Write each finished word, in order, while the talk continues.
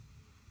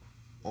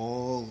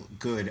All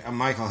good.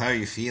 Michael, how are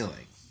you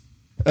feeling?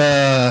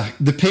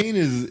 The pain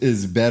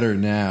is better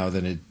now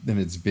than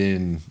it's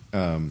been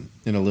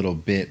in a little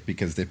bit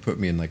because they put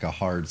me in like a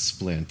hard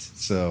splint.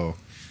 So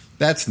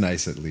that's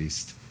nice at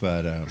least.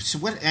 But so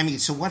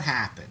what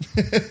happened?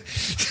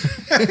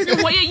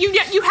 Well,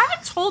 you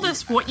haven't told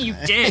us what you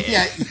did.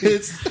 Yeah,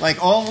 it's like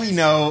all we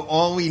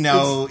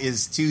know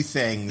is two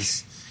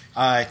things.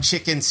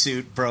 Chicken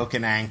suit,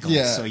 broken ankle.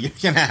 Yeah. So you're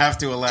going to have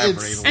to elaborate a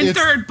little. And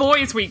third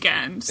boys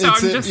weekend. So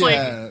I'm just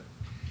like...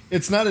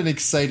 It's not an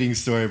exciting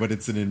story, but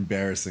it's an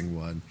embarrassing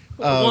one.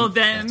 Well,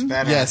 then...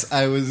 Yes,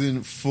 I was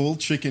in full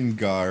chicken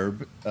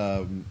garb,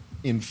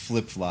 in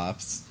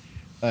flip-flops,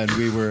 and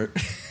we were...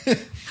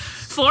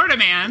 Florida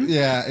man.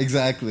 Yeah,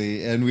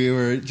 exactly. And we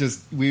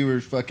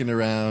were fucking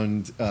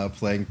around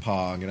playing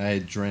Pong, and I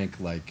had drank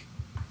like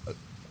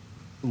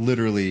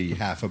literally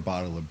half a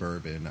bottle of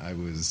bourbon. I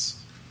was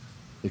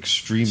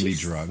extremely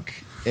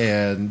drunk,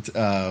 and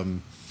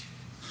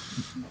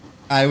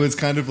I was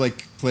kind of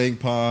like playing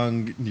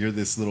Pong near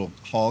this little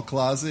hall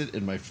closet,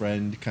 and my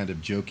friend kind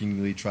of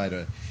jokingly tried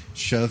to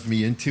shove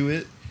me into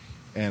it,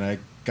 and I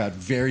got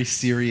very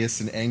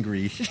serious and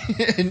angry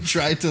and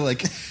tried to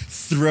like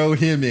throw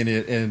him in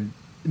it, and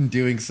in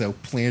doing so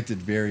planted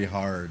very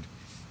hard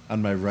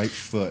on my right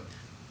foot,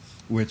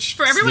 which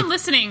for everyone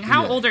listening,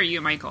 how old are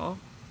you, Michael?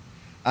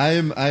 I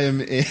am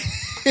a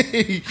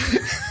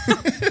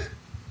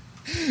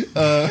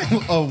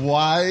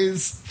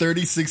wise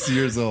 36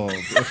 years old,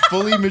 a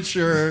fully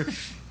mature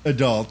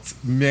adult,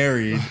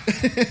 married,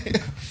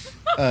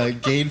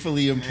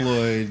 gainfully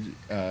employed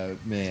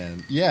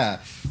man. Yeah.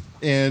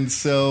 And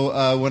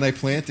so when I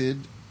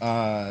planted,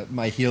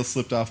 my heel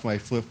slipped off my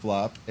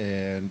flip-flop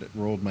and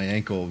rolled my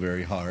ankle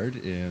very hard.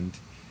 And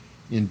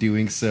in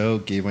doing so,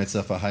 gave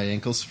myself a high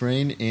ankle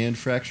sprain and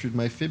fractured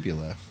my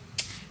fibula.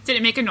 Did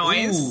it make a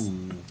noise?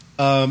 Ooh.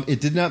 It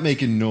did not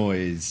make a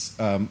noise,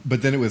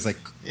 but then it was like...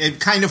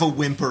 kind of a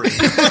whimpering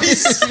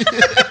noise.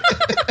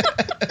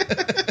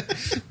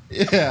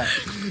 Yeah,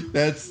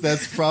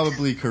 that's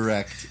probably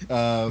correct.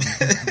 I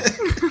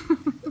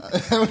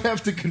would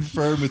have to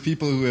confirm with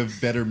people who have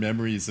better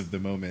memories of the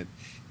moment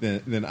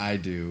than I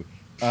do.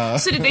 So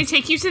did they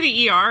take you to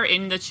the ER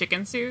in the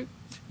chicken suit?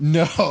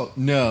 No.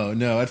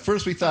 At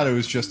first we thought it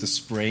was just a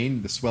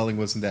sprain. The swelling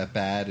wasn't that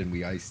bad, and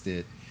we iced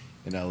it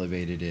and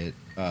elevated it,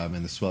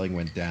 and the swelling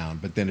went down.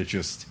 But then it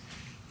just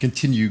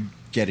continued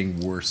getting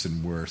worse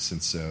and worse,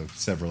 and so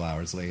several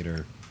hours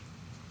later,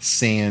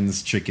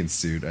 sans chicken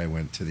suit, I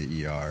went to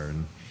the ER,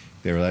 and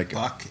they were like...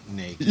 Buck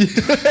naked.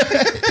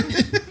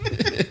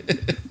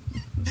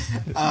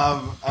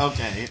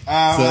 Okay.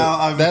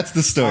 Well, that's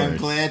the story. I'm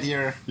glad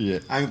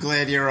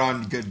you're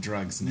on good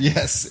drugs now.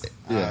 Yes.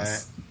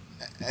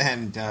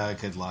 And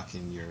good luck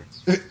in your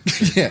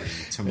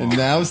tomorrow. And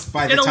now,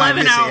 by the in time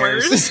 11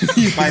 hours.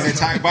 by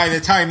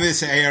the time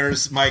this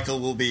airs, Michael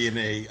will be in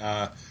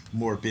a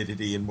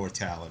morbidity and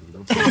mortality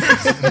report.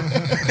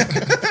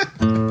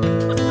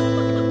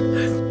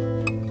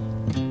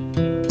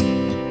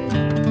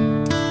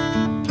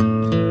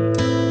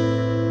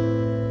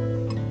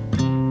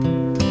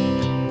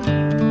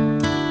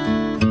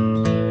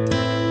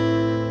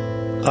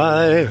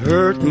 I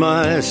hurt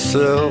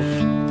myself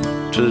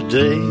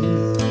today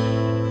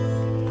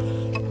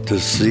to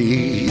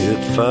see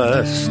if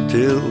I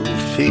still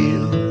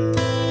feel.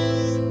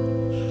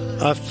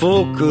 I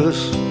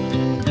focus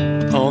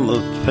on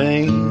the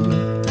pain,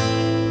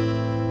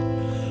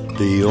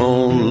 the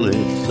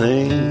only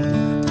thing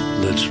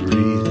that's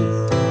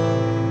real.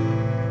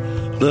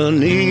 The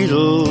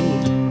needle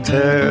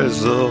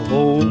tears a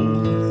hole,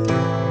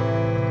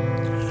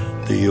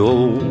 the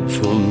old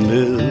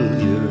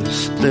familiar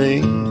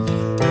sting.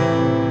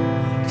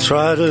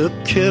 Try to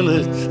kill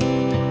it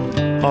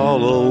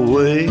all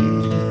away,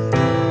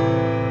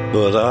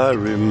 but I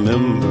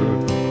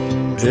remember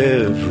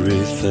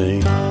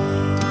everything.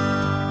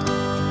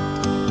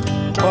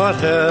 What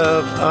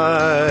have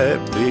I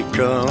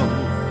become?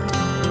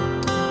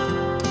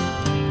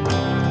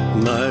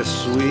 My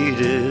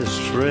sweetest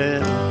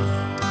friend.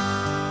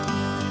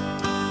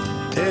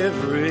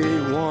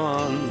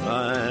 Everyone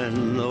I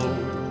know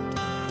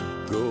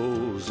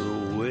goes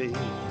away.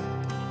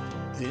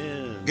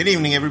 Good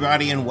evening,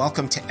 everybody, and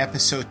welcome to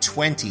episode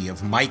 20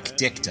 of Mike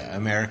Dicta,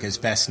 America's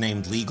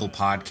best-named legal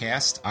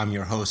podcast. I'm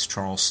your host,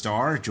 Charles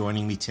Starr.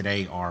 Joining me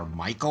today are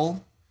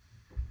Michael,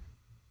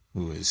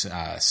 who is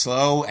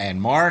slow, and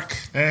Mark.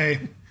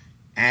 Hey.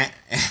 And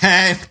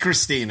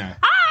Christina.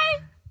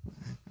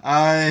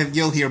 Hi.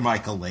 You'll hear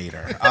Michael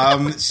later.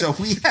 So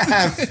we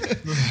have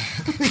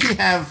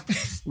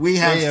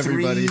Hey,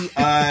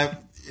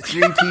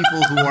 three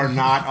people who are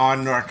not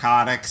on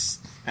narcotics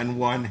and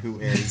one who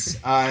is.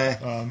 But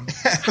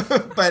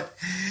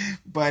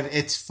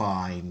it's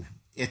fine.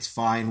 It's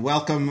fine.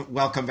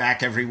 Welcome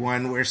back,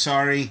 everyone. We're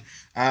sorry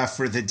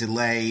for the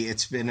delay.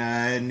 It's been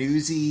a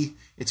newsy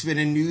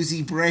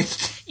break.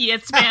 Yeah,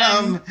 it's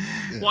been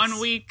 1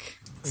 week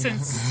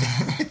since.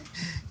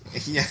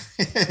 Yeah,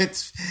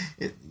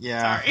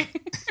 yeah. Sorry.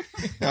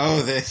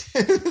 Oh,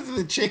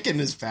 the chicken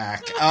is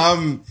back.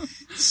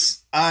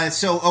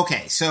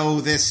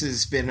 So this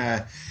has been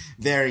a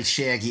very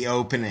shaggy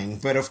opening,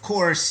 but of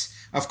course,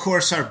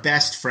 our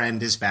best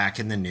friend is back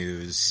in the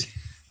news.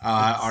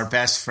 Our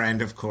best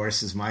friend, of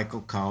course, is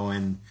Michael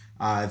Cohen,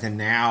 the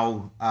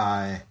now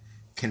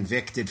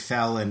convicted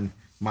felon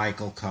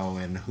Michael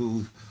Cohen,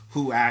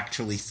 who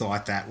actually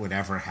thought that would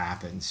ever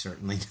happen.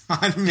 Certainly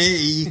not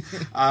me.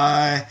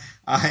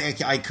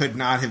 I could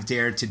not have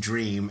dared to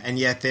dream. And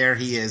yet there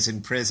he is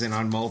in prison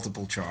on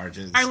multiple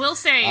charges. I will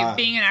say,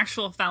 being an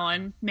actual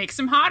felon makes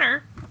him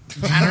hotter.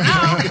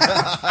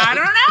 I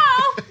don't know.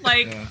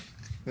 Like,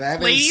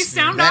 ladies,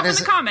 sound off in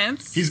the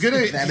comments. He's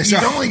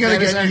only going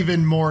to get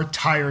even more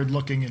tired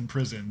looking in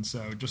prison. So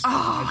just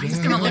he's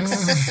going to look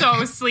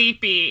so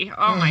sleepy.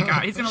 Oh my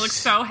God. He's going to look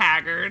so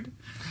haggard.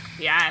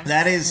 Yeah,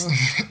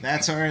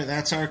 that's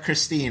our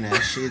Christina.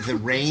 The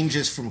range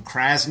is from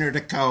Krasner to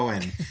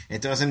Cohen.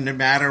 It doesn't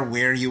matter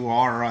where you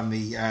are on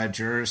the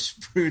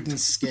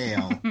jurisprudence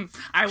scale.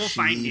 I will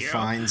find you. She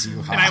finds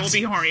you hot. And I will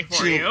be horny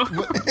for you.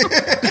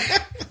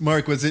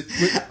 Mark, was it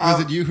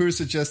you who were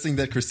suggesting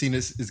that Christina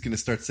is going to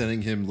start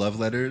sending him love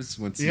letters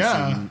once?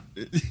 Yeah,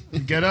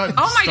 get out.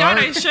 Oh my God,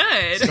 I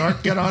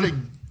should get on it.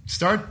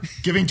 Start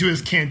giving to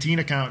his Canteen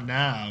account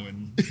now,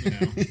 and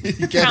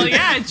hell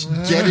yeah!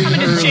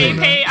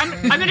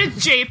 I'm gonna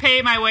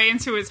JPay my way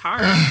into his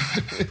heart.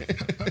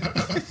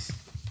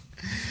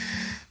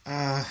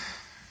 All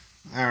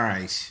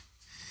right,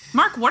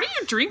 Mark, what are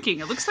you drinking?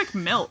 It looks like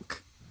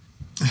milk.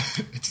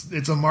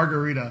 It's a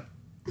margarita.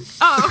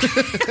 Oh,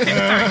 okay.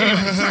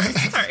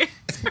 Sorry.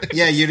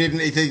 Yeah, you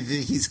didn't.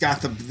 He's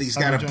got a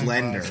blender.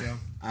 Glass, yeah.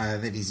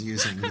 That he's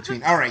using in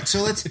between. All right,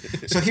 so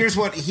here's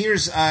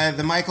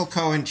the Michael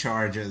Cohen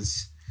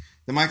charges.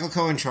 The Michael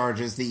Cohen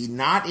charges, the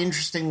not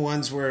interesting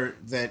ones were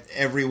that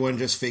everyone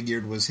just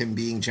figured was him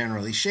being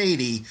generally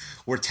shady,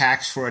 were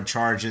tax fraud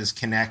charges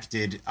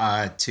connected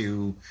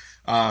to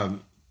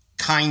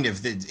kind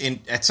of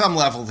at some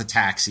level the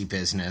taxi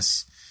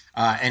business.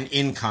 And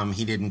income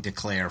he didn't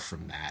declare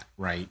from that,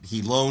 right?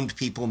 He loaned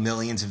people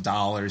millions of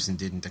dollars and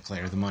didn't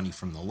declare the money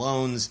from the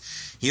loans.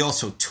 He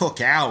also took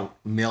out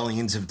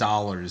millions of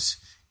dollars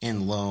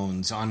in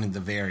loans on the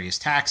various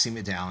taxi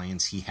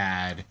medallions he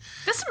had.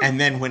 That's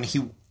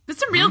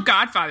some real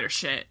Godfather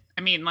shit.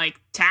 I mean,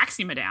 like,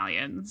 taxi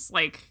medallions,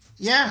 like...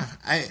 Yeah,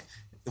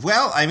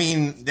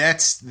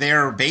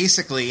 they're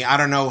basically, I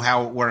don't know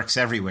how it works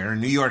everywhere.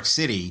 In New York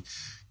City...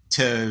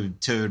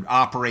 To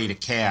operate a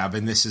cab,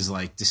 and this is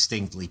like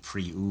distinctly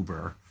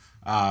pre-Uber,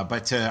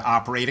 but to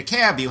operate a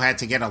cab, you had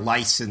to get a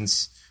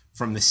license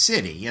from the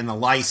city, and the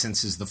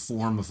license is the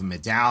form of a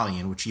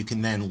medallion, which you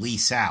can then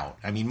lease out.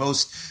 I mean,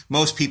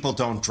 most people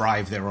don't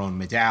drive their own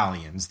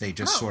medallions; they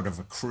just sort of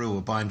accrue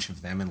a bunch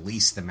of them and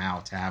lease them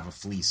out to have a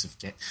fleet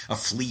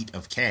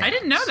of cabs. I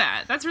didn't know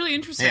that. That's really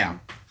interesting.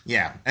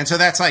 Yeah, and so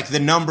that's like the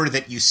number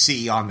that you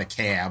see on the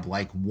cab,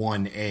 like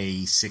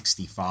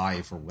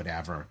 1A65 or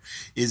whatever,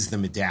 is the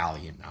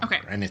medallion number. Okay.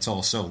 And it's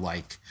also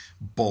like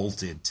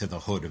bolted to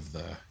the hood of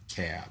the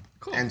cab.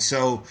 Cool. And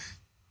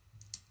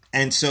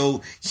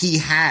so he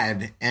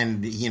had,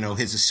 and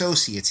his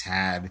associates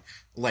had,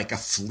 like a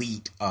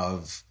fleet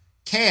of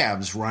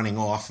cabs running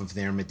off of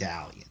their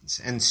medallions.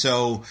 And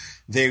so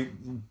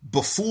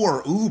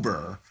before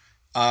Uber,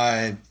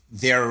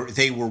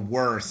 they were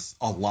worth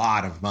a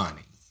lot of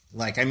money.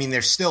 Like, I mean,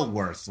 they're still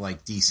worth,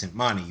 like, decent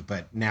money,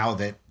 but now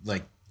that,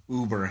 like,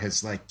 Uber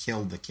has, like,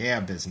 killed the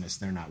cab business,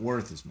 they're not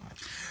worth as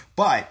much.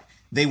 But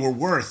they were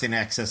worth in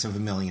excess of $1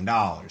 million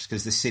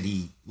because the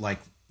city, like,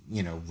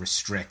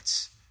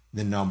 restricts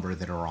the number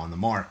that are on the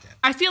market.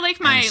 I feel like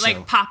my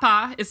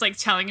papa is like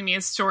telling me a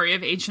story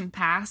of ancient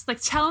past,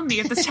 like telling me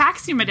of the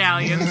taxi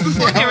medallions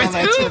before there was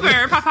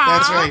Uber, papa.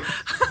 That's right.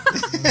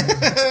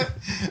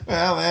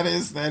 Well, that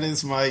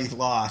is my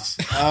lot.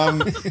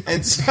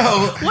 And so,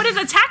 what is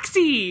a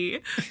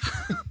taxi?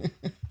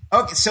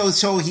 Okay,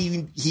 so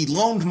he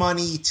loaned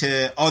money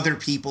to other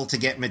people to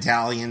get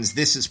medallions.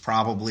 This is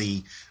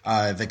probably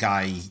the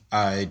guy,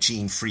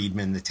 Gene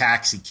Friedman, the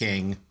Taxi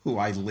King, who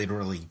I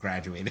literally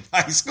graduated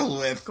high school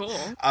with. Cool.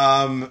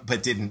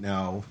 But didn't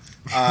know.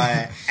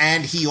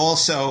 And he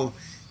also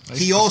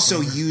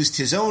used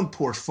his own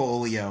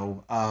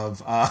portfolio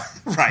of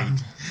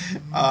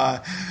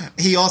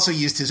he also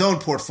used his own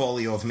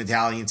portfolio of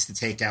medallions to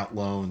take out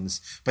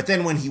loans. But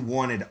then when he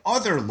wanted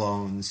other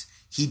loans,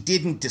 he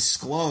didn't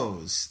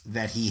disclose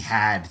that he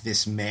had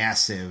this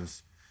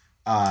massive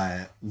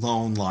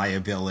loan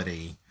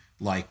liability,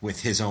 like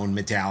with his own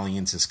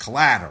medallions as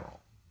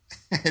collateral.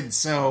 And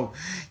so,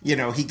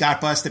 he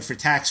got busted for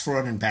tax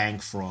fraud and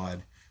bank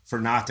fraud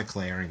for not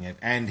declaring it.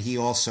 And he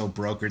also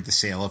brokered the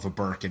sale of a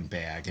Birkin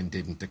bag and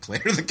didn't declare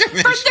the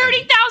commission. For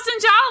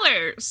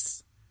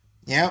 $30,000!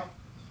 Yep.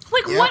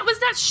 Like, what was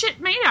that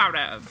shit made out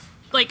of?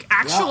 Like,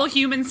 actual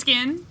human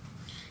skin?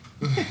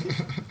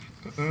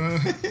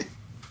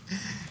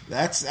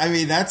 That's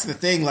the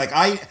thing. Like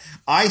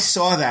I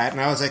saw that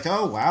and I was like,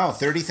 oh wow,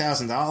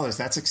 $30,000.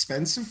 That's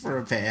expensive for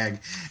a bag.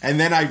 And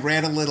then I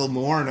read a little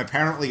more, and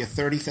apparently a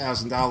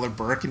 $30,000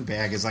 Birkin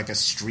bag is like a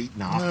street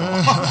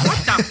knockoff.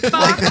 What the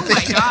fuck? Oh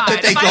my god!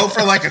 That they go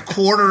for like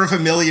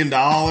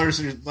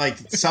 $250,000, or like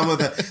some of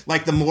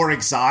the more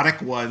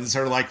exotic ones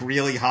are like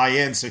really high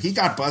end. So he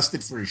got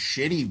busted for a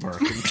shitty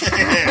Birkin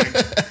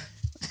bag,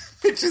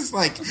 which is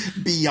like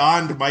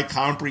beyond my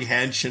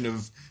comprehension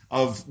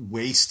of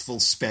wasteful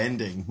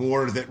spending,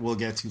 more that we'll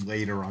get to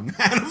later on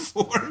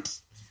Manafort.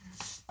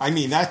 I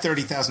mean, that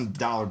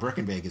 $30,000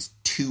 Birkin bag is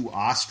 2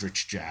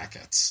 ostrich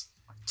jackets.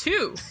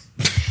 2?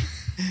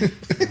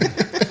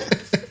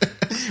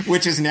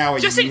 Which is now a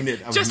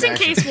unit of just measure. In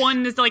case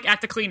one is like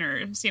at the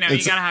cleaners, you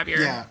gotta have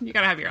your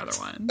other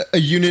one. A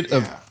unit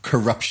of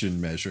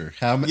corruption measure.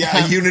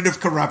 A unit of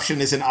corruption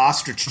is an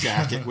ostrich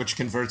jacket, which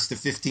converts to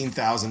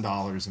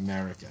 $15,000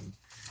 American.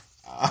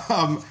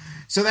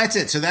 So that's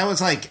it. So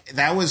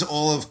that was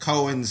all of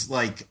Cohen's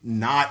like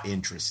not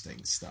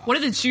interesting stuff. What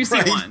are the juicy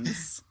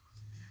ones?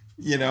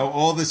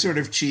 All the sort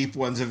of cheap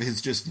ones of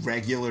his just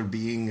regular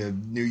being a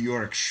New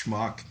York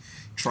schmuck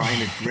trying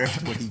to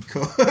grift what he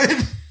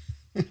could.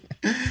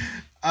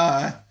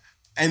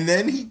 And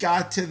then he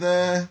got to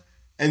the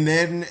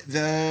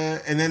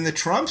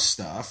Trump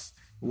stuff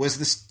was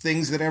the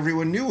things that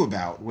everyone knew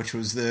about, which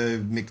was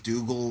the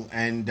McDougal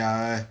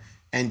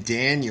and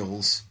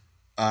Daniels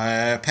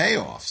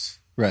payoffs.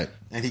 Right.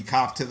 And he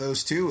copped to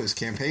those too as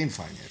campaign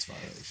finance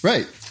violations.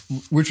 Right.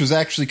 Which was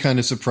actually kind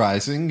of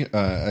surprising,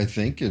 I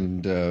think.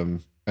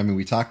 And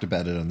we talked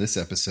about it on this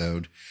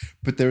episode,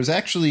 but there was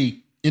actually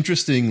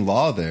interesting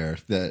law there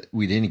that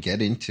we didn't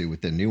get into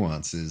with the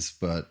nuances,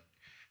 but,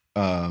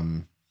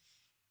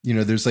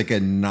 there's like a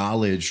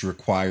knowledge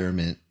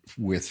requirement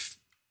with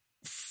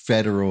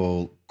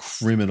federal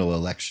criminal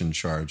election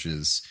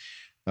charges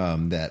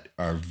that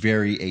are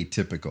very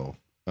atypical.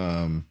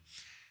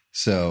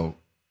 So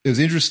it was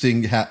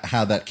interesting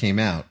how that came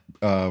out.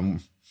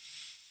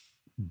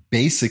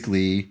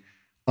 Basically,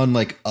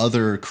 unlike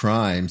other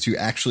crimes, you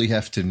actually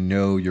have to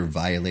know you're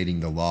violating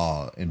the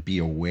law and be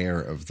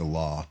aware of the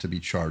law to be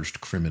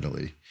charged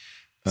criminally.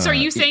 So are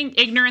you saying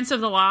ignorance of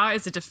the law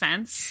is a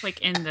defense,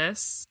 like in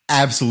this?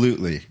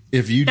 Absolutely.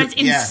 That's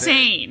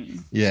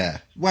insane. Yeah.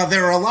 Well,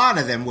 there are a lot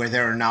of them where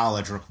there are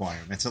knowledge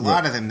requirements. A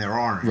lot of them there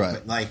aren't. Right.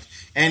 But like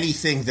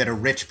anything that a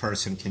rich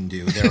person can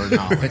do, there are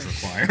knowledge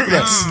requirements.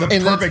 That's the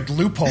perfect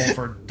loophole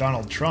for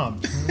Donald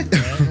Trump.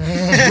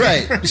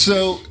 Right.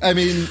 So,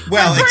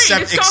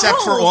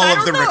 except for all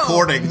of the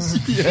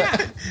recordings.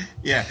 Yeah.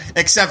 Yeah.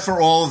 Except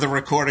for all of the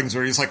recordings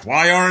where he's like,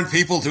 why aren't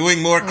people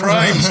doing more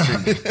crimes for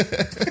me?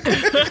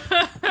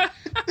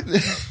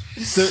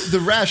 The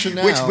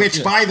rationale,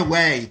 which by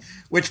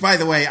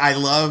the way, I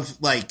love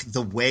like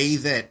the way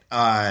that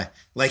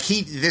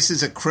this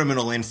is a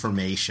criminal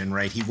information,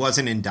 right? He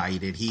wasn't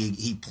indicted.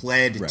 He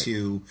pled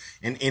to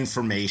an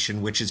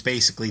information, which is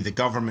basically the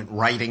government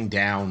writing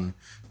down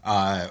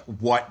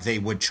what they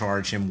would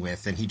charge him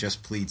with, and he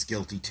just pleads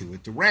guilty to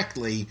it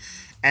directly.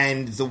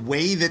 And the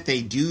way that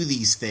they do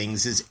these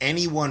things is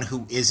anyone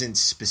who isn't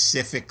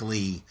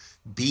specifically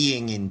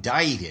being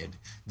indicted,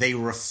 they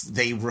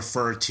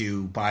refer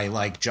to by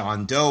like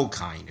John Doe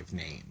kind of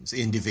names,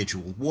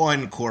 Individual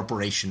 1,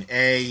 Corporation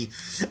A,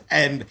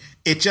 and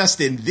it just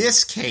in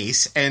this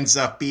case ends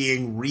up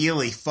being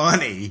really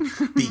funny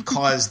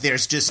because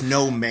there's just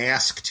no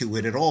mask to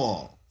it at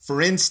all.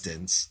 For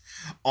instance,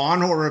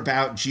 on or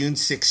about June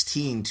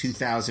 16,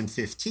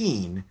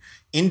 2015,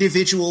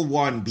 Individual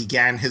 1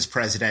 began his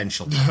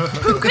presidential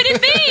campaign. Who could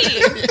it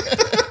be?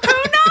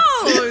 Who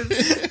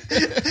knows?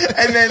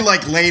 And then,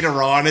 like,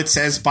 later on, it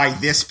says, by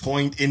this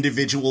point,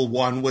 Individual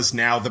 1 was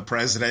now the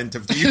president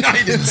of the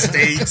United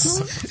States.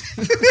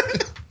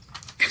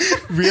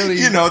 Really?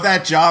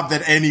 That job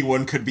that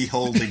anyone could be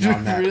holding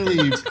on that.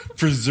 Really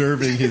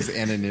preserving his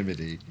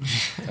anonymity.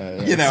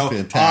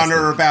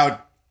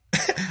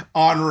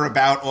 On or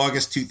about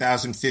August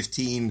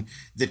 2015,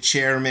 the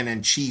chairman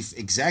and chief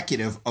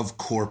executive of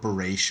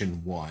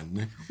Corporation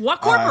 1.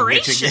 What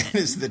corporation? Which,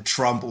 again, is the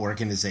Trump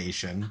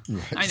organization.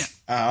 Right.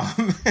 I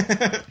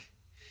know.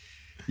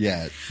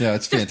 Yeah, no,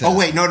 it's fantastic. Oh,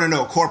 wait,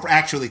 no.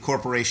 Actually,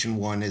 Corporation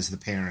 1 is the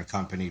parent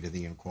company to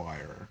the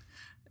Inquirer.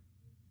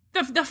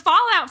 The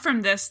fallout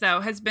from this,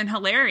 though, has been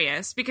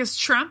hilarious because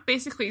Trump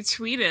basically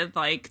tweeted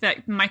like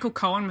that Michael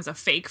Cohen was a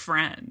fake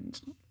friend.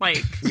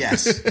 Like,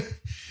 yes.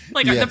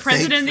 Like the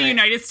president of the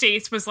United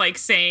States was like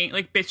saying,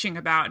 like bitching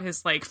about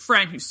his like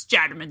friend who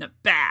stabbed him in the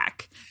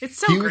back. It's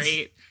so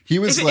great.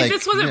 If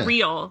this wasn't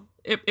real,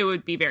 it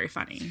would be very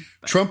funny.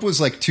 But. Trump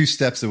was like 2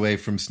 steps away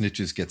from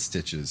snitches get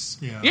stitches.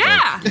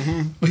 Yeah.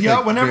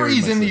 But whenever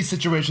he's in these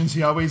situations,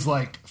 he always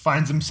like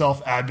finds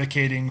himself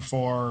advocating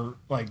for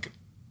like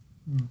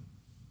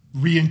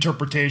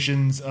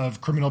reinterpretations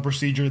of criminal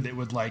procedure that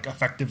would like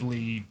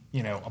effectively,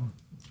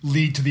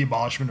 lead to the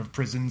abolishment of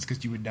prisons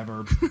because you would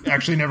never be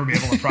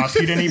able to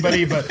prosecute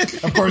anybody.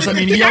 But of course, I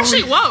mean, he's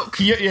actually woke.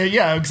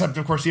 Except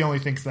of course he only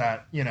thinks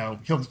that,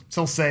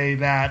 he'll say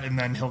that and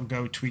then he'll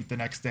go tweet the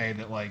next day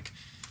that like,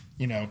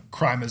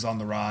 crime is on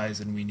the rise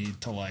and we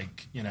need to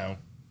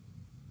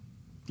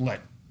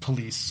let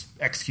police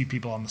execute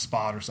people on the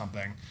spot or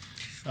something.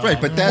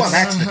 Right, but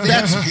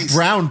that's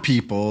brown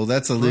people.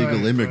 That's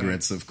illegal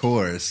immigrants, of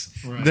course.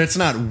 Right. That's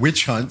not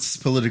witch hunts,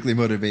 politically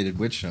motivated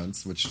witch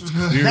hunts, which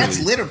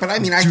that's literal. But I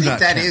mean, I think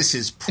that is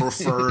his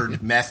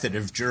preferred method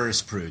of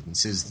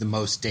jurisprudence, is the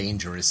most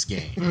dangerous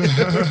game.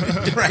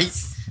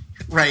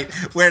 Right,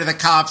 where the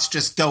cops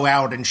just go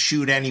out and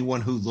shoot anyone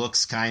who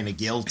looks kind of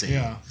guilty.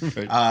 Yeah.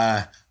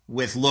 Right.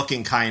 With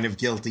looking kind of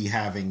guilty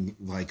having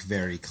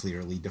very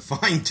clearly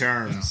defined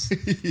terms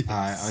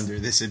under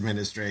this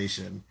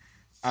administration.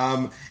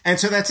 And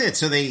so that's it.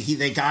 So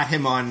they got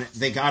him on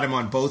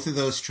both of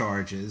those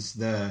charges.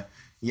 The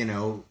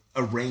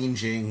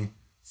arranging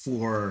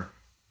for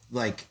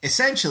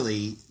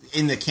essentially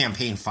in the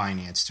campaign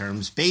finance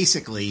terms,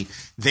 basically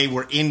they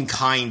were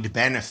in-kind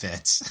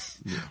benefits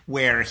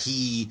where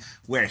he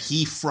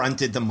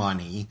fronted the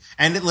money,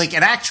 and it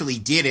actually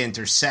did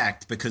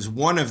intersect, because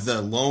one of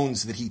the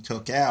loans that he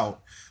took out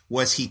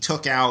was he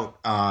took out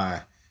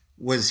a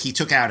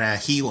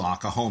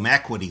HELOC, a home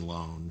equity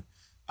loan.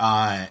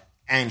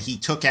 And he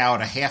took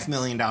out a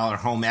 $500,000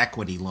 home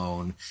equity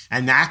loan,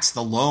 and that's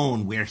the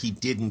loan where he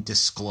didn't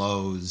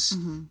disclose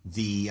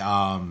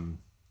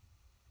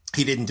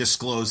he didn't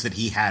disclose that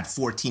he had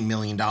 $14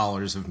 million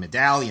of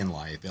medallion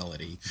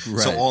liability. Right.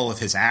 So all of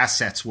his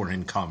assets were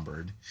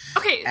encumbered.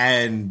 Okay.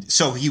 And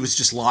so he was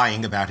just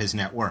lying about his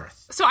net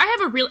worth. So I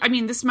have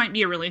this might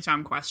be a really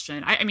dumb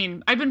question. I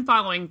mean, I've been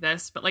following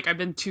this, but I've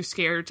been too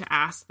scared to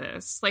ask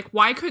this.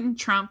 Why couldn't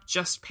Trump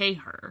just pay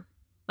her?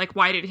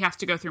 Why did he have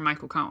to go through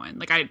Michael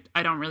Cohen?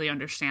 I don't really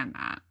understand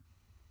that.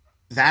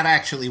 That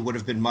actually would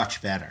have been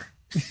much better.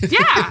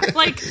 Yeah,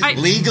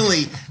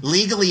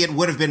 legally it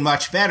would have been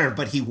much better,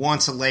 but he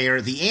wants a layer.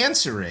 The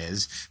answer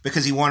is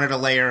because he wanted a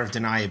layer of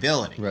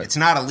deniability. Right. It's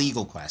not a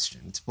legal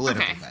question; it's a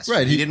political question.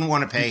 Right. He didn't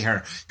want to pay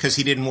her because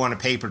he didn't want a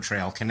paper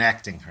trail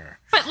connecting her.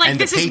 But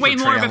this is way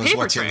more of a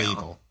paper trail.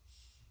 Illegal.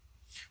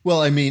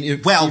 Well, I mean,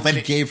 if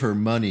he gave her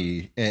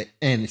money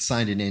and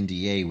signed an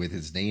NDA with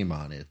his name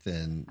on it,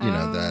 then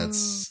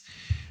that's.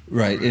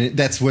 Right, and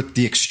that's what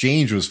the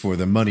exchange was for.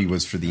 The money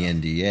was for the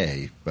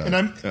NDA, but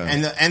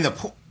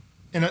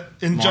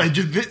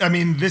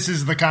this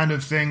is the kind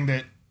of thing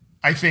that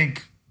I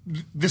think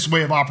this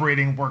way of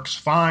operating works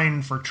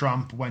fine for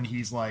Trump when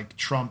he's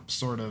Trump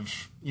sort of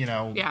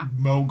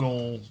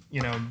mogul,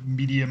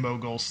 media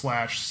mogul /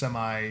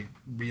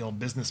 semi-real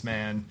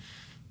businessman,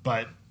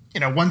 but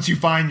once you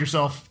find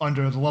yourself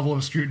under the level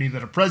of scrutiny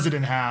that a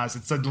president has,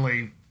 it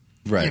suddenly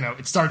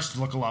it starts to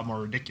look a lot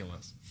more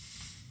ridiculous.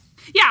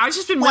 Yeah, I've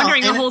just been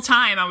wondering the whole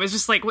time. I was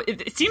just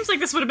it seems like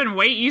this would have been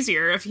way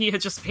easier if he had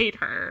just paid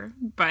her.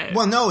 But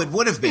no, it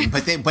would have been.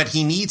 But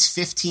he needs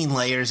 15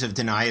 layers of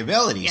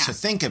deniability. Yeah. So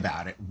think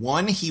about it.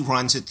 1, he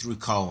runs it through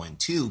Cohen.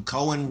 2,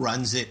 Cohen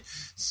runs it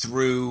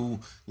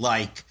through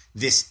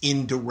this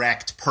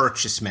indirect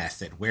purchase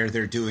method where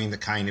they're doing the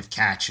kind of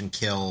catch and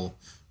kill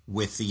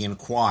with the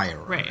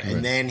Inquirer. Right.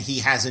 And then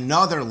he has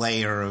another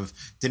layer of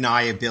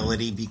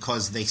deniability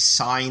because they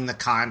sign the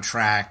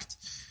contract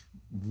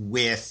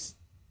with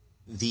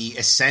the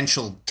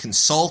Essential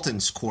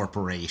Consultants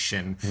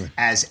Corporation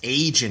as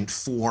agent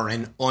for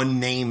an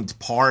unnamed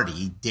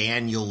party,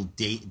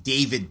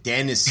 David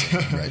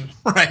Dennison,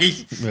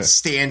 right?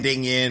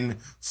 Standing in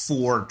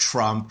for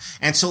Trump.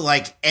 And so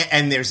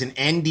and there's an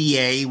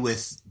NDA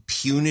with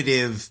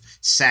punitive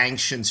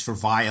sanctions for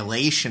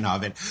violation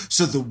of it.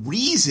 So the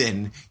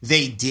reason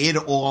they did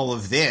all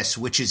of this,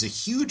 which is a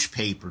huge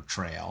paper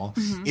trail,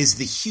 is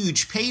the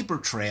huge paper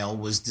trail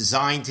was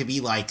designed to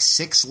be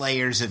 6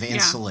 layers of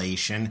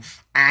insulation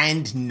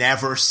and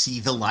never see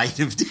the light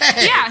of day.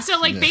 Yeah,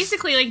 so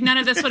basically none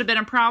of this would have been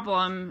a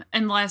problem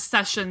unless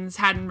Sessions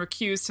hadn't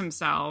recused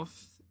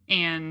himself.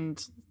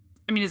 And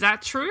I mean, is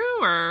that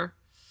true or?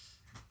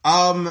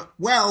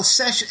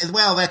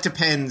 That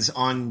depends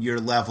on your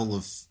level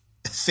of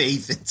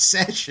faith in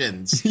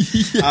Sessions.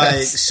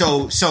 Yes.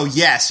 So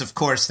yes, of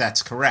course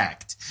that's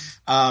correct.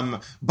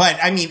 But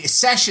I mean,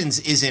 Sessions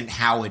isn't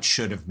how it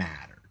should have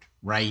mattered,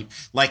 right?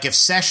 If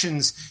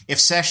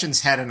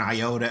Sessions had an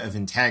iota of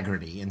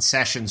integrity and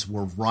Sessions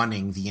were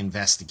running the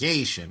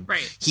investigation,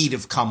 he'd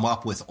have come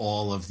up with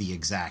all of the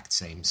exact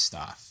same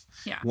stuff.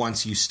 Yeah.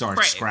 Once you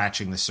start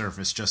scratching the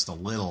surface just a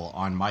little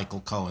on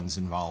Michael Cohen's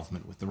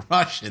involvement with the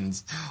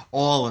Russians,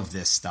 all of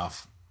this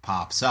stuff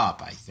pops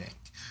up, I think.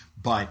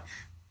 But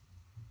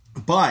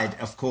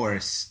of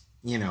course,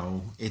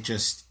 it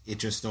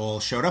just all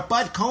showed up.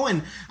 But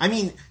Cohen, I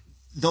mean,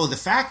 though the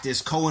fact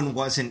is Cohen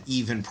wasn't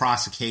even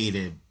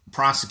prosecuted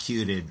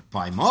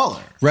by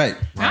Mueller. Right.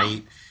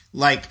 Right.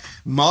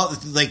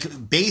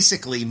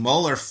 Basically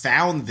Mueller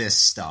found this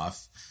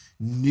stuff,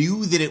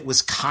 knew that it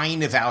was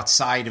kind of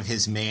outside of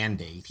his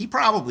mandate. He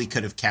probably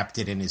could have kept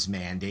it in his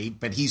mandate,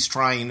 but he's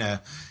trying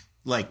to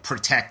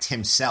protect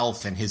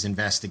himself and his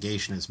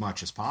investigation as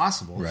much as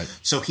possible. Right.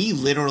 So he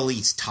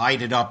literally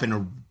tied it up in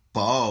a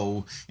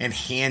bow and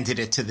handed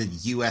it to the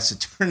U.S.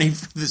 attorney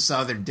for the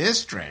Southern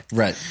District.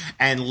 Right.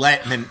 And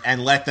let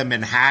the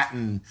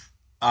Manhattan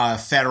a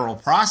federal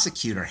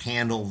prosecutor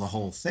handle the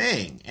whole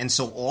thing. And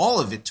so all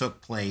of it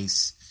took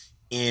place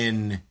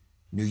in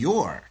New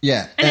York.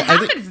 Yeah. And it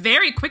happened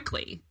very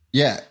quickly.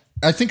 Yeah.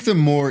 I think the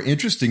more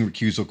interesting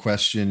recusal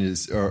question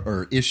is,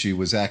 or issue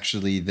was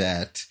actually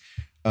that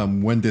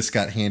when this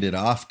got handed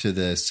off to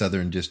the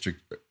Southern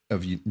District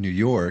of New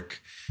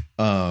York,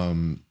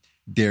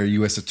 their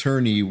U.S.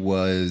 attorney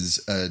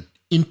was an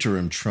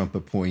interim Trump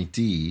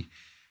appointee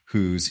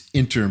whose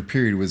interim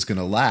period was going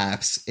to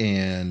lapse,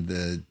 and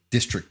the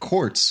district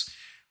courts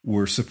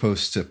were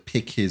supposed to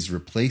pick his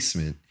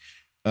replacement.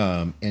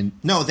 And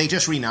no, they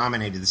just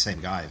renominated the same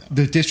guy, though.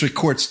 The district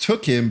courts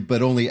took him,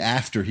 but only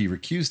after he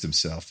recused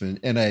himself.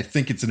 And I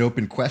think it's an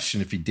open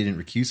question if he didn't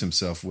recuse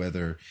himself,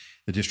 whether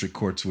the district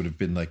courts would have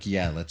been like,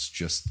 yeah, let's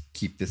just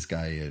keep this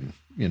guy in,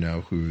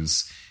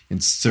 who's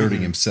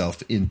inserting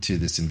himself into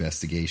this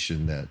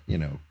investigation that,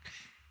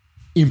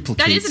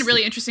 implicates. That is a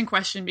really interesting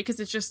question because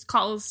it just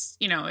calls,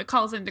 it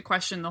calls into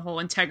question the whole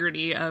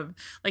integrity of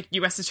like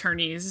U.S.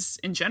 attorneys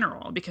in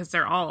general, because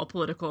they're all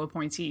political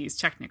appointees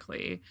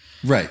technically.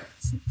 Right.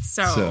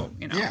 So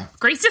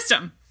great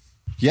system.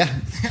 Yeah.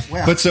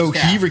 Well, but so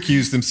he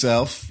recused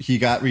himself. He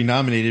got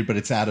renominated, but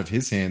it's out of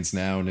his hands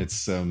now. And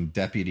it's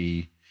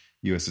deputy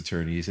U.S.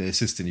 attorney,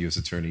 assistant U.S.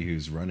 attorney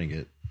who's running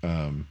it.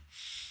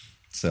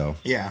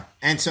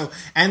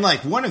 And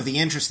like one of the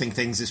interesting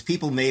things is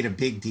people made a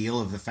big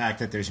deal of the fact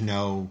that there's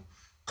no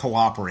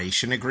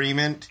cooperation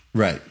agreement.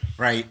 Right.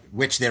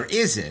 Which there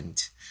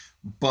isn't.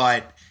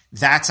 But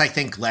that's, I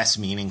think, less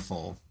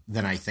meaningful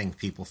than I think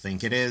people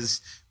think it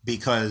is,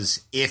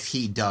 because if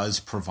he does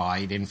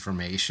provide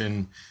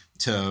information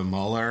to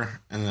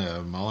Mueller and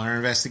the Mueller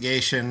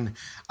investigation,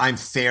 I'm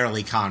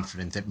fairly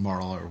confident that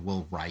Mueller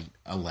will write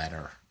a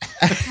letter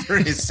for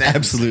his sentence.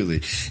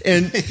 Absolutely.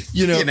 And,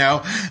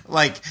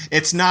 like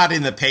it's not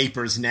in the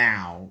papers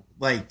now,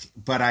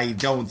 but I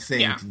don't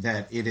think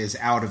that it is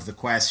out of the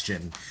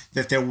question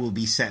that there will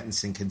be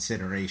sentencing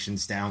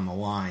considerations down the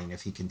line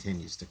if he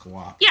continues to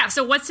cooperate. Yeah.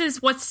 So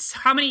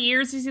how many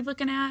years is he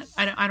looking at?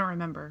 I don't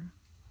remember.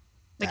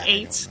 Like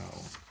 8?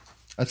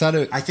 I don't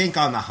know. I think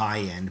on the high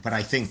end, but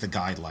I think the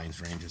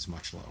guidelines range is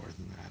much lower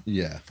than that.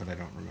 Yeah. But I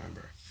don't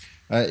remember.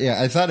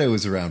 I thought it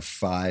was around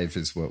 5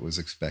 is what was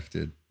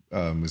expected,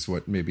 was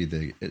what maybe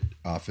the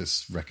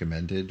office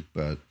recommended,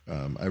 but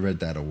I read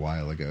that a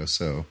while ago,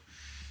 so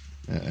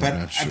I'm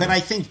not sure. But I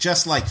think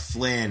just like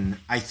Flynn,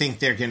 I think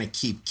they're going to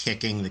keep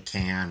kicking the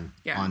can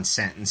on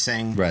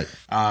sentencing. Right.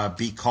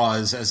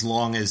 Because as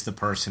long as the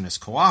person is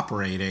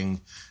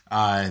cooperating,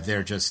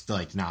 they're just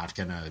like not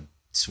going to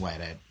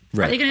sweat it.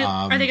 Right.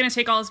 Are they going to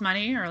take all his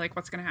money, or like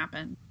what's going to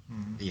happen?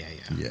 Yeah.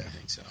 I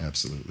think so.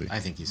 Absolutely. I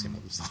think he's going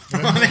to lose the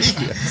money.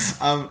 Yes.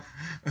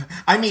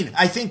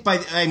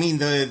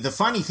 The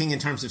funny thing in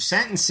terms of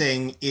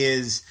sentencing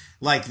is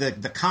like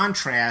the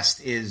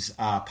contrast is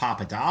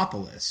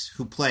Papadopoulos,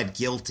 who pled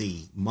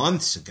guilty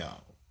months ago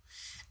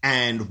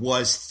and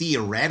was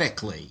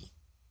theoretically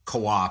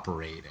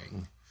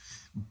cooperating.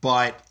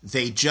 But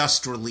they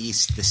just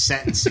released the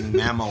sentencing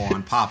memo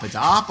on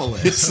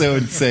Papadopoulos. It's so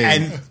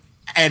insane.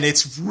 And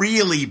it's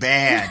really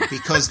bad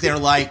because they're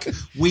like,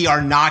 we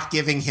are not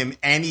giving him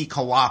any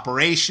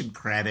cooperation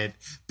credit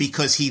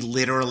because he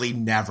literally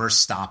never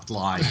stopped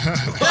lying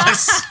to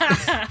us.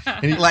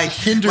 And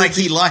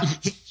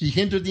he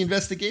hindered the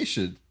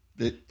investigation.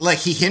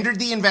 He hindered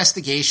the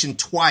investigation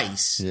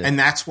twice, and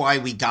that's why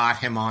we got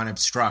him on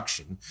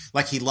obstruction.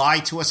 Like, he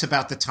lied to us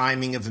about the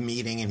timing of a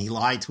meeting, and he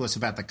lied to us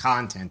about the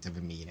content of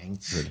a meeting.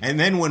 Right. And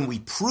then when we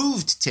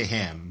proved to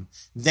him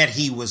that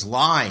he was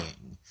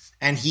lying,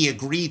 and he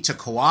agreed to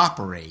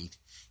cooperate,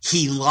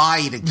 he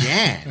lied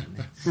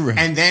again. Right.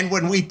 And then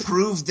when we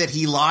proved that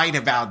he lied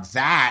about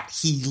that,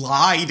 he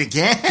lied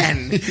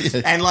again.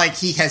 And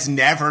he has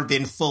never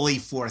been fully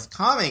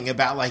forthcoming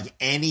about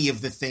any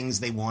of the things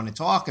they want to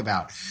talk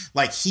about.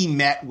 Like, he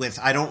met with,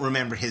 I don't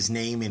remember his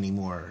name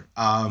anymore,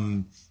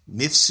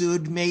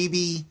 Mifsud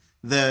maybe?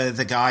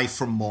 The guy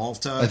from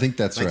Malta. I think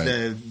that's right.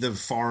 The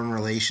foreign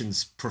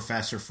relations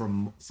professor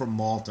from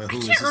Malta. Who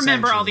I can't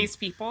remember all these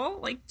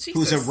people. Jesus.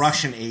 Who's a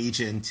Russian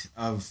agent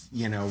of,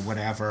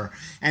 whatever.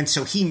 And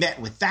so he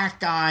met with that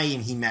guy,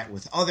 and he met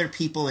with other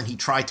people, and he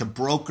tried to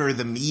broker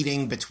the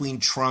meeting between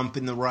Trump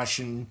and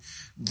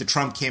the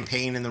Trump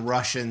campaign and the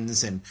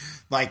Russians. And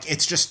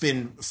it's just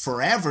been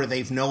forever.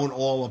 They've known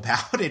all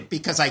about it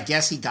because I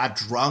guess he got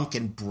drunk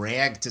and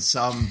bragged to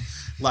some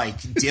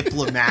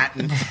diplomat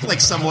and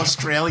some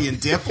Australian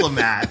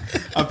diplomat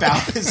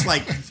about his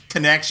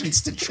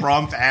connections to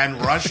Trump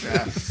and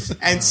Russia.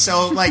 And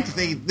so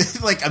they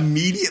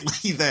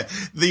immediately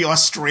the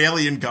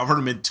Australian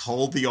government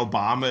told the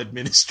Obama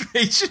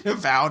administration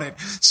about it.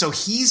 So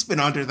he's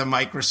been under the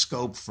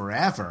microscope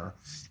forever.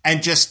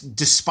 And just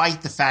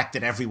despite the fact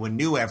that everyone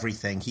knew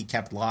everything, he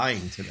kept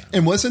lying to them.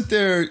 And wasn't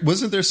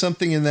there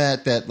something in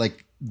that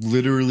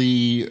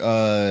literally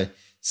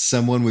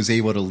someone was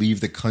able to leave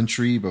the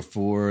country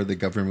before the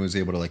government was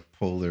able to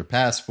pull their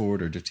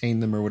passport or detain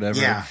them or whatever?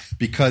 Yeah.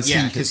 Because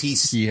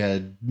he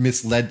had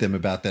misled them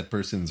about that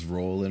person's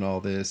role in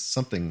all this.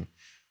 Something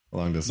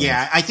along those lines.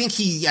 Yeah, I think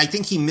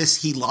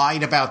he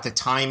lied about the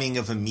timing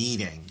of a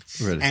meeting.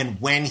 Right. And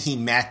when he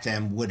met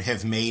them would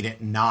have made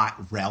it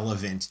not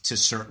relevant to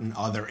certain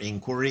other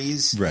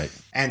inquiries. Right.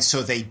 And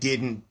so they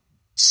didn't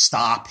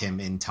stop him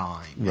in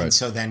time. Right. And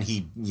so then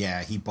he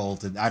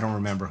bolted. I don't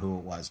remember who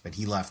it was, but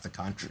he left the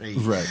country.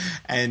 Right.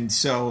 And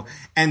so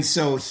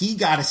he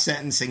got a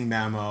sentencing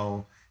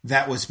memo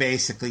that was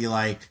basically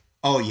like,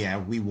 oh yeah,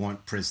 we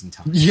want prison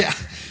time. Yeah.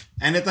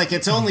 And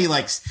it's only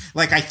like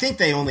I think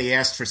they only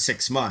asked for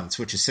 6 months,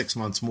 which is 6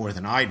 months more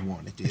than I'd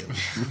want to do.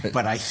 Right.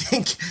 But I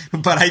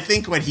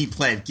think when he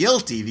pled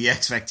guilty, the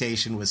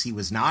expectation was he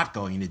was not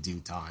going to do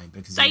time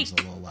because he was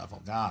a low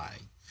level guy.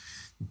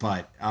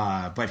 But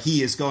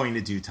he is going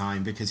to do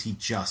time because he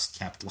just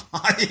kept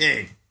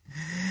lying.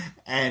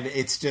 And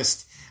it's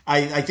just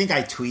I think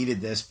I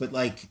tweeted this, but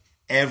like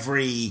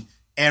every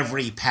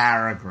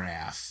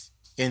paragraph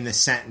in the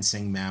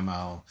sentencing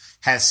memo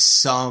has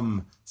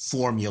some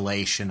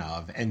formulation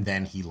of, and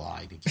then he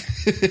lied again.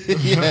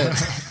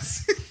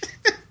 Yes.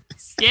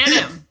 Get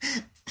him.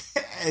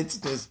 It's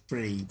just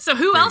pretty. So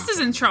who else is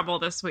in trouble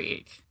this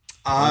week?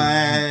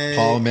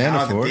 Paul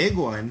Manafort.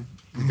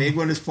 The big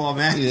one is Paul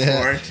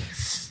Manafort,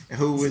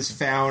 who was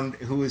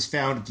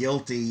found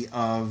guilty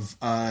of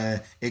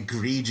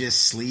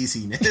egregious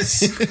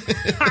sleaziness.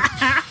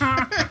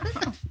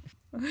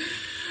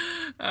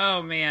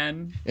 Oh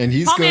man! And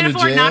he's Paul going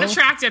Manafort to jail? not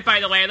attractive, by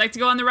the way. I'd like to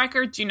go on the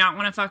record. Do not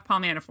want to fuck Paul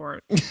Manafort.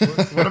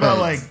 What about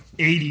like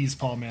 80s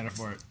Paul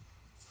Manafort?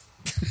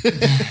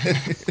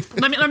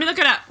 let me look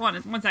it up.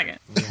 One second.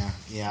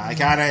 Yeah. I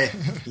gotta.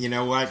 You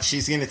know what?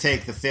 She's gonna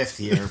take the fifth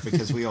here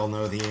because we all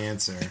know the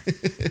answer.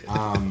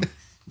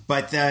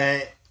 But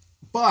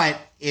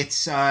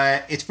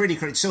it's pretty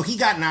crazy. So he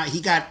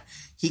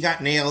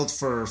got nailed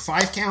for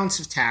 5 counts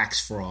of tax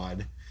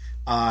fraud,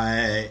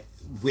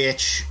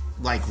 which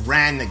like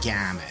ran the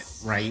gamut,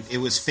 right? It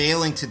was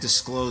failing to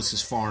disclose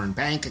his foreign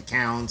bank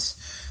accounts,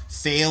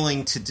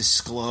 failing to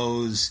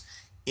disclose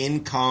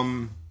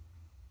income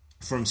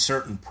from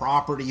certain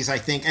properties. I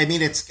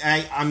mean,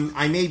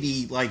 I may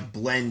be like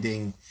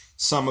blending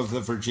some of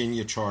the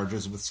Virginia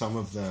charges with some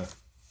of the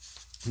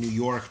New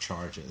York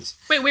charges.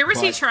 Wait, where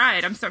was he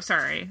tried? I'm so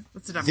sorry.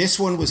 This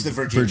one was the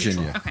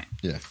Virginia trial. Okay.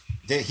 Yeah.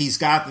 He's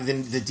got the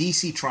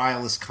DC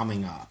trial is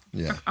coming up.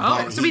 Yeah.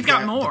 Oh, so he's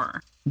got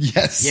more.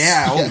 Yes.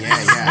 Yeah. Oh,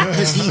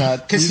 yeah.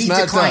 Because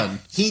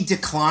he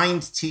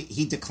declined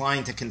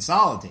to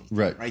consolidate.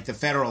 Right. The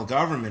federal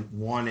government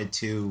wanted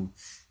to,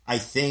 I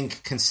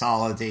think,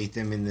 consolidate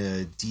them in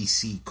the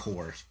DC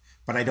court,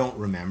 but I don't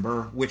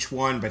remember which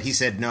one. But he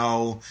said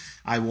no.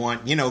 I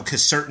want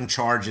because certain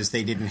charges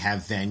they didn't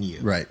have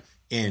venue. Right.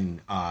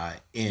 In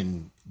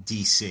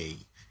DC,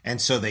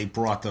 and so they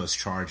brought those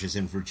charges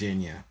in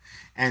Virginia.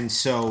 And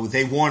so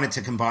they wanted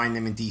to combine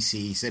them in D.C.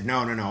 He said, no,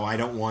 I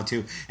don't want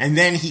to. And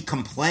then he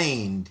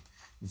complained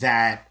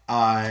that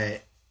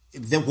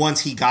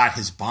once he got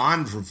his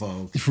bond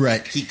revoked,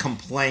 right. He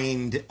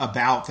complained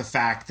about the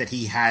fact that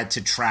he had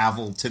to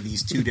travel to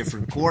these 2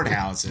 different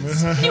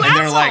courthouses. And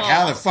they're like,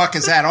 how the fuck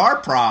is that our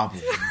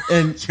problem?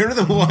 And you're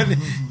the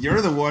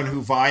one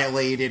who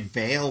violated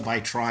bail by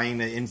trying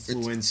to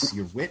influence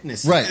your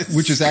witnesses. Right,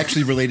 which is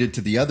actually related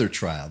to the other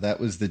trial. That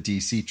was the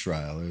D.C.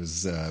 trial. It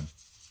was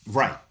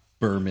right.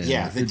 Berman.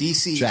 Yeah, the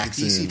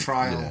DC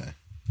trial. Yeah.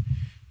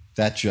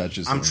 That judge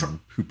is the one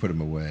who put him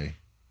away.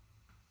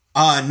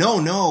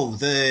 No.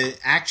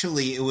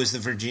 Actually, it was the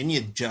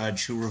Virginia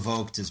judge who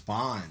revoked his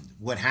bond.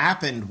 What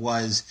happened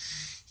was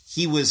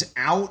he was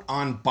out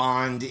on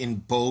bond in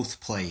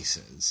both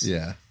places.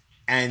 Yeah.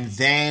 And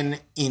then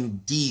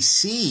in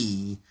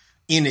D.C.,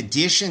 in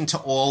addition to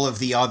all of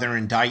the other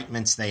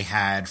indictments they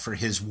had for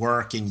his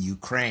work in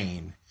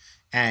Ukraine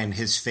and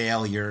his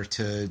failure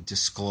to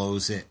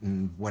disclose it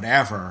and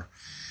whatever,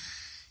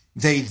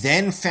 they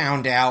then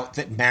found out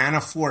that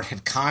Manafort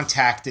had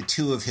contacted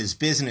 2 of his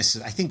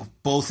businesses. I think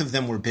both of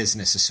them were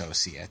business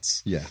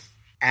associates. Yeah.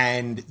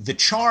 And the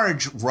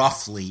charge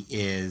roughly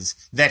is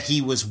that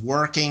he was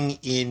working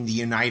in the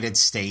United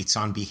States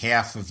on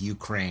behalf of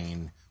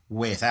Ukraine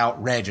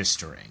without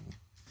registering.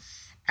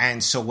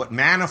 And so what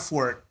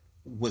Manafort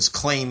was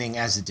claiming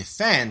as a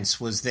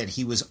defense was that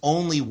he was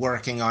only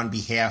working on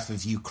behalf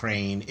of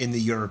Ukraine in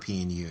the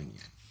European Union.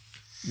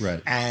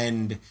 Right.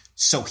 And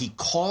so he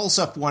calls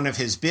up one of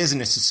his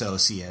business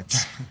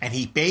associates and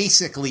he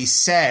basically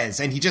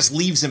says, and he just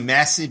leaves a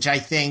message, I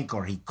think,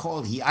 or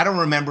I don't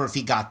remember if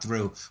he got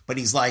through, but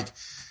he's like,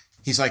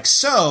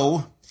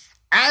 so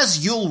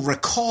as you'll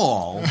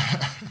recall,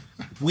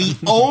 we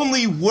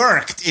only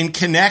worked in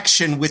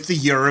connection with the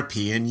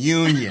European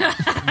Union.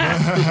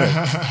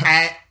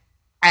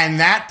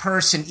 And that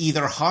person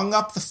either hung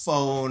up the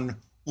phone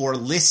or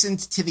listened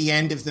to the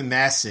end of the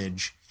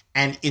message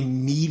and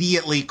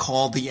immediately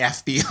called the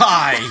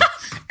FBI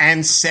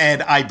and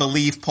said, I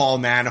believe Paul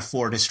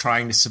Manafort is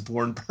trying to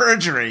suborn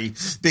perjury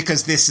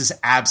because this is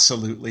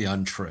absolutely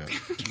untrue.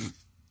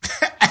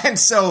 And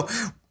so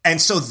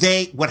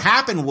what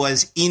happened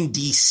was in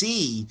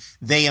DC,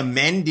 they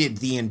amended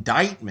the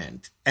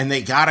indictment and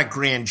they got a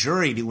grand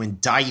jury to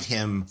indict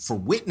him for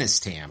witness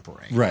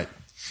tampering. Right.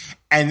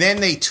 And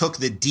then they took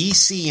the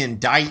D.C.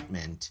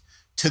 indictment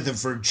to the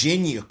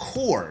Virginia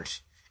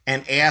court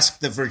and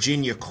asked the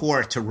Virginia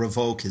court to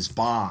revoke his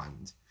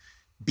bond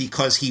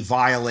because he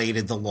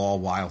violated the law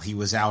while he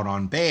was out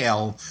on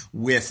bail,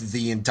 with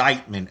the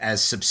indictment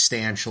as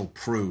substantial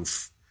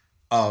proof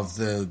of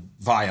the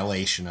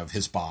violation of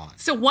his bond.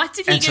 So what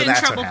did he get in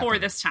trouble for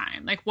this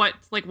time? What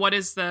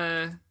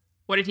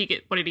did he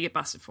get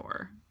busted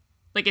for?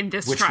 Like in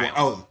this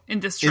trial? In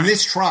this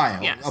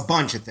trial, yes. A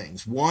bunch of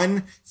things.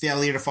 One,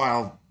 failure to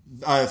file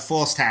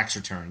false tax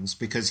returns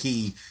because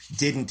he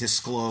didn't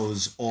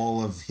disclose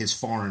all of his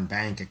foreign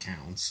bank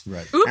accounts.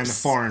 Right. Oops. And the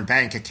foreign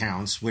bank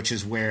accounts, which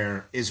is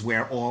where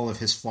all of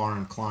his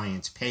foreign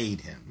clients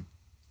paid him.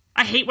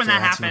 I hate when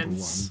that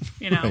happens.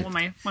 Right.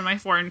 when my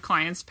foreign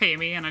clients pay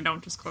me and I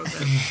don't disclose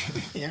it.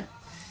 Yeah.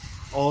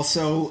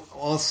 Also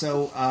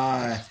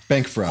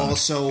bank fraud.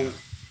 Also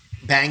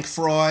bank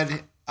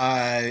fraud.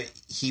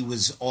 He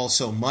was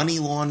also money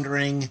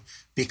laundering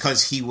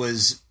because he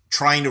was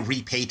trying to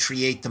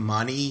repatriate the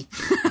money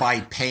by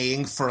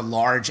paying for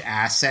large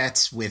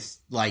assets with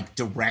like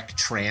direct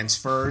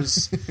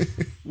transfers,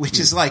 which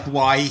is like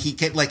why he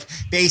could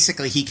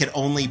basically he could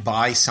only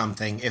buy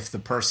something if the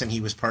person he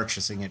was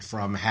purchasing it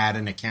from had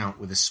an account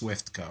with a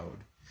SWIFT code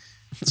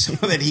so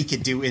that he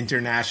could do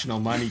international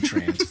money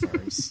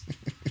transfers.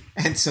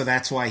 And so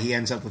that's why he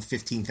ends up with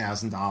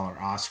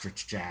 $15,000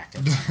 ostrich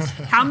jackets.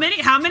 How many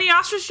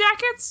ostrich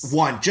jackets?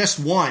 Just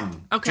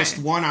one. Okay. Just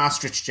one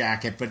ostrich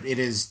jacket, but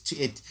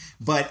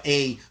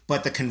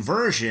but the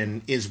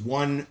conversion is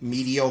one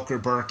mediocre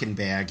Birkin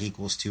bag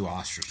equals 2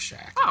 ostrich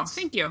jackets. Oh,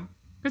 thank you.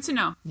 Good to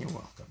know. You're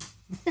welcome.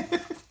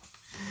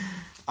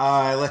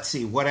 Let's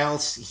see, what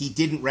else? He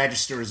didn't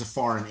register as a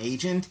foreign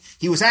agent.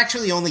 He was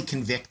actually only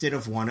convicted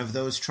of one of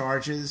those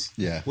charges,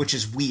 which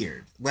is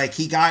weird. Like,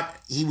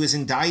 he was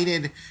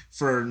indicted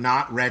for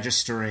not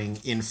registering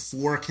in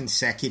 4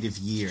 consecutive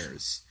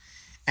years,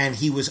 and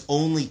he was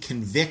only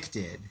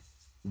convicted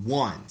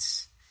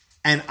once.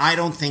 And I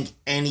don't think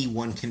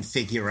anyone can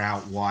figure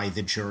out why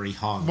the jury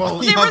hung. Well,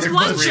 there was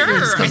one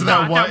juror. I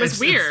thought that was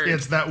weird.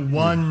 It's that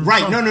one.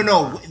 Right.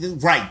 No.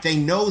 Right. They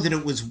know that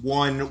it was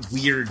one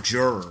weird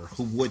juror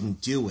who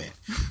wouldn't do it.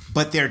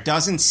 But there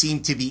doesn't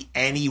seem to be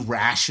any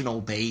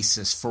rational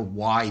basis for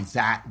why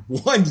that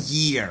 1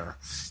 year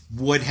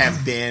would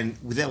have been,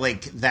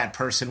 like, that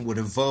person would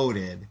have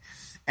voted.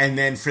 And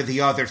then for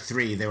the other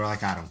 3, they were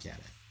like, I don't get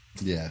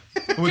it. Yeah.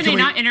 Did they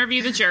not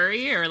interview the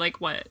jury or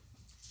like what?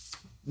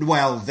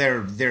 Well,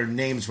 their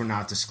names were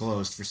not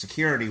disclosed for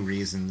security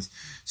reasons,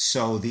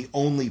 so the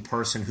only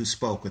person who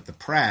spoke with the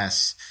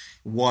press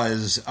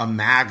was a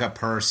MAGA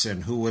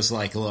person who was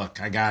like,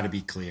 look, I got to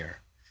be clear.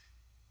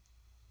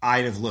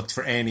 I'd have looked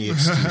for any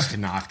excuse to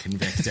not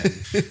convict him.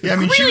 Yeah, I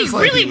mean,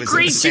 really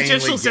great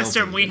judicial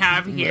system we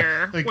have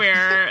here,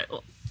 where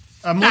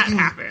I'm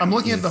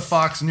looking at the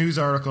Fox News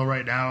article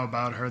right now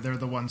about her. They're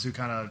the ones who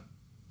kind of,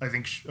 I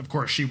think, of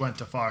course, she went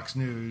to Fox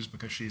News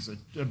because she's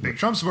a big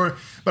Trump supporter.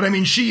 But I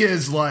mean, she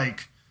is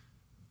like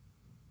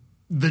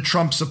the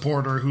Trump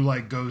supporter who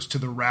like goes to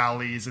the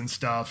rallies and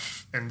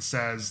stuff and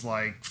says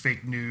like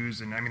fake news.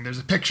 And I mean, there's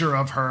a picture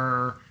of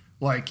her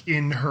like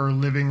in her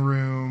living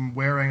room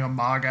wearing a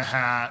MAGA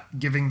hat,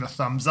 giving the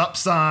thumbs up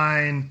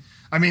sign.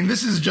 I mean,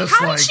 this is just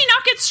how did she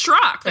not get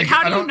struck? Like,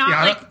 how do you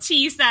not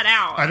tease that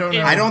out? I don't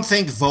know. I don't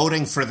think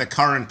voting for the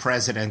current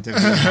president of the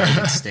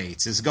United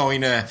States is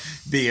going to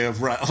be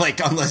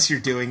unless you're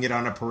doing it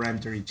on a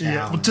peremptory challenge.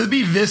 Yeah, well, to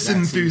be this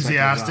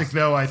enthusiastic,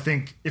 though, I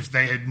think if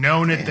they had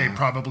known it, they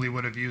probably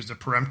would have used a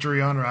peremptory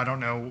on her. I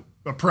don't know.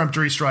 A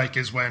peremptory strike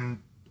is when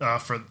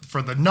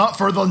for the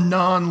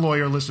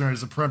non-lawyer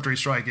listeners, a peremptory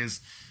strike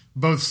is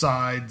both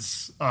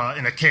sides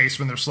in a case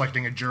when they're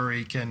selecting a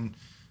jury can.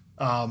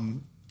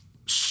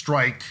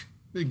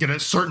 Get a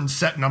certain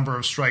set number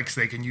of strikes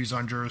they can use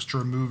on jurors to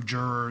remove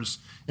jurors,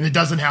 and it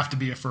doesn't have to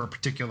be for a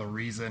particular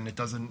reason. It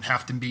doesn't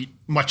have to meet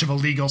much of a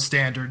legal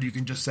standard. You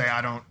can just say,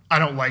 I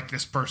don't like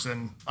this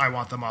person. I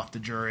want them off the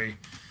jury.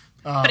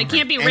 But it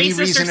can't be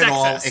racist or sexist. At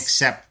all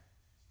except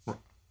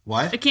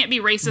what? It can't be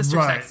racist or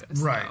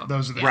sexist. Right. So.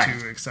 Those are the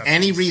two exceptions.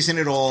 Any reason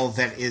at all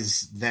that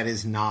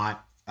is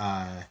not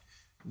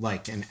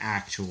like an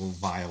actual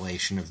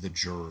violation of the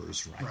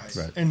jurors' rights.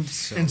 Right. And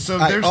so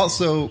there's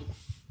also.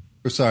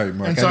 Sorry,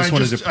 Mark. I just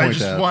wanted to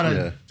point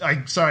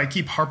out. Sorry, I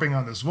keep harping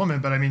on this woman,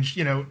 but I mean,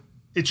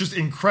 it's just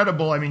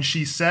incredible. I mean,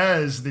 she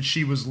says that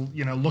she was,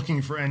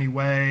 looking for any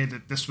way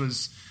that this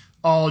was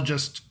all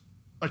just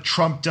a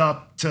trumped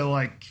up to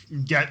like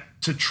get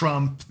to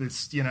Trump.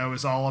 This,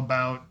 is all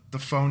about the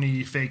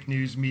phony fake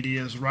news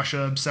media's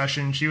Russia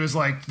obsession. She was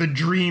like the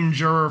dream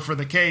juror for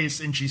the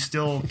case, and she's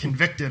still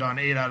convicted on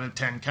 8 out of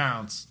 10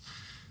 counts.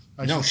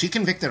 She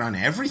convicted on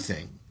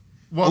everything.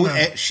 Well,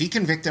 she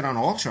convicted on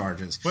all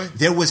charges. Wait.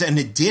 There was an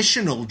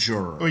additional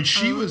juror. Wait,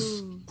 she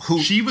was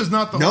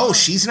not the one. No,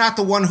 she's not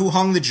the one who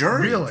hung the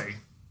jury. Really?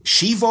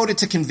 She voted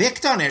to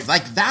convict on it.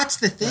 Like, that's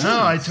the thing.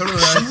 No, I totally.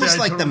 She was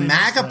like the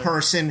MAGA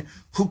person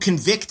who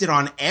convicted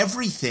on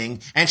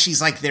everything, and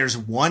she's like, there's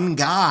one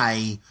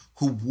guy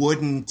who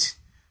wouldn't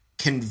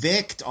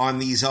convict on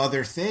these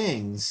other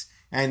things,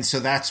 And so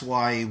that's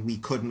why we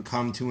couldn't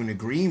come to an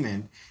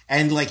agreement.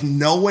 And like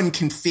no one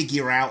can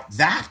figure out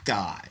that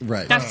guy.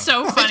 Right. That's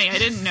so funny. I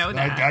didn't know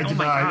that. I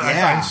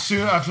guess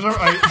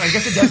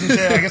it doesn't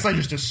say. I guess I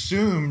just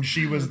assumed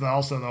she was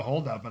also the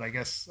holdout. But I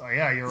guess,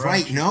 you're right.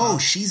 Right. No,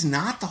 she's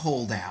not the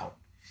holdout.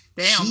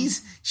 Damn.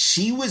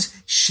 She was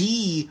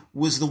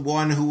the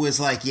one who was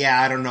like,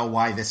 I don't know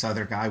why this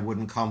other guy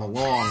wouldn't come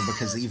along,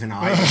 because even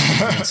I was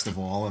convinced of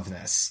all of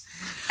this.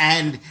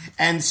 And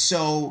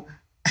so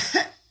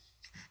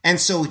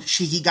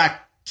he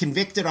got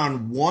convicted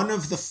on one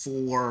of the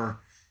 4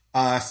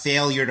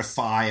 failure to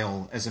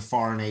file as a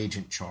foreign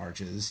agent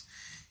charges.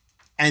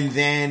 And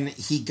then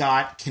he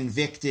got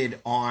convicted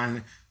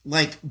on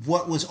like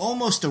what was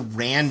almost a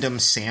random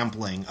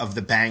sampling of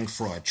the bank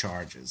fraud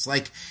charges.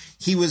 Like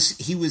he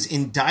was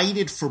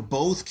indicted for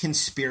both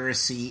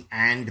conspiracy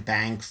and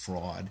bank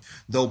fraud,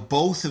 though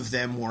both of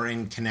them were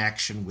in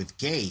connection with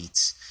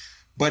Gates.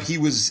 But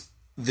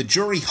the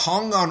jury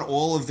hung on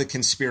all of the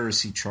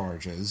conspiracy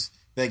charges.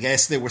 I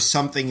guess there was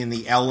something in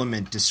the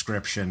element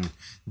description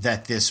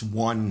that this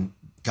one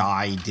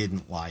guy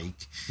didn't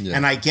like. Yeah.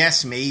 And I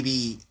guess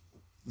maybe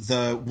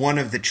one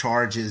of the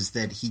charges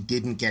that he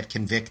didn't get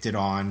convicted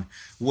on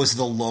was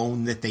the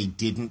loan that they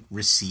didn't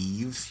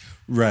receive.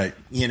 Right.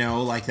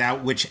 Like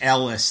that, which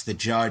Ellis, the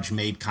judge,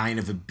 made kind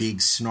of a big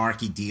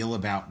snarky deal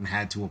about and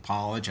had to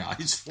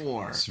apologize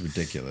for. It's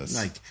ridiculous.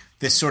 Like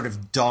this sort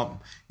of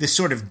dumb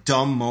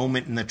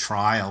moment in the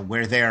trial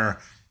where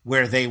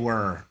they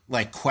were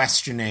like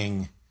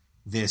questioning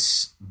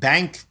this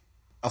bank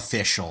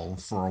official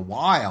for a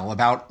while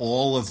about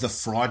all of the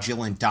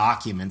fraudulent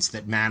documents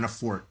that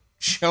Manafort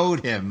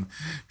showed him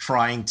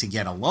trying to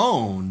get a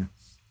loan.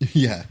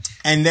 Yeah.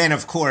 And then,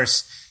 of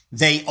course,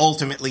 they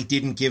ultimately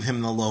didn't give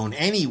him the loan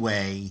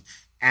anyway.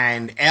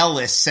 And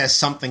Ellis says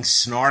something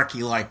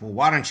snarky like, well,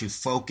 why don't you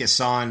focus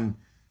on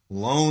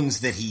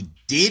loans that he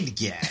did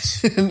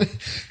get? And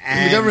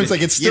the government's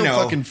like, it's still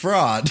fucking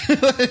fraud.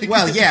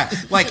 Well, yeah.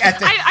 Like at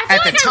the time,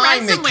 I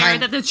read somewhere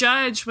that the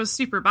judge was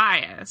super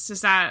biased.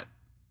 Is that...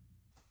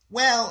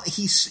 Well,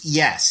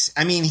 yes.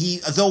 I mean,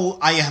 though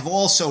I have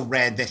also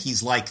read that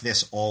he's like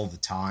this all the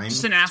time.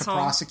 Just an to asshole.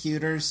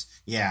 Prosecutors.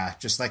 Yeah,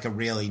 just like a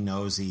really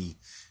nosy,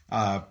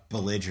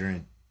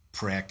 belligerent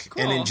prick.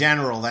 Cool. And in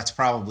general, that's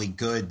probably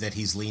good that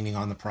he's leaning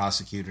on the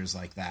prosecutors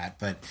like that.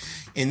 But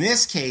in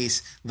this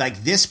case,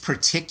 like this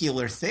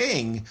particular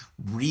thing,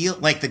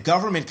 the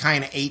government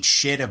kind of ate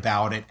shit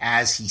about it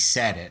as he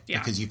said it,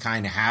 because you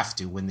kind of have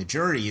to when the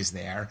jury is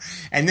there.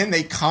 And then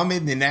they come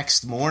in the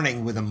next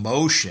morning with a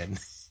motion.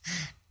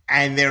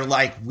 And they're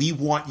like, we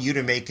want you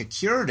to make a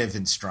curative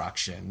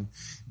instruction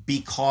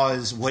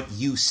because what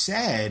you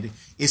said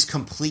is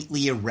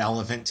completely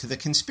irrelevant to the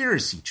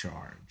conspiracy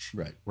charge.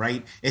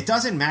 Right? It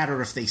doesn't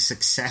matter if they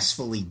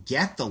successfully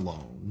get the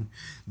loan.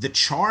 The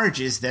charge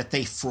is that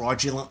they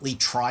fraudulently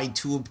tried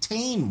to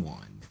obtain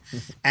one.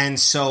 And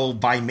so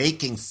by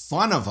making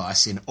fun of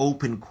us in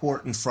open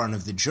court in front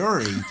of the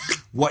jury,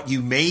 what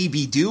you may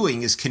be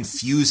doing is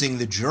confusing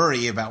the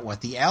jury about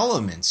what the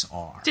elements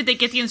are. Did they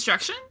get the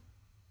instruction?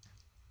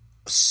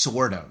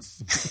 Sort of.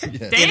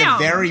 Yeah. In a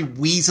very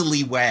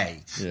weaselly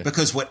way. Yeah.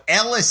 Because what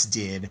Ellis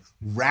did,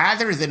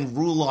 rather than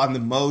rule on the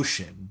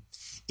motion,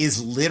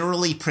 is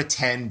literally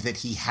pretend that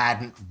he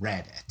hadn't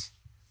read it.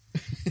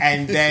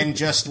 And then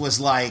just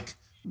was like,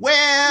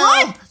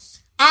 well... What?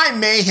 I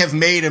may have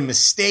made a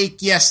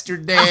mistake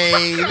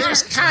yesterday.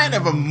 There's kind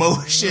of a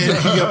motion,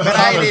 but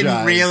I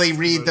didn't really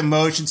read the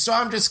motion. So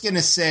I'm just going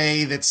to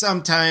say that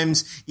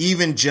sometimes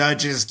even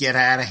judges get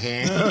out of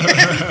hand.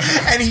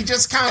 And he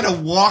just kind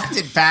of walked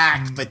it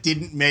back, but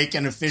didn't make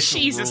an official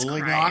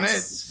ruling on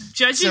it.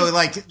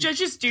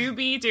 Judges do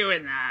be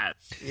doing that.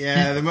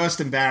 Yeah, the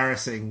most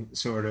embarrassing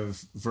sort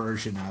of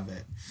version of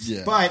it.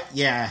 Yeah. But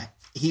yeah,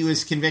 he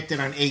was convicted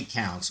on 8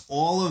 counts.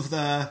 All of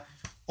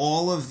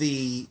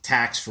the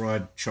tax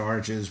fraud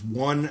charges,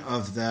 one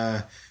of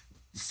the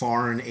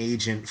foreign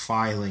agent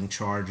filing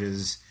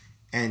charges,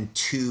 and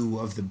 2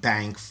 of the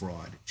bank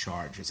fraud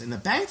charges. And the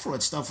bank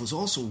fraud stuff was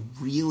also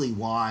really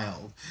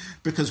wild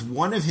because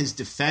one of his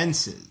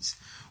defenses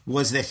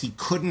was that he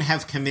couldn't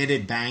have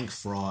committed bank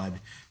fraud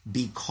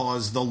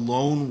because the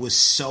loan was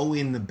so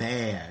in the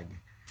bag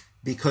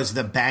because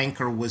the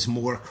banker was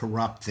more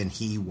corrupt than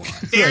he was.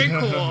 Very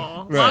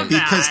cool. Right. Love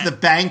that. Because the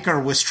banker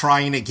was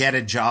trying to get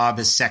a job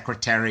as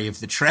Secretary of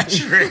the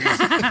Treasury.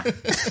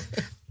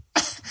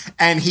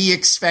 And he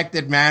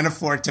expected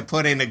Manafort to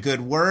put in a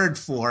good word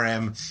for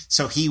him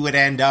so he would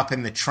end up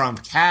in the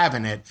Trump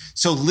cabinet.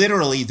 So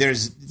literally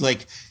there's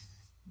like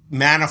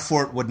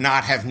Manafort would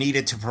not have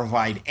needed to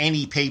provide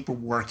any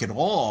paperwork at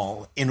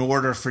all in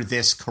order for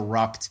this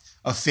corrupt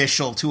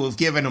official to have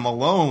given him a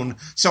loan.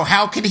 So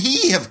how could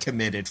he have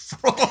committed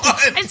fraud?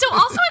 And so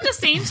also at the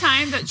same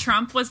time that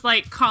Trump was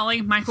like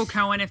calling Michael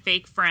Cohen a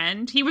fake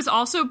friend, he was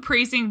also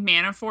praising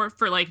Manafort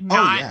for like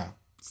not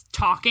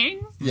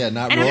talking. Yeah,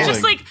 not and rolling. I'm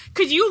just like,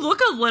 could you look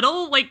a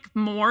little like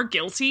more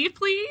guilty,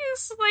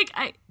 please? Like,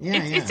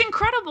 it's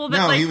incredible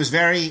that he was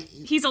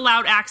he's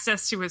allowed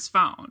access to his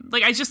phone.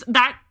 Like,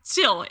 that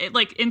still,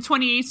 like in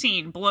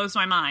 2018 blows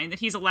my mind that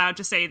he's allowed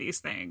to say these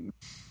things.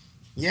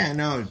 Yeah,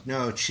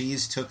 no.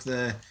 Cheese took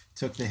the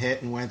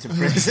hit and went to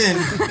prison,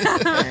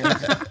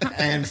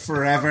 and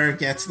forever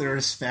gets the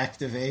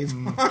respect of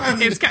Avon.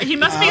 He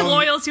must be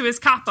loyal to his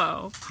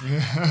capo.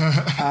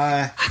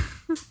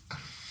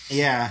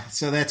 Yeah,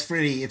 so it's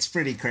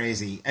pretty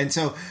crazy. And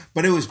so,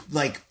 but it was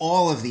like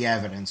all of the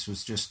evidence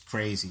was just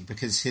crazy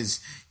because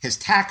his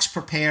tax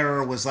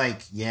preparer was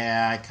like,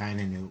 yeah, I kind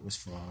of knew it was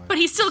fraud. But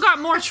he still got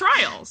more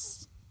trials.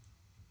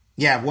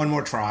 Yeah, one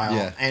more trial.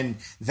 Yeah. And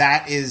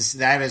that is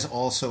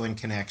also in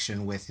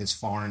connection with his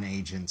foreign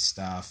agent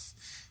stuff.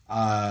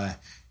 But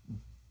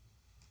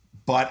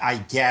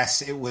I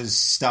guess it was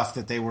stuff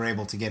that they were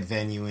able to get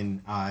venue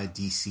in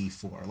DC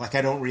for. Like,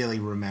 I don't really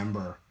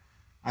remember.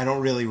 I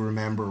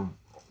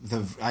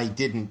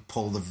didn't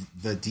pull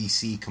the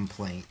DC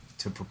complaint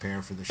to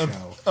prepare for the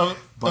show.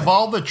 Of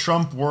all the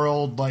Trump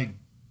world, like,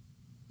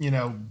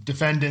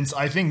 defendants,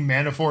 I think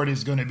Manafort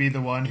is going to be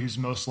the one who's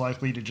most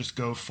likely to just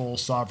go full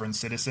sovereign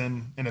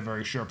citizen in a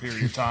very short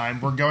period of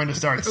time. We're going to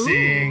start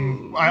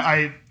seeing.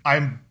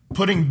 I'm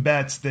putting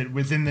bets that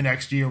within the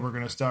next year we're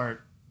going to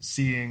start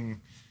seeing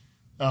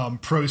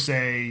pro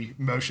se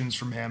motions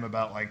from him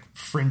about like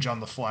fringe on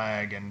the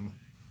flag and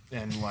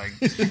like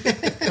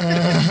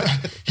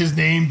his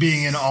name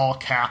being in all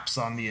caps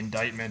on the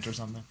indictment or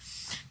something.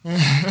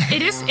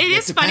 It is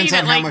funny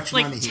that like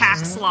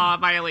tax law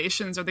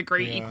violations are the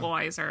great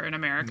equalizer in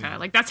America. Yeah.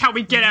 Like, that's how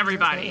we get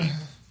everybody.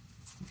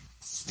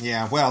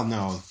 Yeah, well,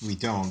 no, we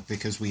don't,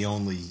 because we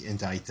only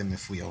indict them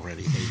if we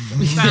already hate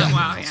them.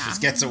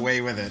 Just gets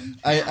away with it.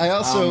 I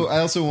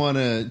also want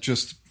to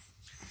just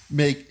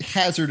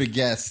hazard a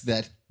guess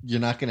that you're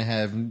not going to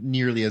have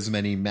nearly as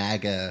many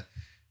MAGA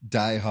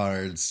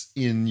diehards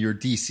in your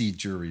DC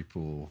jury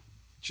pool.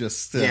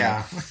 Just to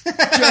guess.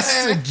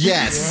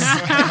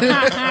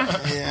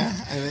 Yeah,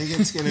 I think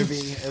it's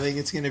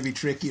gonna be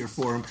trickier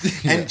for him.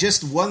 And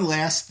just one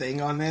last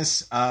thing on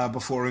this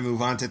before we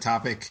move on to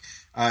topic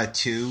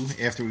 2,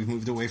 after we've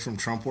moved away from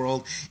Trump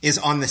world, is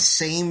on the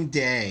same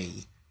day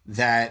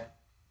that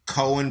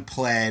Cohen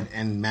pled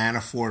and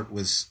Manafort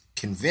was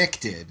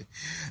convicted,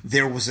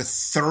 there was a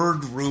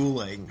third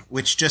ruling,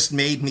 which just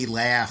made me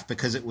laugh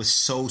because it was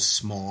so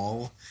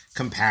small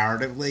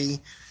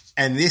comparatively.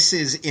 And this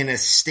is in a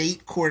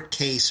state court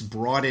case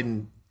brought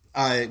in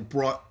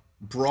the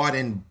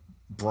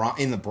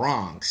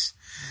Bronx.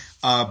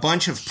 A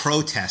bunch of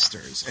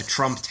protesters at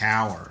Trump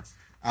Tower,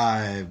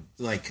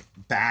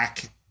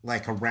 back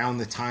around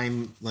the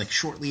time,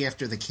 shortly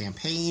after the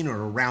campaign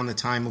or around the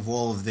time of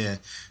all of the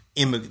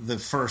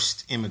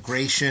first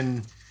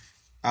immigration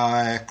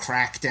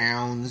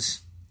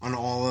crackdowns on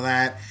all of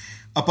that.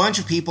 A bunch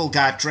of people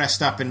got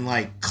dressed up in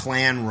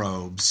Klan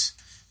robes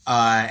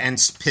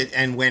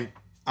and went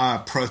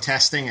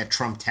protesting at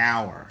Trump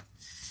Tower,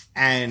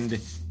 and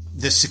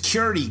the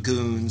security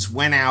goons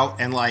went out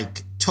and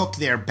took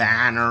their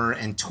banner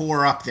and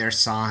tore up their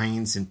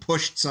signs and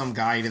pushed some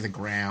guy to the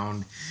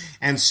ground.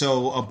 And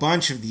so a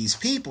bunch of these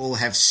people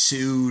have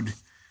sued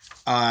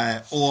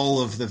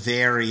all of the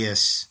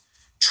various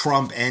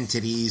Trump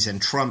entities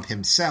and Trump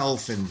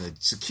himself and the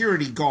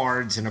security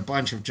guards and a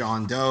bunch of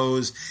John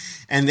Does,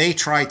 and they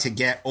tried to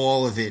get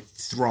all of it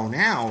thrown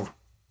out,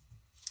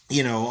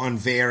 on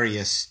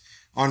various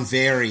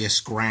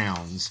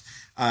grounds,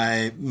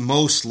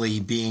 mostly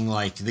being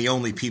the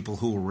only people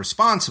who were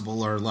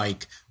responsible are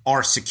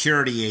our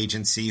security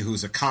agency,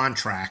 who's a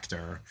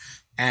contractor,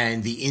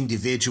 and the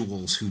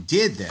individuals who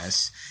did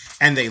this.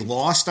 And they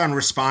lost on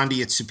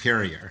Respondeat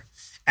Superior.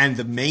 And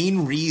the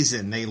main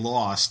reason they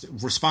lost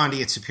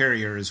Respondeat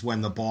Superior is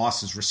when the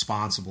boss is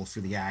responsible for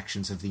the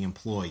actions of the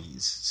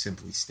employees,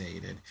 simply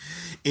stated,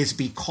 is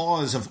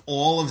because of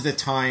all of the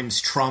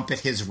times Trump at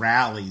his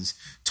rallies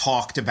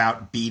talked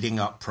about beating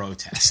up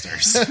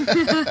protesters.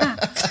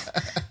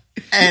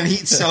 And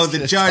so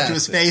the judge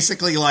was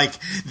basically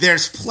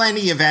there's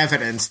plenty of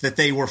evidence that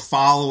they were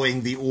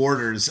following the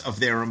orders of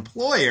their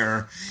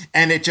employer,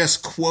 and it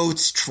just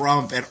quotes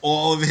Trump at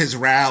all of his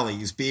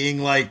rallies being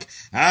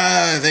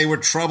they were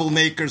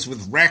troublemakers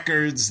with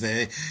records.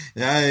 The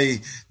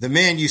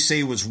man you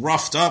say was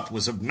roughed up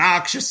was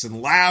obnoxious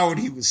and loud.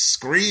 He was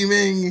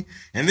screaming,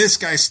 and this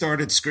guy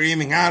started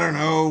screaming, I don't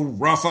know,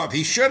 rough up.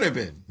 He should have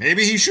been.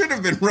 Maybe he should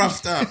have been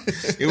roughed up.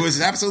 It was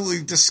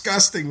absolutely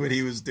disgusting what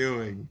he was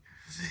doing.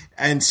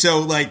 And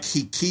so,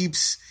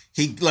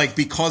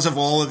 because of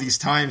all of these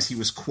times he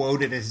was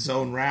quoted at his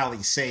own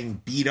rally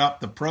saying beat up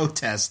the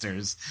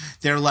protesters,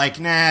 they're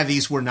nah,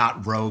 these were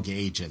not rogue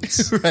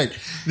agents. Right.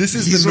 This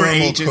is the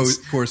normal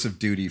course of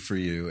duty for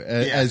you,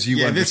 as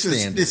you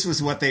understand this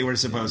was what they were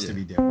supposed to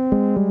be doing.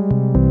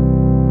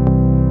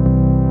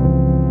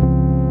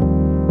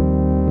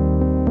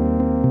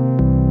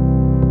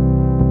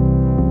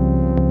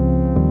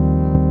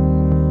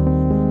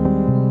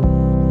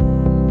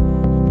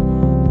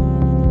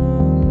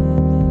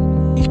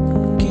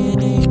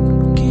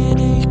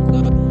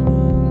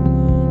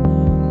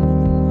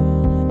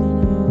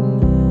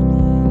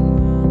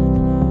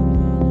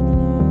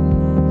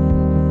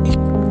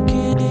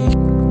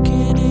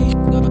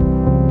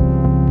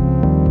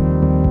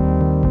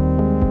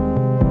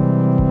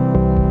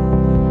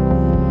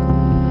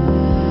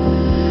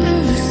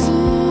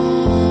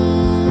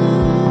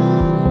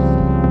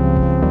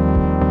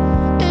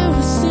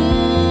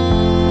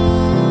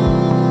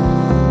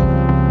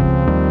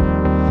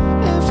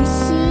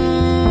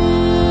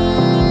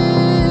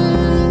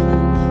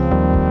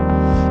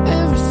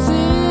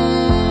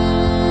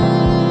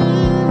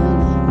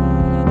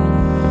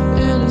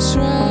 So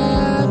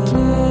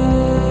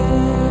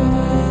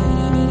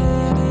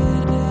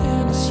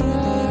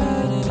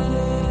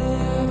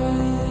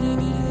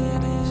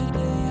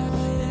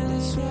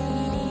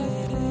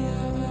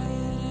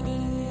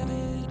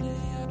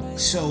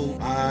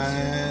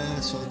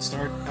let's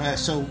start.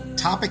 So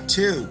topic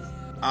 2.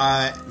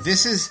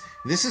 This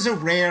is a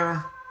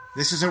rare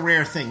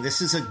thing.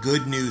 This is a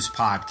good news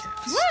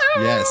podcast. Woo!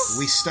 Yes.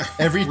 We start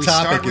Every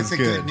topic with is the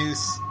good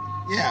news.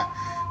 Yeah.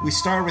 We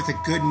start with the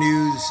good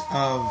news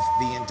of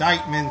the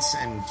indictments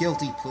and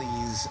guilty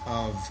pleas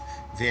of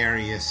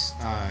various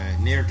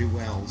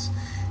ne'er-do-wells.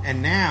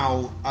 And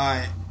now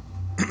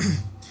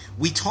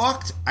we've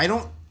talked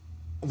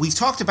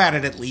about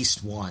it at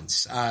least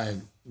once,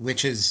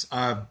 which is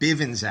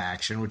Bivens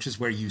action, which is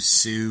where you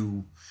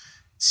sue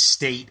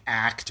state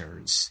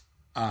actors.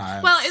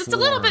 Well, it's a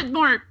little bit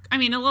more. I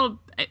mean,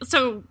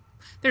 so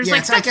there's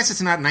I guess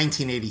it's not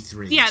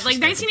 1983. Yeah,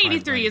 like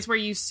 1983 is where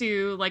you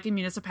sue like a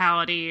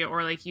municipality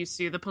or like you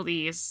sue the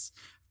police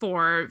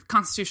for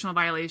constitutional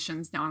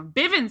violations. Now,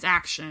 Bivens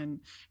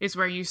action is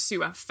where you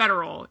sue a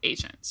federal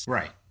agent.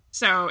 Right.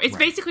 So it's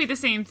basically the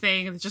same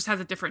thing. It just has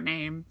a different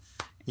name.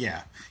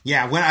 Yeah.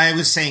 When I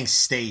was saying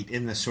state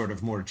in the sort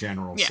of more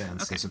general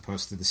sense, as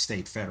opposed to the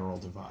state-federal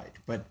divide.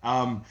 But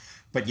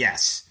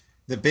yes,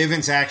 the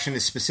Bivens action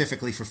is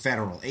specifically for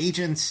federal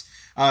agents.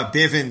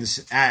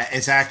 Bivens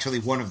is actually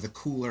one of the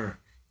cooler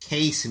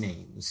case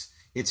names.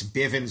 It's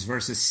Bivens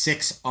versus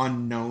 6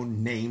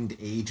 unknown named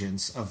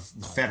agents of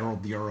the Federal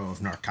Bureau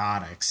of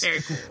Narcotics.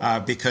 Very cool.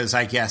 Because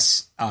I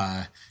guess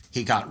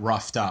he got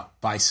roughed up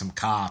by some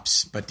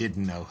cops, but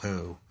didn't know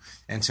who.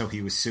 And so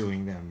he was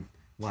suing them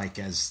like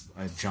as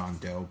a John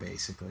Doe,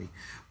 basically.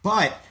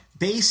 But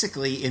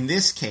basically, in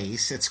this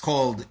case, it's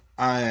called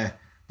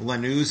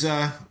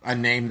Lanuza, a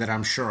name that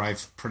I'm sure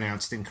I've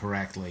pronounced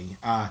incorrectly.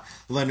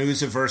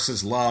 Lanuza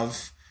versus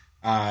Love,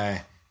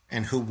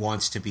 and who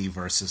wants to be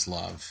versus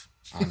Love,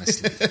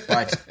 honestly.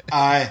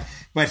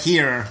 But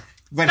here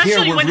we're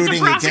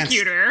rooting against.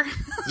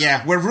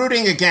 Yeah, we're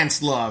rooting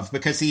against Love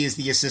because he is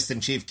the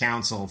assistant chief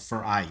counsel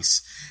for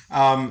ICE.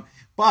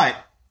 But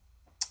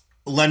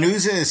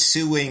Lanuza is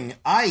suing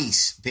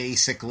ICE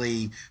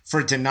basically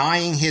for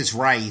denying his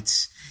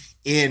rights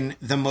in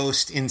the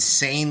most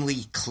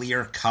insanely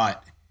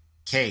clear-cut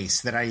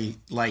case that I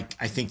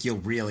think you'll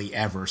really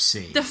ever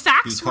see. The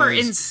facts were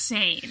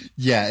insane.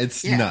 Yeah,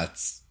 it's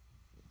nuts.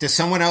 Does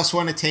someone else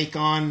want to take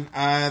on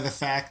the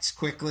facts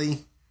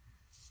quickly?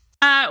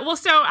 Well,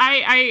 so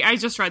I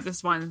just read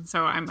this one,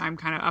 so I'm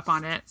kind of up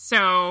on it.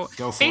 So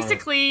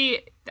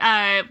basically,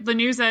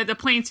 Lanuza, the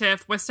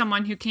plaintiff, was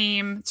someone who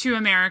came to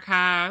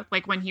America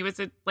like when he was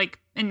in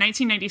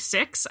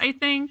 1996, I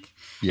think,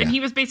 and he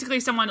was basically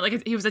someone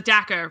like he was a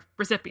DACA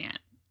recipient.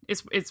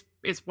 Is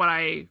what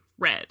I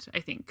read. I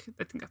think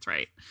that's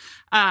right.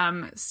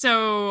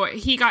 So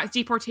he got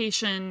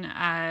deportation.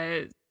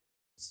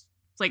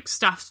 Like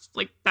stuff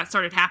like that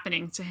started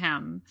happening to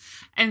him,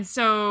 and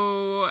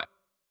so.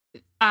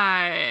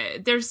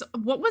 There's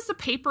what was the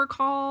paper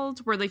called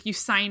where like you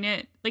sign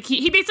it, like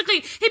they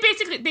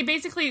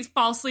basically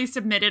falsely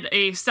submitted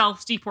a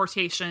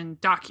self-deportation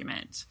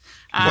document.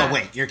 Well,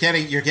 wait, you're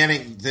getting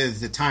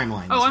the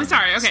timeline. Oh, I'm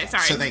sorry. Okay,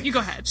 sorry. So you go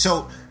ahead.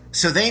 So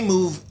they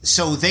move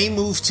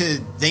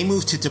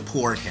to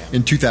deport him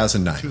in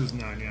 2009.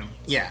 2009,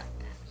 yeah.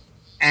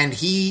 And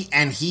he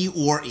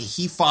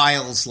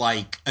files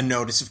like a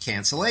notice of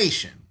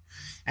cancellation.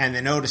 And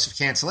the notice of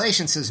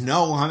cancellation says,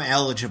 no, I'm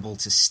eligible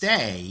to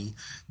stay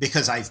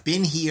because I've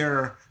been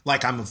here.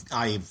 Like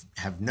I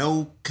have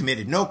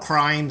committed no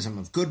crimes. I'm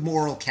of good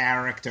moral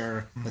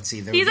character. Let's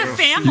see. He's a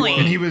family.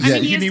 And he was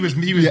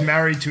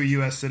married to a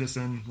U.S.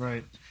 citizen,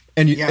 right?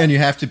 And you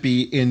have to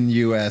be in the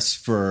U.S.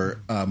 for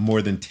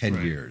more than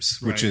 10 years,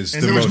 which is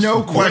and the there was most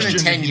no question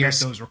that 10 he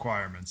years. met those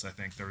requirements. I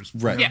think there was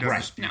no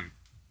dispute. No.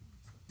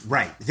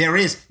 Right. There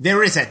is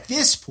at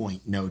this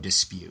point no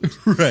dispute.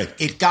 Right.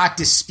 It got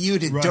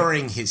disputed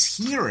during his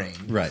hearing.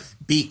 Right.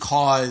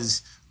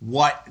 Because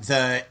what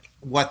the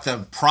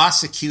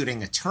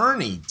prosecuting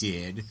attorney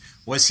did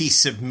was he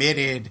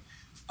submitted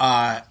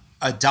a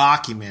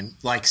document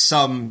like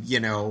some,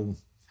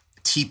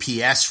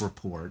 TPS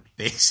report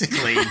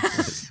basically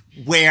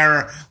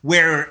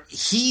where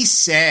he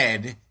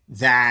said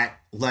that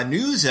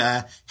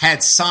Lanuza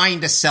had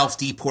signed a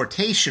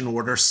self-deportation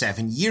order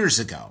 7 years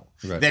ago.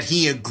 Right. That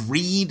he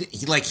agreed,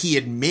 he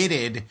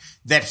admitted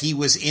that he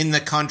was in the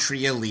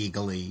country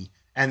illegally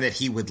and that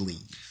he would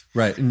leave.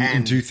 Right,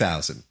 in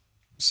 2000.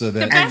 So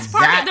that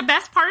the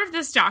best part of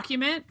this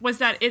document was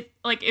that it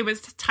was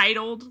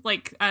titled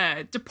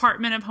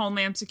Department of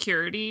Homeland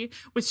Security,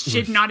 which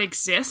did not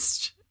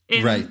exist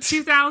in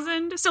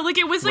 2000. So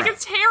it was a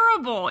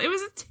terrible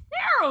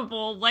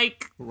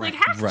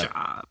hack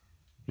job.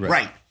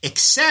 Right.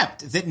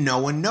 Except that no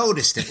one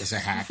noticed it was a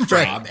hack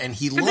job and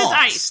he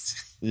lost.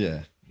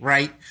 Yeah.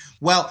 Right?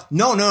 Well,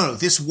 no.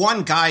 This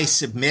one guy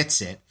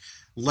submits it.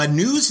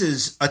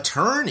 Lanuza's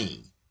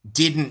attorney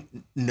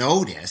didn't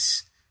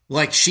notice.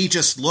 She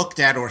just looked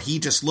at or he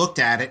just looked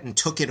at it and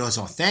took it as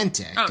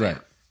authentic. Oh, right.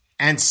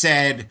 And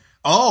said,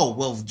 oh,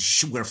 well,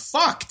 we're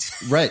fucked.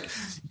 Right.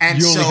 And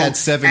you only had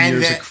 7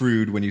 years that,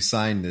 accrued when you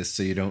signed this,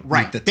 so you don't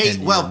right. meet the 10-year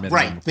minimum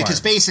requirement.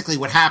 Because basically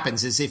what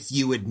happens is if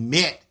you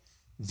admit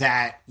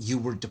that you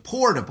were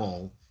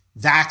deportable,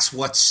 that's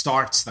what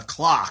starts the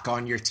clock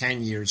on your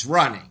 10 years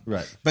running.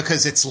 Right.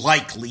 Because it's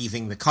like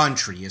leaving the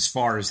country as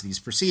far as these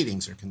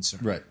proceedings are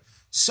concerned. Right.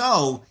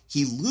 So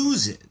he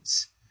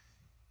loses,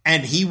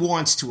 and he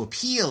wants to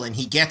appeal, and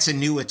he gets a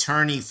new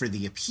attorney for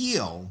the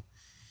appeal.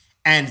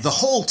 And the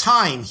whole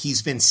time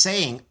he's been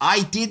saying,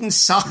 I didn't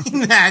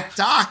sign that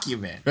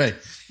document. Right.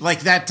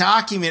 Like that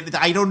document,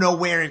 I don't know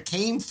where it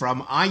came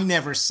from. I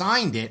never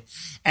signed it.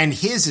 And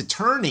his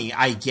attorney,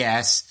 I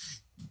guess,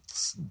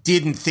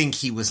 didn't think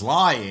he was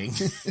lying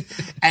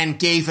and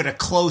gave it a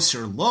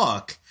closer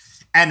look.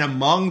 And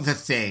among the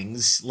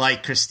things,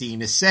 like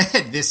Christina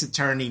said, this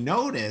attorney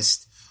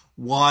noticed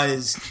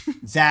was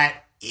that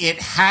it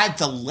had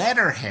the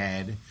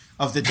letterhead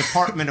of the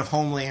Department of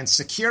Homeland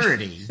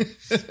Security.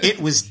 It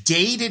was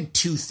dated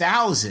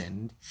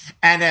 2000.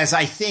 And as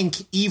I think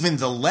even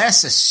the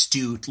less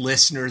astute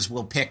listeners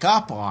will pick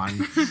up on,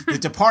 the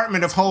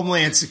Department of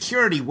Homeland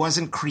Security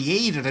wasn't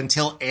created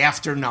until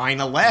after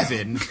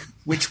 9/11,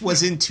 which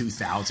was in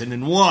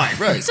 2001.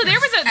 Right. So there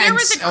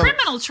was a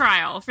criminal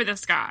trial for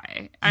this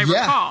guy, I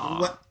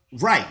recall. Well,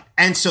 right.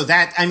 And so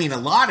that, I mean, a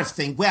lot of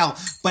things,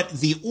 but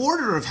the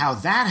order of how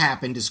that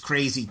happened is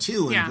crazy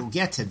too, and we'll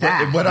get to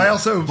that. What I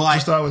also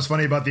just thought was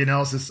funny about the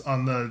analysis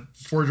on the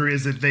forgery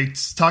is that they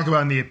talk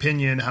about in the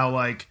opinion how,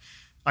 like,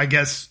 I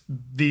guess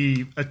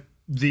the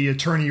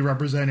attorney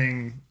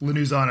representing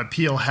Lanuza on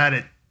appeal had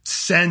it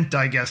sent,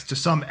 I guess, to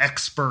some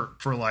expert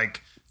for,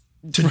 like,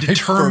 to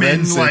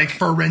determine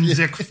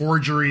forensic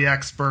forgery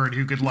expert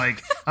who could,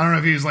 like, I don't know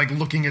if he was like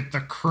looking at the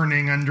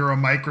kerning under a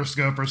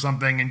microscope or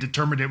something and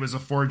determined it was a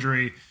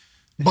forgery,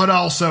 but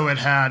also it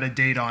had a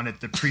date on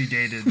it that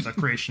predated the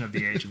creation of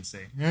the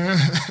agency.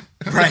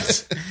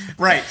 Right.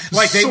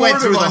 Like they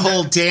went through the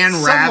whole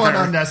Dan Rather. Somewhat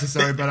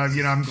unnecessary, but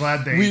I'm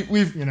glad they,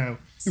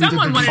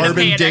 someone wanted to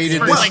pay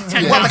an expert like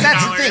 $10,000. Well, but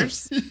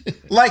that's the thing.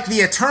 Like the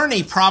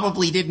attorney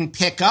probably didn't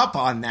pick up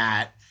on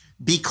that.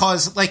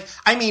 Because, like,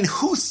 I mean,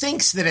 who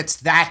thinks that it's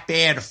that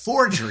bad a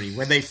forgery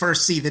when they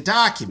first see the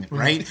document,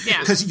 right? Yeah.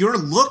 Because you're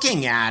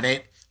looking at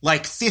it,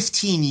 like,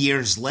 15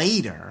 years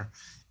later,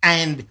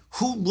 and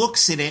who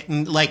looks at it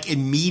and, like,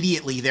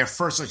 immediately their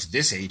first, like,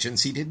 this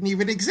agency didn't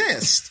even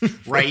exist,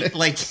 right?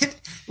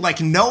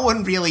 like, no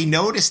one really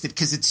noticed it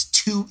because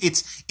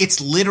it's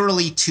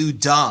literally too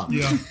dumb.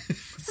 Yeah.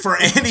 For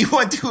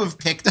anyone to have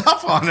picked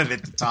up on it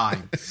at the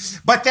time.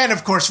 But then,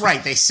 of course,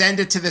 right, they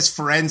send it to this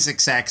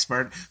forensics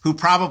expert who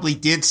probably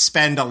did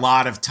spend a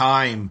lot of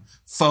time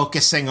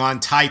focusing on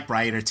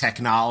typewriter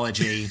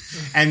technology.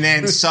 And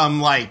then some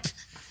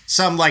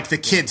the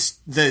kids,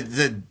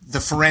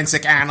 the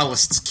forensic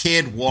analyst's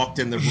kid walked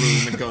in the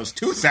room and goes,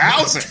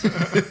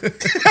 2000.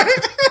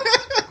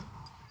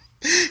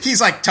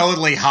 He's like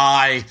totally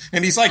high.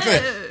 And he's like,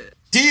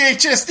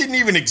 DHS didn't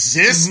even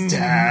exist,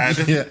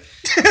 Dad. Yeah.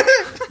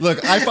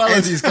 Look, I follow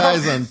these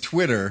guys on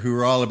Twitter who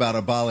are all about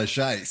abolish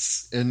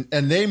ICE, and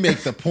they make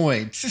the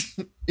point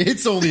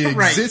it's only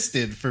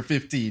existed for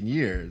 15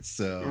 years.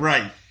 So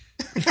right.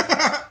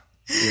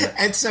 Yeah.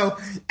 And so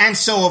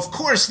of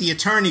course the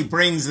attorney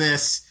brings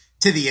this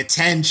to the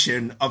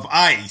attention of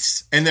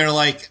ICE, and they're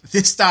like,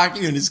 this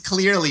document is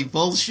clearly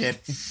bullshit.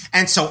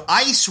 And so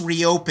ICE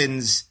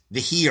reopens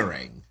the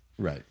hearing.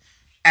 Right.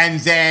 And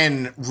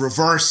then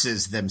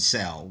reverses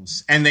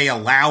themselves, and they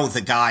allow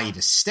the guy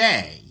to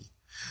stay.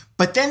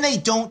 But then they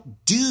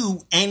don't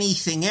do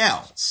anything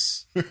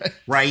else,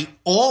 right?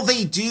 All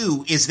they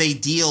do is they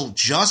deal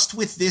just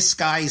with this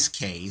guy's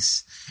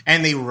case,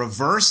 and they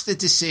reverse the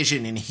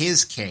decision in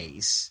his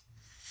case.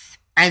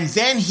 And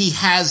then he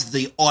has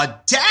the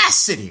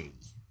audacity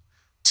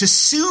to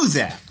sue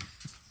them.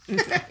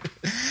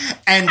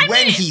 And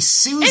when he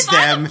sues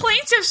them, I'm a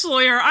plaintiff's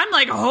lawyer, I'm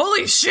like,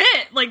 holy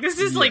shit! Like, this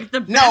is like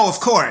the best. No, of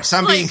course,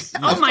 I'm being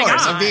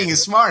a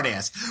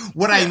smartass.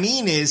 What I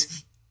mean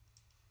is,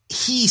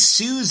 he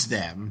sues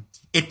them.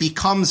 It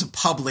becomes a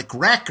public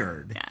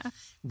record,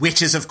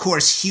 which is, of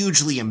course,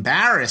 hugely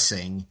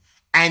embarrassing.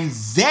 And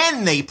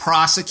then they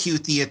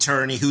prosecute the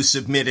attorney who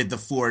submitted the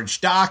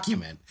forged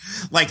document.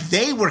 Like,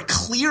 they were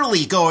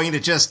clearly going to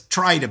just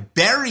try to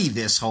bury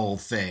this whole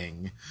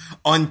thing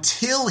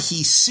until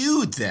he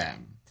sued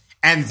them.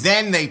 And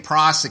then they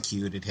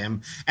prosecuted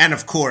him. And,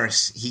 of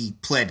course, he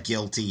pled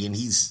guilty, and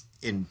he's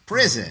in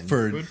prison.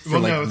 For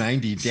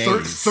 90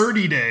 days.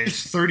 30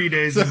 days. 30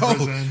 days in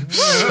prison.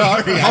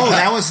 Sorry.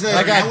 That was the...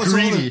 I got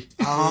greedy.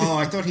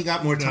 I thought he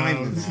got more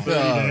time than that.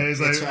 30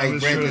 days. I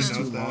read this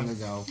too long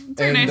ago.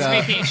 It's a nice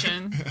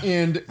vacation.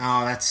 And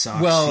that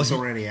sucks. Well, he's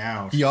already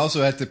out. He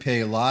also had to pay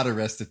a lot of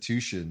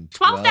restitution.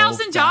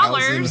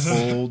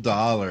 $12,000 whole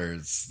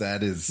dollars.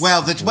 That is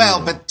but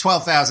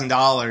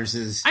 $12,000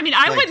 is. I mean,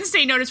 I wouldn't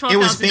say no to $12,000. It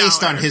was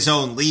based on his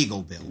own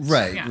legal bills.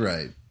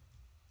 Right.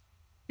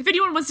 If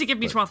anyone wants to give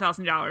me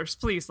 $12,000,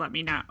 please let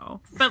me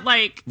know. But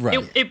like,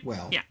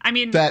 I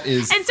mean, that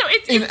is, and so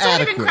it's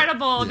sort of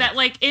incredible that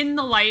like in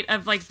the light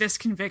of like this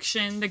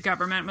conviction, the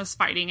government was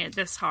fighting it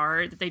this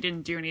hard, that they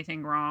didn't do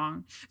anything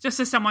wrong. Just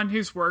as someone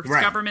who's worked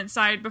government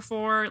side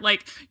before,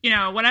 like, you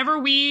know, whenever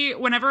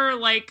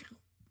like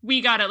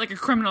we got like a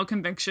criminal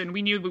conviction,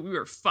 we knew that we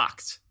were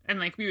fucked, and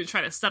like we would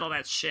try to settle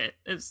that shit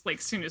as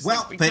like soon as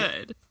we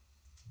could.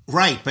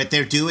 Right, but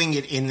they're doing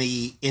it in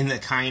the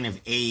kind of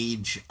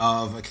age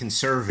of a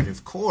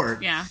conservative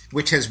court,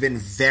 which has been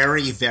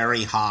very,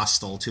 very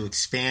hostile to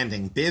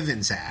expanding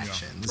Bivens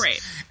actions. Yeah. Right,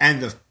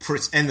 and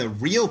the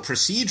real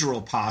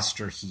procedural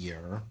posture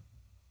here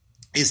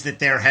is that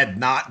there had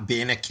not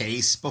been a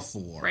case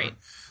before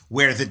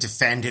where the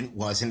defendant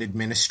was an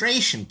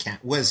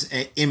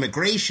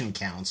immigration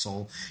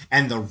counsel,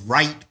 and the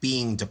right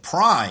being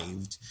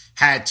deprived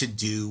had to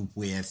do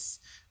with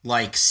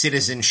like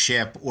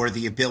citizenship or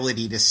the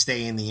ability to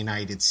stay in the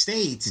United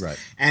States. Right.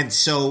 And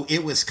so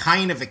it was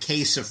kind of a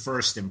case of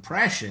first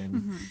impression.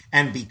 Mm-hmm.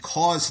 And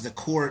because the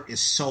court is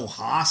so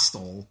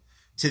hostile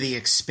to the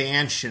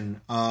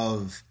expansion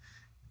of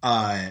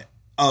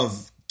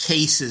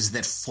cases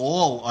that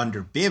fall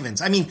under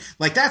Bivens. I mean,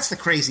 like, that's the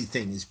crazy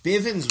thing is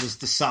Bivens was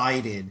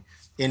decided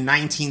in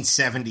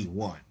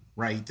 1971,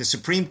 right? The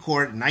Supreme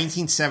Court in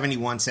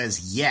 1971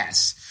 says,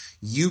 yes,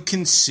 you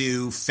can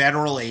sue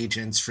federal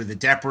agents for the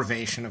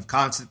deprivation of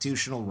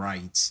constitutional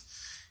rights.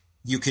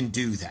 You can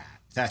do that.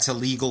 That's a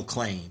legal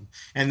claim.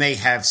 And they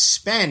have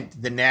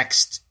spent the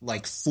next,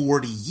 like,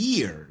 40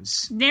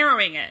 years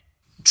narrowing it,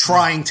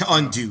 trying to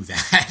undo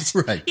that.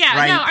 Right. Yeah,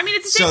 right? no, I mean,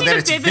 it's the same thing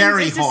with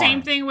Bivens. It's the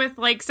same thing with,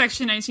 like,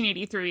 Section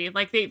 1983.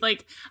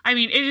 Like, I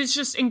mean, it is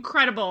just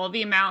incredible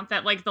the amount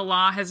that, like, the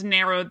law has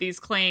narrowed these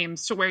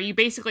claims to where you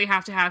basically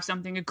have to have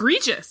something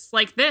egregious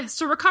like this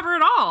to recover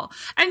it all.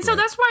 And so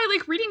that's why,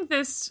 like, reading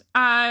this,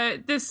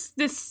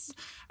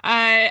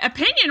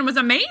 opinion was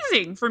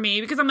amazing for me,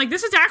 because I'm like,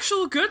 this is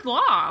actual good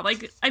law.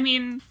 Like, I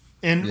mean,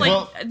 and like,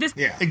 well, this,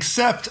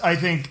 except I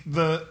think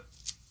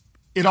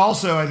it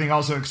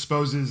also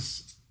exposes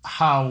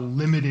how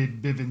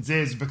limited Bivens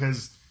is,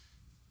 because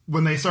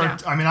when they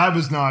start, I mean, I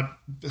was not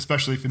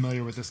especially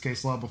familiar with this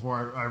case law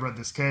before I read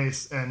this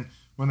case, and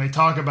when they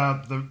talk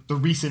about the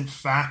recent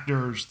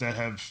factors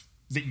that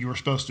you were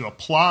supposed to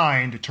apply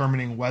in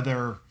determining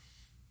whether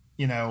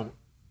you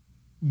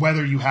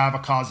have a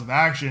cause of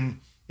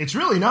action, it's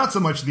really not so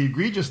much the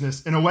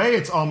egregiousness. In a way,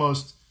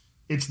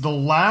 it's the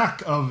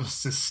lack of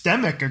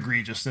systemic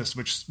egregiousness,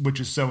 which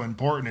is so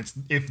important.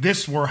 If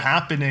this were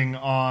happening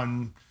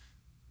on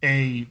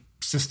a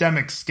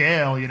systemic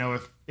scale,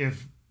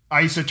 if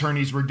ICE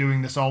attorneys were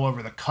doing this all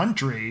over the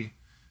country,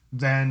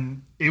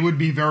 then it would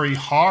be very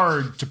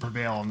hard to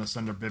prevail on this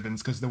under Bivens,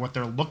 because what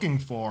they're looking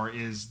for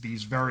is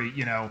these very,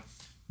 the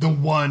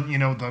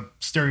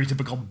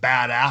stereotypical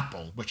bad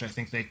apple, which I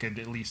think they could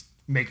at least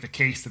make the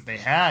case that they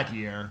had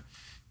here.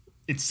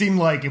 It seemed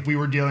like if we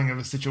were dealing with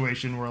a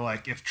situation where,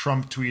 like, if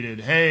Trump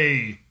tweeted,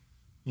 "Hey,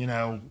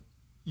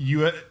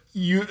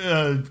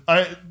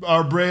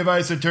 our brave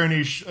ICE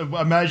attorneys,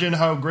 imagine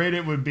how great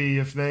it would be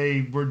if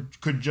they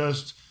could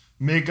just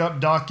make up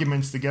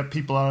documents to get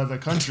people out of the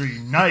country."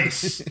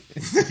 Nice.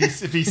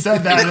 if he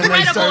said that, and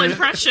they started,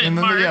 impression, and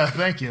then, Mark.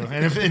 Thank you.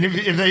 And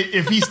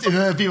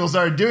if people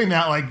started doing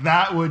that, like,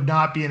 that would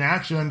not be an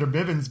action under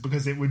Bivens,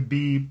 because it would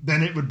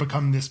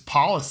become this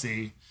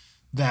policy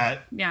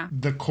that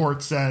the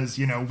court says,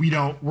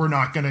 we're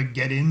not going to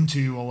get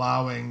into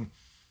allowing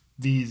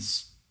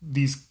these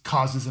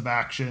causes of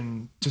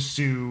action to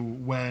sue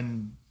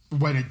when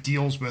it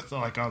deals with,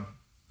 like, a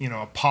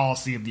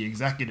policy of the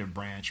executive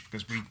branch,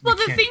 because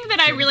the thing that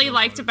I really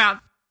liked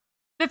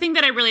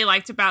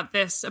about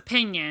this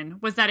opinion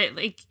was that it,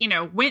 like,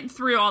 went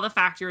through all the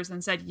factors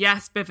and said,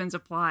 yes, Bivens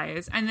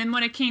applies. And then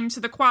when it came to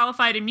the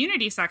qualified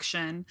immunity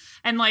section,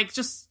 and, like,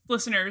 just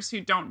listeners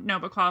who don't know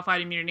about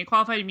qualified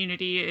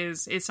immunity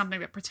is something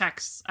that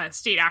protects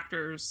state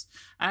actors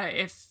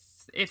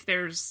if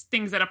there's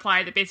things that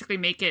apply that basically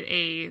make it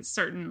a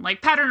certain,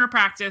 like, pattern or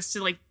practice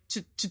to, like,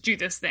 to do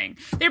this thing.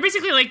 They're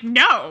basically like,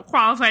 no,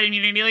 qualified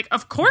immunity, like,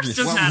 of course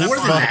does not more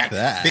apply. than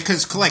that,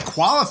 because, like,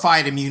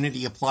 qualified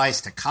immunity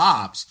applies to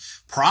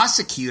cops.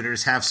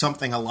 Prosecutors have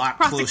something a lot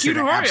closer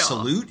to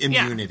absolute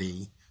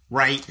immunity,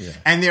 right? Yeah.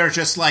 And they're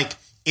just like,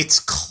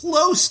 it's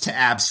close to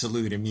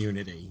absolute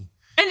immunity.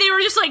 And they were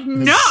just like,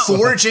 no.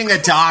 Forging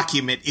a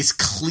document is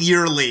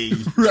clearly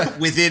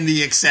within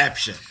the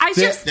exception.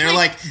 They're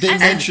like, they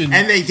mentioned,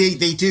 and they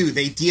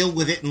deal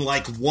with it in,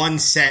 like, one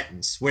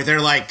sentence where they're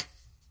like,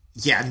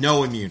 yeah,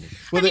 no immunity.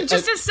 Well, I mean,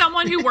 just as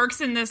someone who works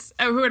in this,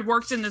 who had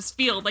worked in this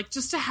field, like,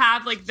 just to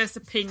have, like, this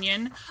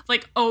opinion,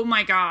 like, oh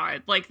my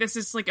God, like, this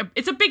is, like,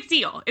 it's a big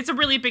deal. It's a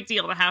really big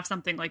deal to have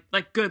something like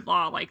good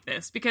law like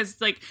this, because,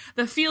 like,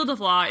 the field of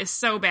law is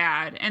so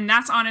bad. And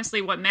that's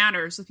honestly what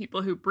matters with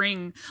people who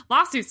bring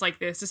lawsuits like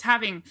this, is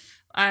having,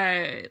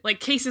 like,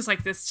 cases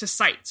like this to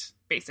cite,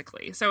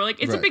 basically. So, like,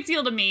 it's a big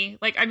deal to me.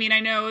 Like, I mean, I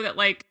know that,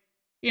 like,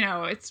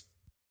 it's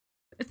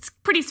it's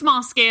pretty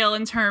small scale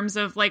in terms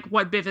of like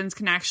what Bivens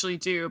can actually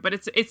do, but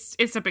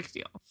it's a big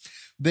deal.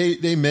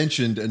 They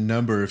mentioned a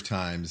number of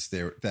times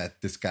there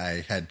that this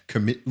guy had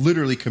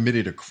literally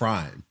committed a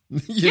crime.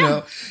 You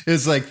know,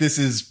 it's like this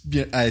is.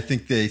 I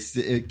think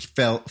it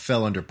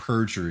fell under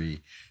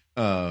perjury.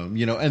 And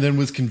then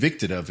was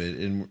convicted of it.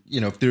 And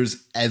if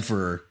there's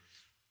ever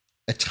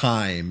a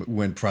time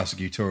when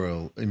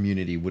prosecutorial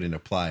immunity wouldn't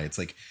apply, it's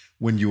like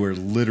when you are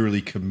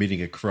literally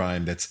committing a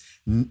crime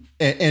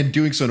and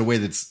doing so in a way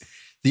that's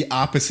the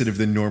opposite of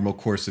the normal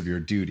course of your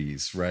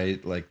duties,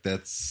 right? Like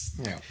there's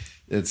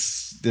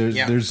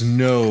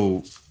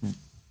no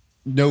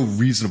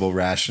reasonable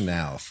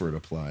rationale for it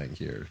applying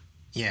here.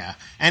 Yeah.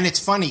 And it's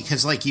funny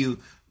because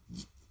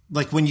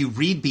when you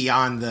read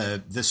beyond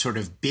the sort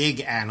of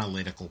big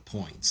analytical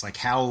points, like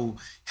how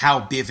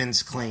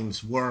Bivens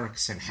claims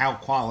works and how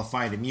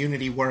qualified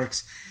immunity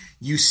works,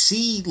 you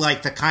see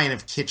like the kind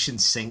of kitchen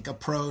sink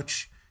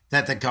approach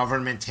that the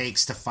government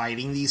takes to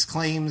fighting these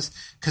claims,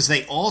 because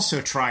they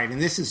also tried,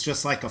 and this is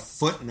just like a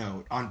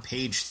footnote on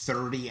page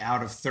 30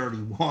 out of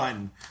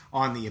 31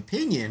 on the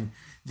opinion,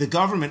 the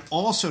government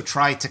also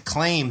tried to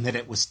claim that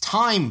it was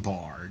time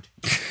barred,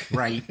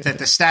 right, that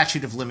the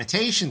statute of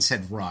limitations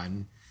had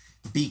run,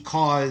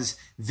 because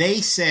they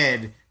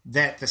said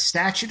that the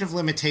statute of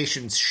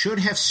limitations should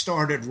have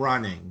started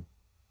running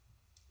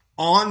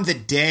on the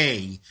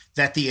day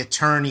that the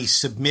attorney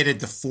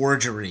submitted the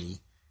forgery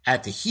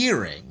at the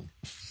hearing,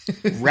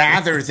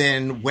 rather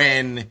than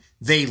when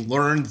they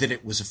learned that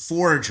it was a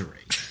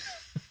forgery.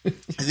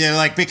 They're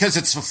like, because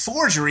it's a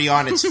forgery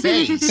on its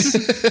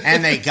face,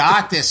 and they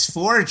got this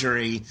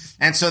forgery,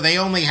 and so they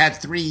only had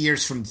 3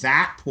 years from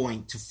that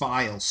point to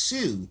file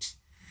suit,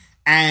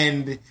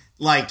 and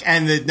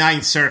the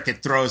Ninth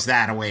Circuit throws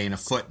that away in a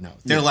footnote.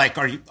 They're like,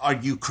 are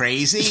you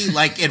crazy?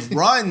 Like, it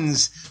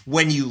runs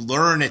when you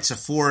learn it's a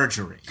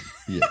forgery.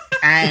 Yeah.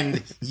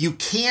 And you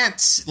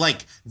can't,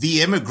 like,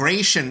 the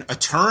immigration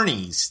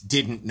attorneys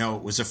didn't know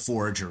it was a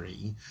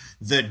forgery.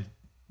 The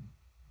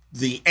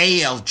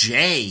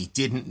ALJ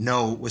didn't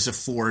know it was a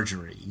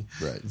forgery.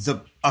 Right.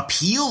 The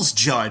appeals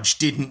judge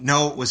didn't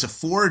know it was a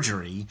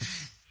forgery.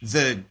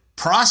 The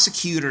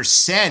prosecutor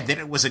said that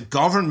it was a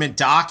government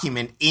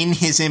document in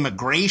his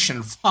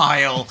immigration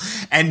file,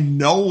 and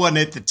no one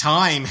at the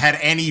time had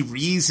any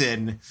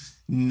reason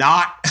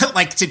not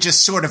like to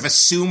just sort of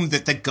assume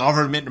that the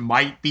government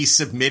might be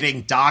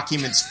submitting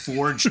documents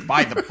forged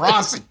by the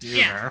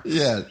prosecutor.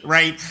 Yeah.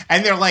 Right.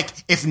 And they're like,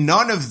 if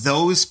none of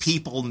those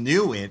people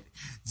knew it,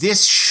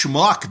 this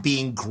schmuck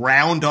being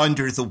ground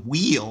under the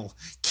wheel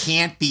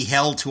can't be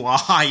held to a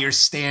higher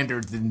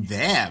standard than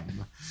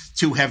them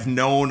to have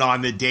known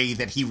on the day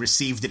that he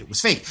received it was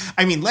fake.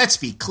 I mean, let's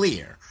be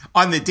clear.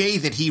 On the day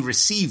that he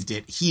received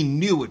it, he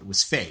knew it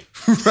was fake.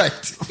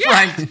 Right. Yeah.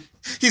 Right.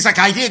 He's like,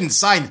 I didn't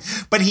sign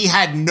it. But he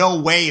had no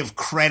way of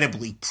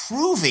credibly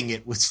proving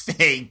it was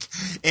fake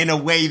in a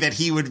way that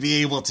he would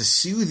be able to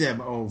sue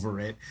them over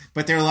it.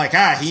 But they're like,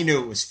 he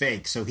knew it was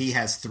fake, so he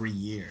has 3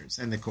 years.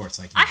 And the court's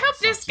like, I hope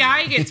this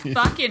guy gets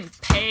fucking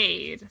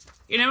paid.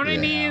 You know what I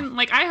mean?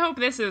 Like, I hope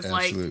this is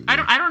Absolutely. Like,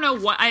 I don't know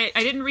what, I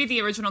didn't read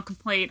the original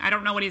complaint. I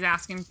don't know what he's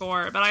asking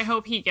for, but I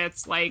hope he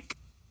gets like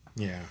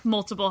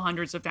multiple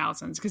hundreds of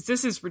thousands, because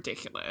this is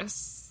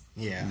ridiculous.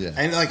 Yeah.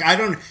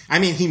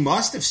 And he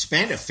must have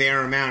spent a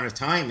fair amount of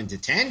time in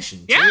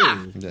detention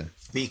too. Yeah.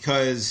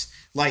 Because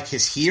like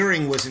his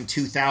hearing was in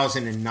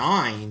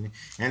 2009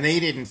 and they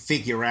didn't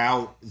figure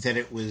out that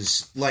it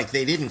was like,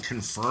 they didn't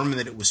confirm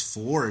that it was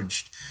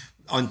forged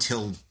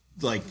until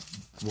like,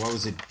 what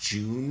was it?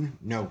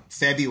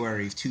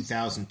 February of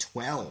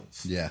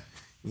 2012. Yeah.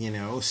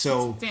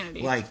 So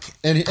Sanity. like,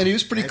 and he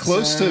was pretty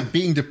close to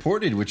being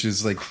deported, which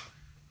is like,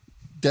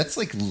 that's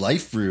like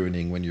life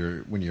ruining when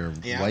your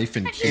wife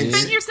and kids. He's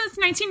been here since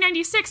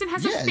 1996 and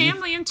has a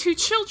family and 2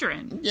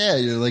 children. Yeah,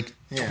 you're like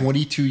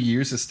 22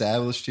 years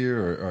established here,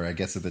 or I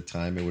guess at the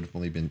time it would have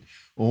only been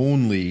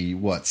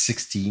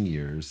 16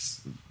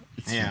 years.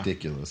 It's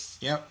ridiculous.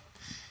 Yep.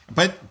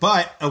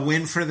 But a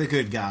win for the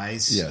good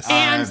guys. Yes.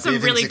 And some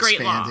Bivens really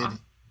great law.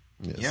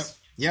 Yes.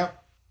 Yep.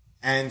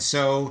 And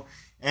so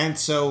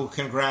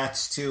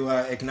congrats to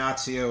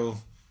Ignacio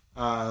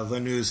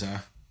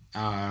Lanuza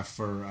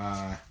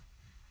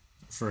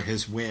for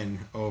his win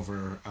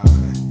over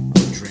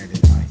Dreaded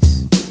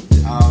Ice.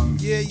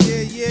 Yeah.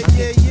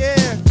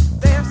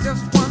 There's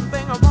just one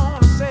thing I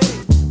wanna say.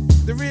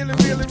 The really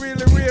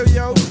real,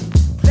 yo.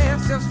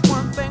 There's just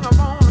one thing I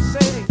wanna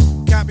say.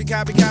 Copy.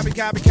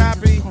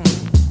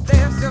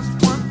 There's just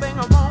one thing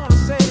I wanna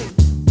say.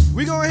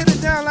 We gonna hit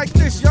it down like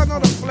this, y'all know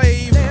the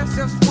flavor. There's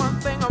just one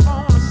thing I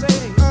wanna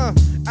say.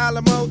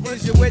 Alamo,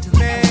 is you with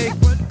me?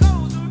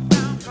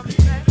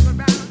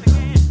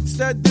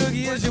 Stud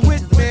Doogie, is you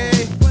with me?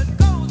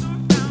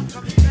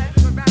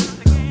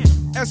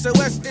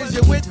 SOS, is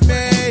you with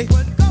me?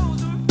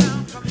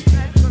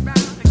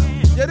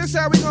 Yeah, this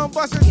how we gonna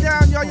bust it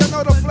down, y'all. Y'all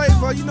know the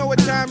flavor. You know what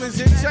time is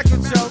it? Check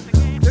it, yo.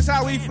 This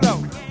how we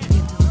flow.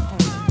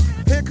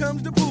 Here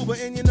comes the booba,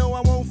 and you know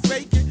I won't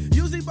fake it.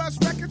 Usually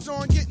bust records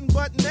on getting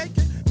butt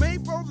naked.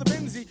 Made for the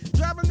Benzie.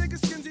 Drive a nigga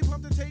skinsy,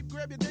 pump the tape,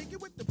 grab your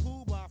naked with the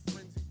pool bar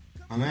frenzy.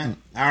 Amen.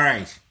 All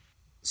right.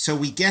 So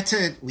we get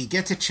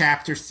to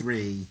chapter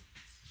 3,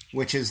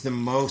 which is the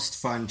most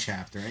fun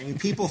chapter. I mean,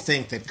 people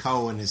think that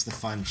Cohen is the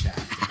fun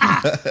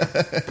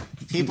chapter.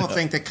 People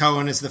think that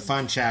Cohen is the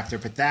fun chapter,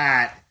 but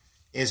that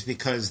is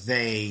because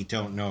they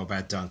don't know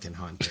about Duncan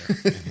Hunter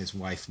and his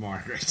wife,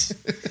 Margaret.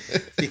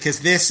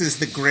 Because this is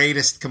the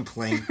greatest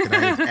complaint that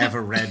I've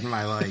ever read in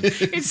my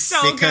life. It's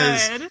so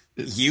good.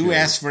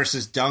 U.S.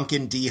 versus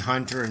Duncan D.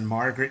 Hunter and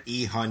Margaret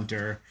E.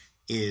 Hunter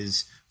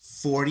is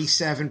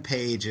 47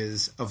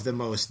 pages of the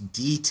most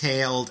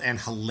detailed and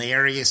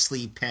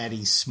hilariously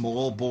petty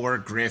small bore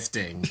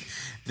grifting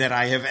that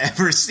I have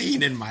ever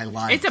seen in my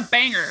life. It's a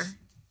banger.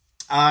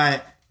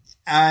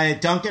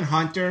 Duncan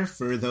Hunter,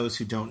 for those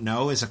who don't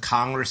know, is a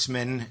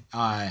congressman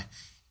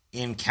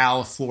in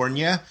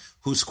California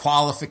whose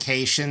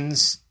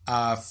qualifications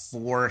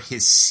for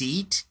his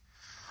seat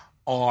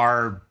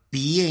are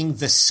being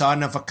the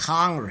son of a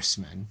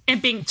congressman.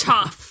 And being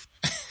tough.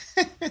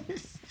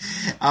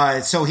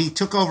 So he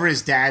took over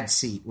his dad's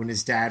seat when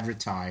his dad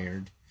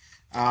retired.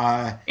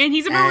 And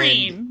he's a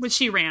Marine, which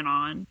he ran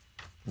on.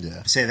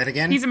 Yeah. Say that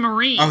again? He's a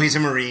Marine. Oh, he's a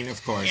Marine,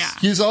 of course. Yeah.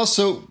 He's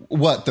also,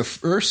 the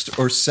first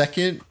or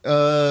second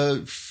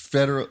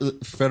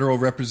federal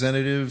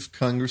representative,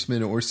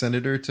 congressman, or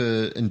senator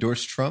to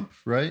endorse Trump,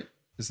 right?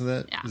 Isn't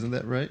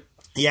that right?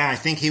 Yeah, I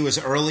think he was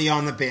early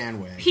on the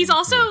bandwagon. He's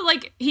also,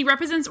 he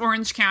represents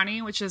Orange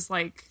County, which is,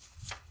 yuck.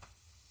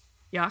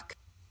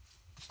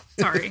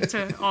 Sorry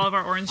to all of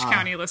our Orange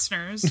County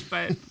listeners,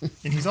 but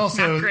and he's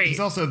also not great. He's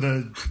also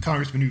the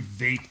congressman who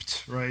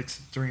vaped, right,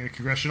 during a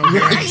congressional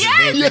hearing.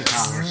 Yes, he's a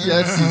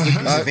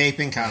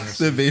vaping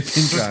congressman. The vaping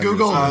congressman. Just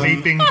Google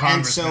vaping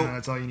congressman. So,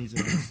 that's all you need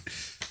to know.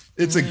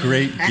 It's a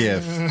great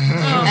gif. Oh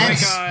my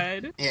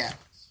God. Yeah.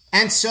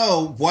 And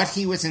so what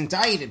he was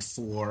indicted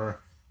for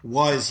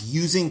was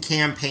using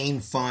campaign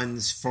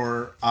funds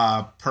for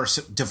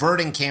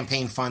diverting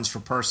campaign funds for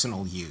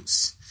personal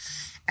use.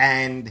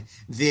 And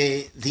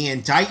the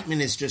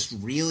indictment is just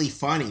really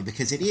funny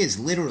because it is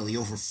literally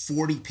over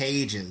 40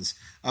 pages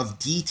of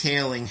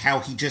detailing how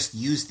he just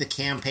used the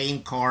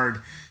campaign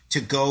card to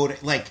go to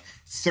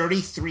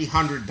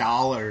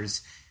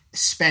 $3,300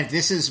 spent.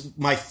 This is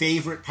my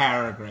favorite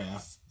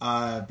paragraph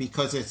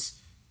because it's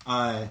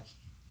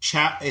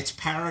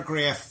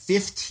paragraph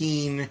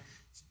 15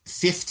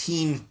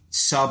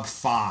 sub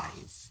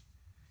 5.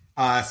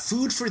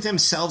 Food for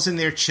themselves and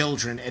their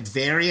children at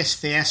various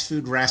fast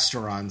food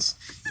restaurants,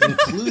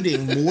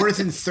 including more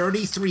than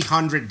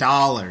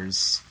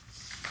 $3,300.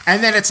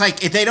 And then it's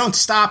they don't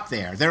stop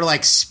there.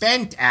 They're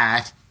spent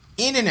at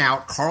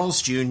In-N-Out,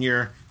 Carl's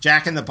Jr.,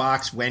 Jack in the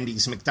Box,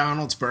 Wendy's,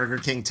 McDonald's, Burger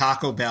King,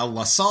 Taco Bell,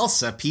 La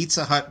Salsa,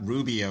 Pizza Hut,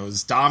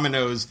 Rubio's,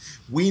 Domino's,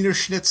 Wiener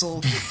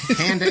Schnitzel,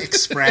 Panda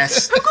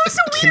Express,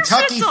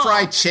 Kentucky Schnitzel?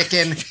 Fried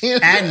Chicken,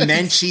 and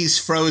Menchie's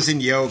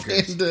frozen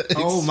yogurt.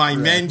 Oh, my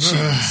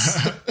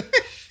Menchie's.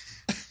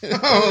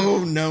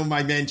 Oh, no,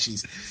 my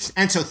Menchie's.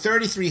 And so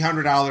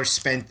 $3,300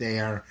 spent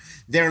there.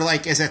 They're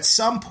is at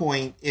some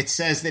point, it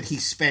says that he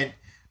spent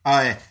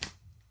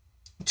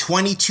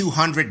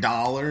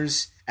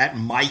 $2,200 at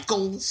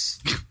Michael's.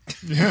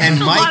 And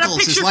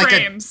Michael's is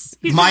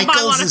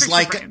Michael's is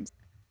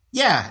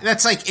yeah,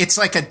 that's it's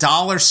a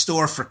dollar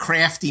store for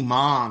crafty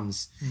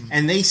moms,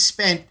 and they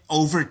spent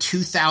over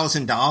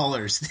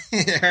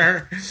 $2,000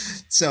 there.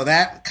 So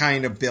that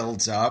kind of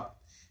builds up.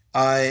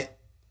 And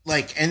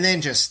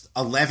then just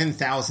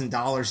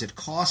 $11,000 at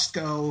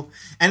Costco,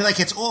 and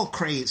it's all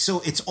crazy.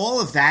 So it's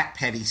all of that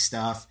petty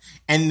stuff,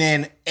 and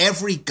then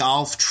every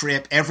golf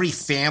trip, every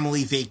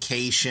family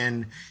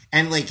vacation,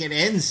 and it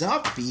ends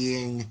up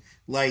being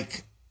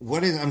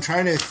what is? I'm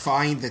trying to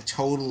find the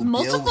total.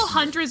 Multiple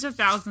hundreds of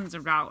thousands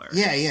of dollars.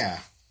 Yeah.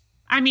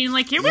 I mean, it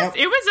was a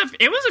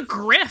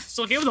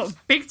grift. It was a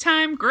big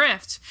time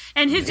grift.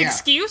 And his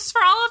excuse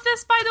for all of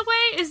this, by the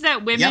way, is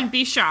that women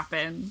be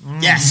shopping.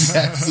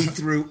 Yes. He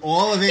threw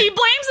all of it. He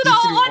blames it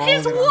all on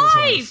his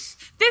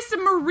wife. This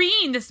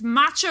Marine, this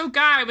macho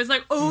guy was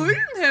like, "Oh, I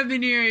didn't have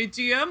any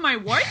idea. My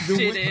wife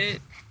did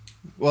it."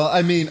 Well,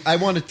 I mean, I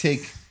want to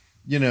take,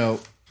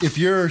 if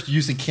you're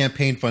using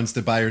campaign funds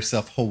to buy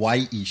yourself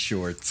Hawaii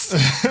shorts,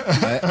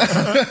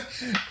 I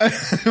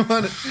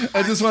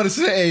just want to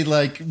say,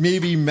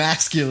 maybe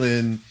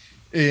masculine,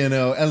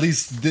 at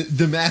least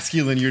the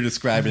masculine you're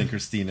describing,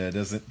 Christina,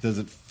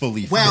 doesn't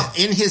fully fit. Well,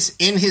 in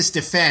his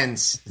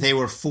defense, they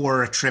were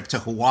for a trip to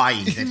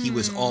Hawaii that he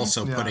was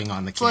also putting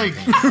on the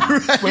campaign.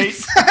 Wait,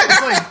 it's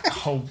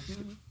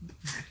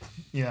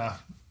yeah.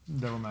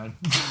 Never mind.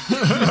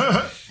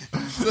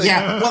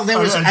 Yeah, well, there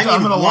was.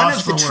 One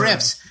of the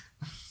trips.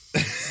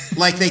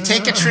 They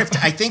take a trip.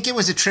 I think it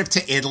was a trip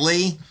to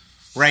Italy,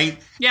 right?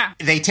 Yeah.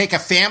 They take a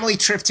family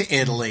trip to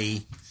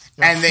Italy,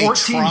 and they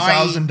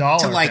try to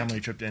family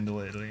trip to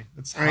Italy.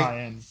 It's high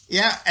end.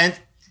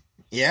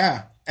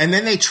 Yeah, and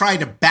then they try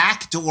to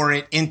backdoor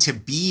it into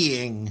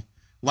being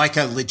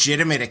a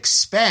legitimate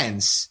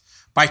expense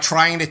by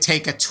trying to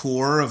take a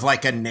tour of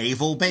like a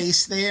naval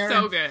base there.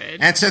 So good.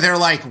 And so they're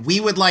like, we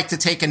would like to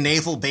take a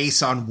naval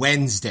base on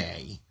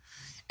Wednesday.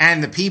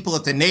 And the people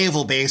at the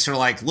naval base are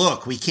like,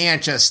 look, we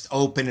can't just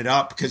open it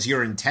up because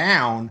you're in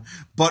town,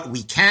 but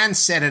we can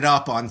set it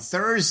up on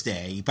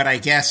Thursday. But I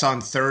guess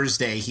on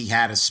Thursday he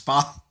had a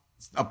spa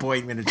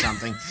appointment or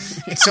something.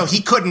 So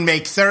he couldn't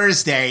make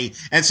Thursday.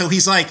 And so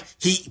he's like,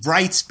 he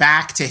writes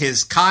back to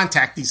his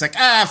contact. He's like,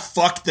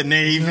 fuck the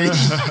Navy.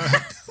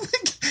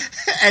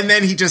 And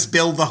then he just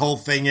billed the whole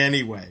thing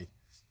anyway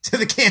to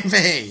the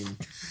campaign.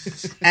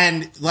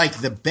 And like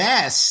the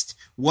best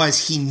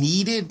was he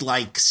needed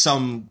like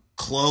some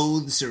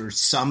clothes or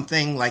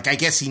something. Like I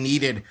guess he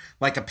needed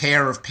like a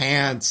pair of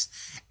pants.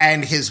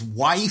 And his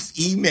wife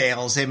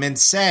emails him and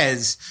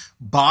says,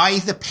 buy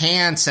the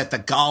pants at the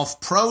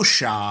Golf Pro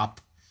Shop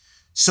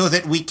so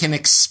that we can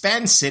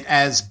expense it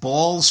as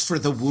balls for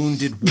the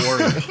wounded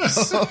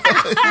warriors.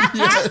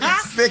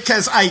 Yes.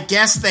 Because I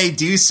guess they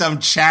do some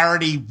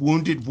charity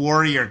wounded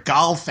warrior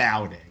golf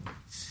outing.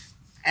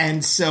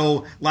 And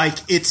so, like,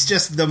 it's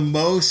just the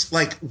most,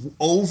 like,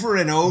 over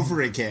and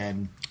over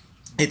again,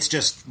 it's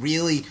just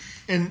really,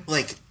 and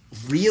like,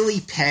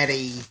 really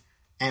petty,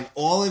 and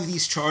all of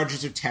these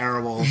charges are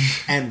terrible,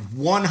 and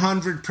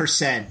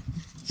 100%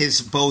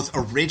 his both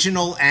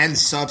original and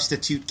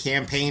substitute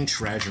campaign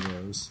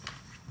treasurers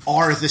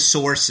are the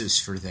sources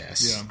for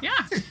this. Yeah.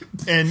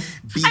 And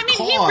I mean,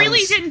 he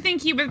really didn't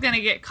think he was going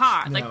to get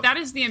caught. No. Like, that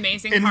is the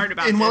amazing part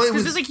about this.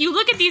 Because it's like, you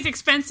look at these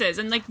expenses,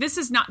 and like, this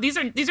is not, these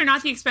are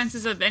not the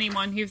expenses of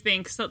anyone who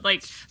thinks that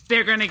like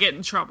they're going to get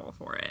in trouble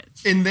for it.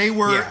 And they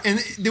were, and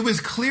it was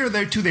clear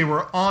there too, they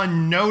were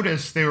on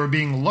notice, they were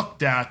being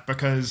looked at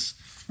because,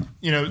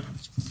 you know,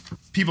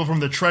 people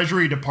from the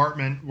Treasury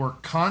Department were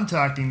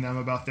contacting them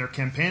about their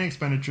campaign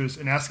expenditures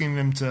and asking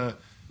them to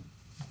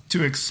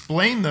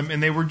explain them,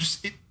 and they were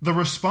just the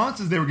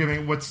responses they were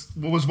giving. What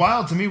was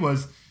wild to me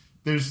was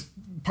there's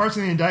parts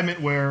of the indictment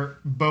where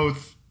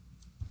both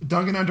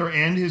Duncan Hunter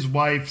and his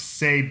wife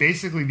say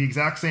basically the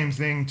exact same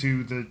thing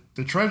to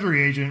the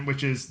Treasury agent,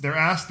 which is they're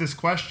asked this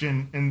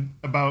question and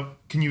about,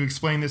 can you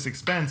explain this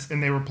expense?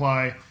 And they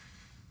reply,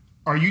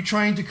 are you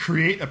trying to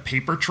create a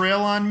paper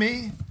trail on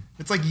me?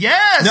 It's like,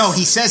 yes. No,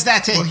 he says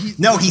that to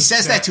he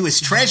says that to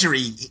his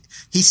Treasury.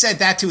 He said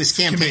that to his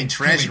campaign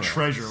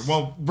treasurer.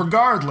 Well,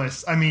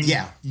 regardless, I mean,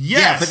 yes.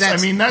 Yeah, but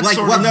that's, I mean, that's like,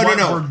 sort of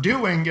what we're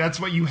doing. That's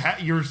what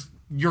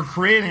you're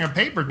creating a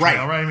paper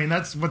trail, right? I mean,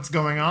 that's what's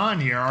going on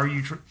here. Are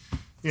you?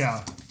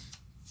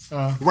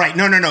 Right.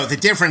 No. The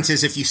difference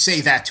is if you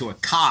say that to a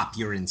cop,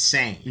 you're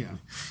insane. Yeah.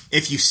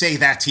 If you say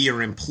that to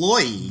your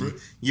employee,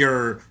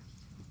 you're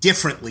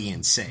differently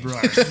insane.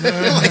 Right.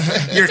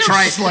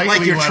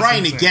 Like you're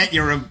trying to get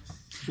your.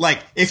 Like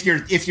if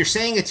you're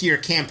saying it to your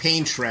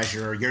campaign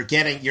treasurer, you're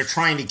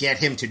trying to get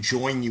him to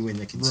join you in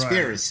the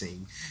conspiracy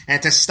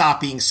and to stop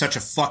being such a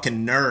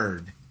fucking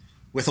nerd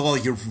with all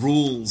your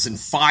rules and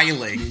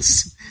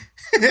filings.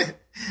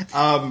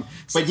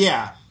 But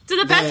yeah. So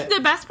the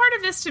best part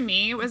of this to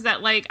me was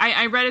that, like,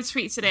 I read a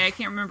tweet today. I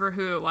can't remember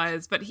who it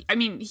was, but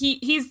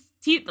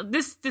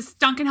this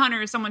Duncan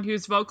Hunter is someone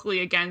who's vocally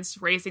against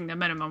raising the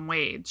minimum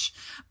wage.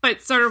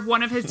 But sort of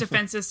one of his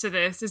defenses to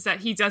this is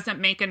that he doesn't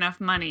make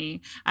enough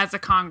money as a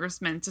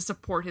congressman to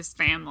support his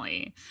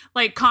family.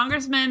 Like,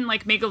 congressmen,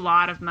 like, make a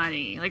lot of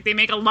money. Like, they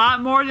make a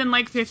lot more than,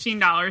 like,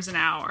 $15 an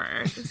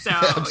hour. So,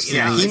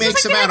 he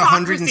makes about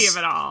 $100 of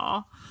it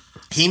all.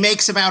 He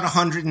makes about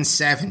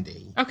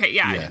 170. Okay,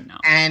 I didn't know.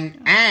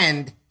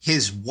 And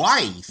his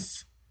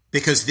wife,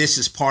 because this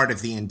is part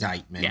of the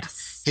indictment.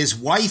 Yes. His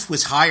wife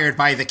was hired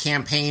by the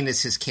campaign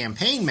as his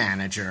campaign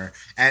manager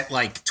at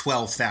like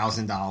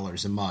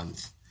 $12,000 a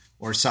month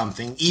or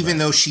something, even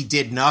though she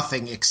did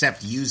nothing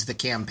except use the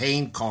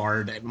campaign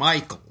card at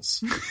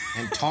Michael's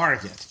and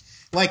Target.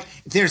 Like,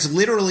 there's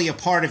literally a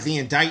part of the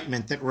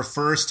indictment that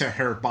refers to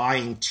her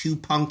buying 2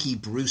 Punky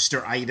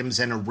Brewster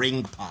items and a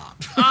ring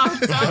pop. Oh,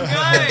 so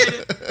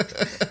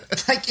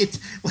good.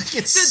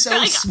 it's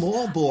so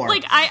small bore.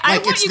 Like, I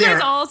want you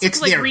guys all to it's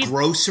their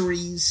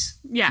groceries.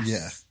 Yes.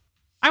 Yeah.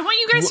 I want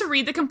you guys to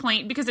read the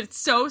complaint because it's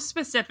so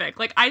specific.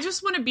 Like, I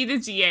just want to be the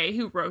DA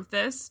who wrote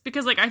this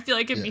because, like, I feel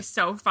like it'd be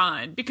so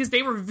fun because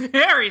they were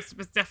very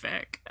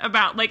specific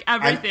about, like,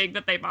 everything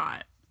that they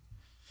bought.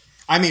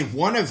 I mean,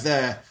 one of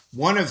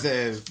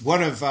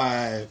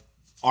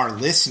our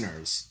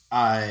listeners,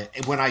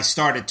 when I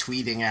started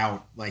tweeting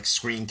out like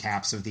screen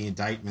caps of the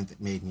indictment that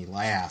made me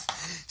laugh,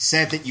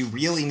 said that you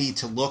really need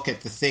to look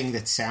at the thing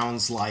that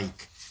sounds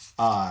like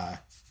an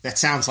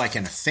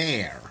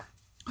affair.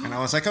 And I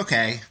was like,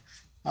 okay,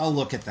 I'll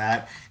look at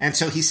that. And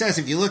so he says,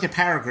 if you look at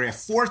paragraph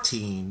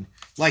 14,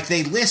 like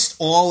they list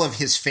all of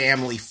his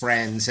family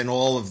friends and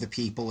all of the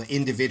people,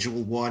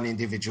 individual 1,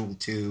 individual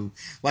 2,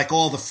 like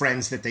all the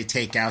friends that they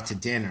take out to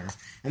dinner.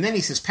 And then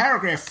he says,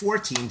 paragraph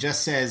 14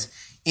 just says,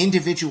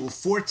 individual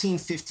 14,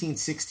 15,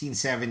 16,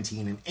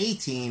 17, and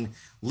 18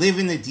 live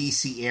in the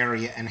D.C.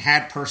 area and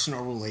had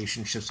personal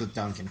relationships with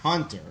Duncan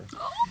Hunter.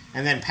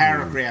 And then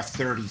paragraph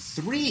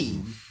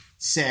 33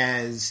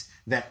 says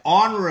that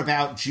on or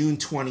about June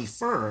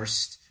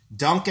 21st,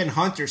 Duncan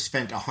Hunter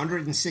spent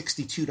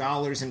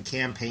 $162 in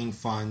campaign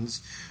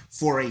funds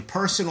for a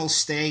personal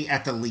stay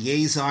at the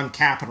Liaison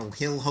Capitol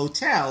Hill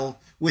Hotel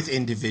with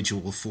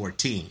Individual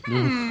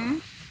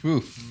 14.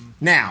 Oof.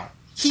 Now,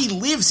 he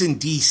lives in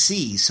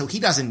D.C., so he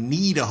doesn't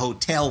need a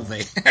hotel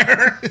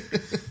there.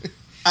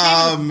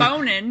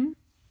 Bonin.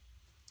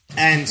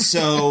 And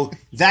so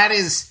that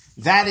is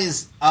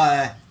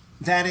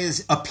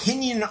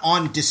opinion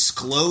on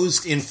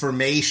disclosed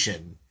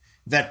information,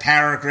 that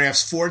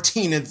paragraphs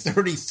 14 and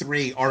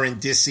 33 are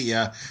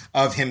indicia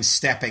of him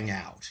stepping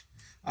out.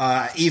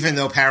 Even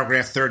though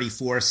paragraph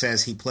 34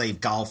 says he played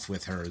golf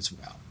with her as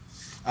well.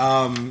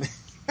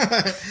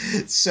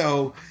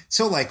 So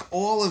like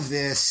all of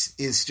this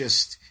is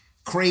just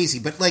crazy,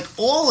 but like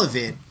all of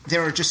it,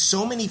 there are just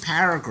so many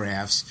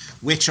paragraphs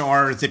which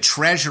are the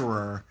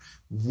treasurer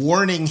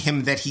warning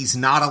him that he's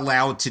not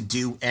allowed to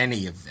do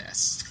any of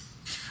this.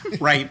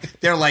 Right?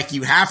 They're like,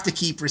 you have to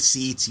keep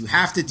receipts, you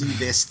have to do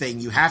this thing,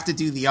 you have to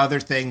do the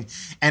other thing,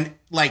 and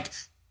like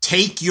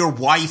take your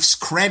wife's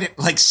credit,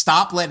 like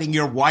stop letting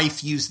your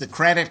wife use the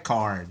credit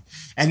card.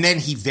 And then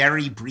he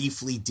very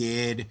briefly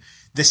did.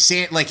 The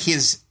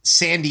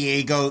San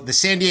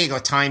Diego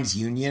Times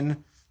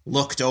Union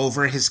looked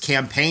over his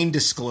campaign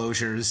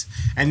disclosures,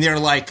 and they're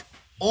like,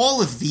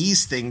 all of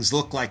these things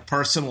look like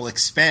personal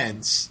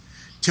expense,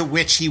 to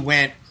which he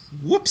went,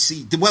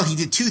 whoopsie. Well, he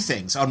did two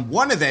things. On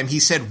one of them, he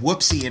said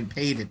whoopsie and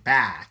paid it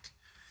back.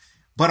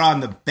 But on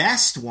the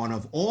best one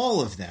of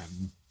all of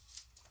them,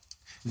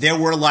 there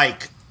were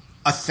like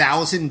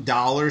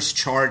 $1,000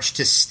 charged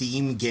to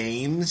Steam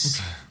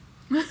Games.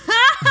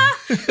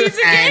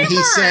 And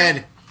he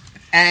said,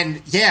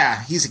 and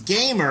yeah, he's a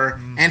gamer,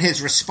 and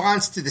his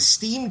response to the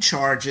Steam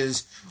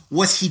charges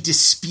was he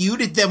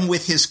disputed them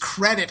with his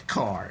credit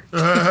card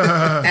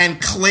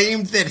and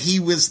claimed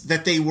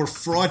that they were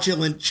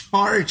fraudulent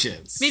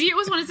charges. Maybe it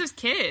was one of his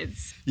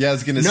kids. Yeah, I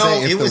was going to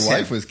say, if the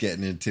wife was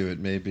getting into it,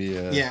 maybe...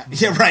 Yeah,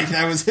 right.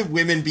 That was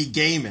Women Be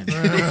Gaming.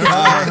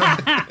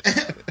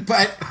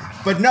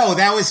 But no,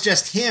 that was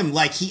just him.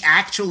 Like, he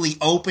actually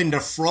opened a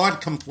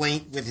fraud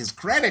complaint with his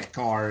credit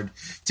card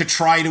to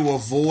try to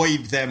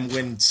avoid them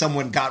when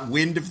someone got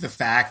wind of the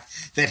fact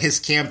that his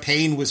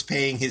campaign was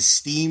paying his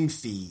Steam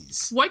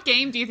fees. What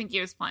game do you think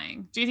he was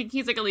playing? Do you think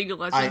he's like a League of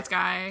Legends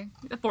guy?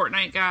 A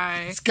Fortnite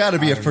guy? It's got to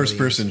be a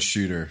first-person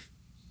shooter.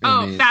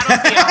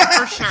 Battlefield,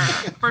 for sure.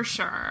 For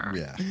sure.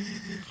 Yeah,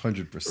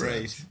 100%.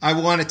 Right. I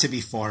want it to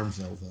be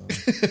Farmville, though.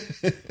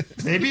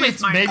 Maybe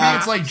it's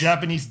like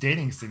Japanese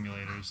dating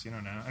simulators. You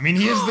don't know. I mean,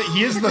 he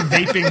is the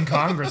vaping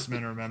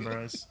congressman. Remember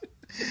us?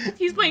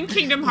 He's playing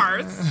Kingdom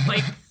Hearts.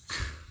 Like,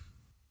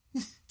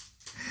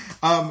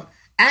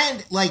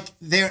 and like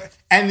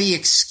and the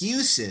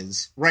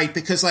excuses, right?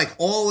 Because like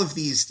all of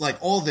these, like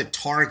all the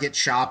Target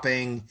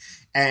shopping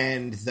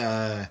and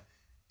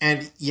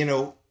you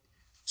know.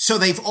 So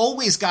they've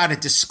always got to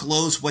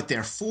disclose what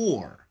they're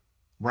for,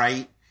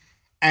 right?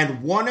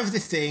 And one of the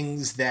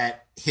things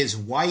that his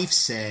wife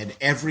said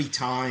every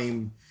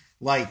time,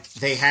 like,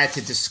 they had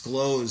to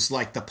disclose,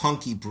 like, the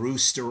Punky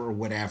Brewster or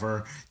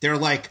whatever, they're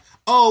like,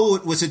 oh,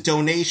 it was a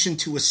donation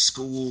to a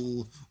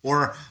school,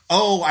 or,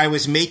 oh, I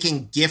was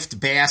making gift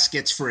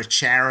baskets for a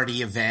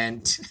charity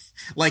event.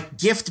 Like,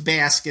 gift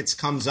baskets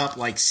comes up,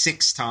 like,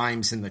 6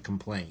 times in the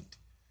complaint.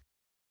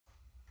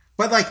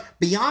 But like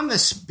beyond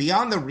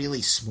the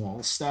really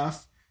small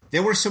stuff,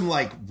 there were some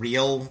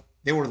real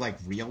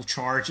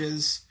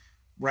charges,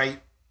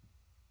 right?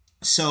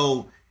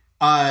 So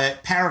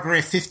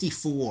paragraph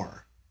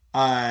 54,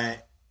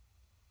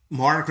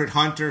 Margaret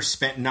Hunter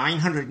spent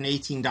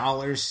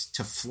 $918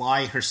 to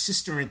fly her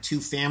sister and 2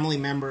 family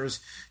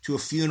members to a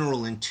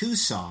funeral in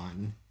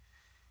Tucson,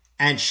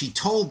 and she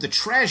told the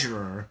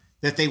treasurer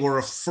that they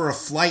were for a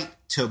flight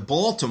to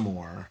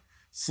Baltimore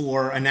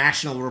for a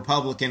National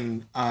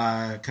Republican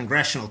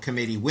Congressional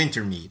Committee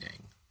winter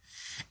meeting.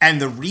 And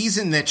the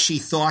reason that she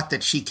thought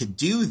that she could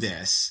do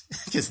this,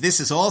 because this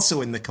is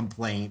also in the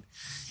complaint,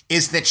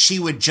 is that she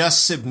would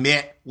just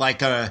submit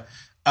like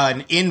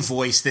an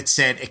invoice that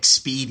said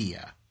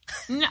Expedia.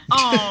 No,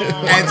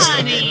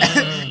 honey.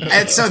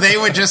 And so they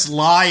would just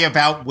lie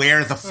about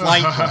where the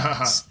flight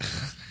was.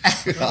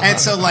 And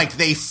so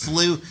they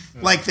flew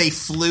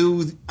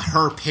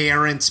her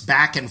parents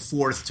back and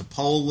forth to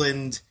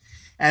Poland.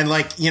 And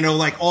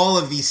all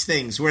of these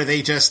things where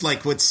they just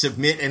would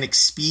submit an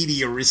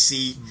Expedia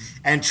receipt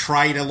and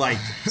try to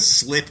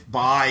slip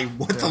by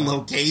what the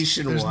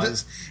location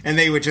was, and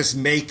they would just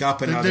make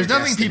up another. There's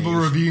nothing people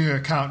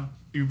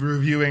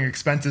reviewing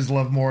expenses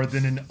love more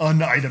than an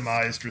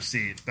unitemized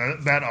receipt.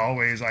 That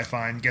always, I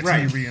find, gets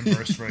me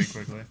reimbursed very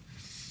quickly.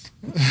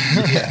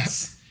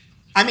 Yes.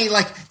 I mean,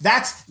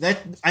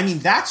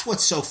 that's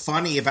what's so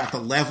funny about the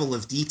level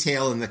of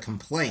detail in the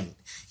complaint,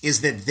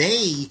 is that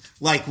they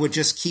would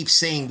just keep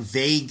saying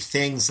vague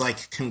things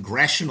like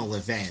congressional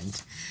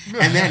event,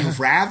 and then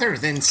rather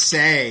than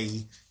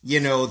say,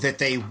 that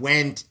they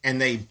went and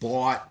they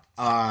bought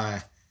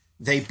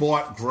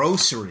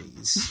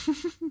groceries,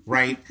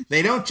 right?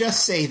 They don't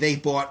just say they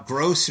bought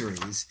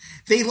groceries.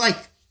 They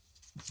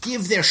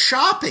give their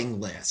shopping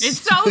list.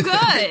 It's so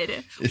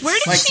good. Where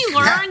did she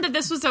learn that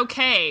this was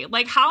okay?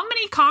 Like, how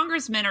many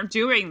congressmen are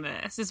doing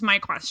this is my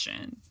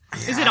question.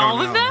 Is it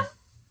all of them?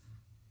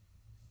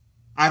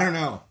 I don't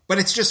know. But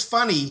it's just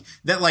funny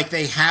that, like,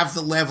 they have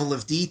the level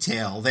of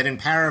detail that in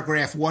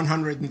paragraph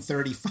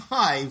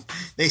 135,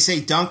 they say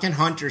Duncan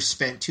Hunter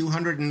spent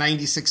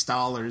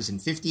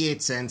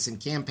 $296.58 in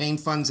campaign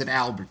funds at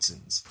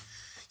Albertsons.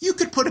 You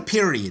could put a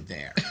period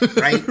there,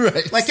 right?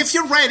 Right. Like, if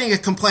you're writing a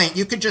complaint,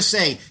 you could just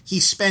say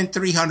he spent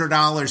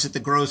 $300 at the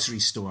grocery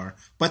store.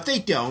 But they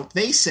don't.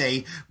 They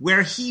say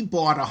where he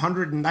bought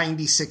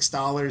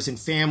 $196 in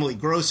family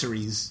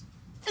groceries.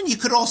 And you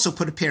could also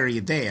put a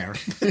period there,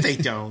 but they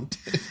don't.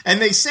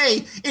 And they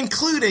say,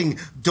 including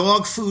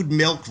dog food,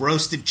 milk,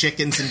 roasted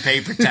chickens, and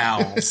paper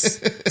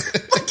towels.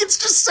 Like, it's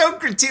just so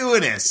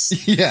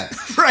gratuitous. Yeah.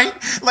 Right?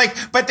 Like,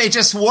 but they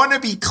just want to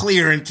be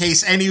clear in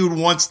case anyone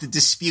wants to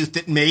dispute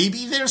that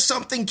maybe there's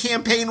something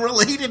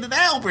campaign-related at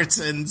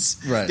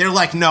Albertsons. Right. They're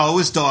like, no, it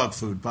was dog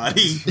food,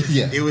 buddy.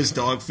 Yeah. It was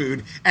dog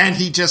food. And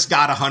he just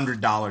got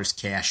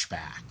 $100 cash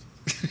back.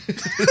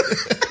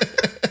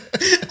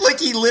 Like,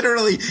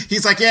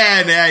 he's like,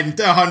 yeah, and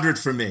 100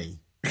 for me.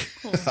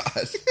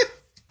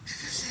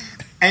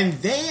 And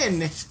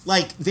then,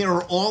 like, there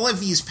are all of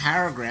these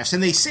paragraphs,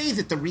 and they say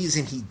that the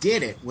reason he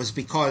did it was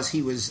because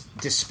he was,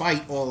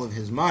 despite all of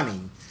his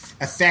money,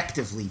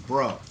 effectively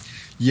broke.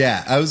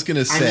 Yeah, I was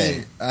gonna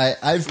say,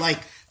 I've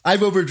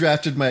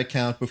overdrafted my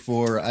account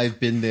before. I've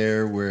been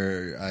there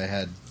where I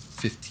had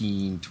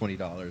 $15,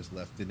 $20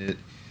 left in it,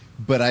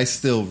 but I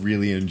still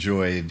really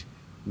enjoyed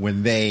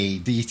when they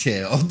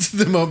detailed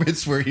the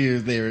moments where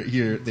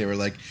they were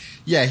like,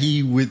 yeah,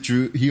 he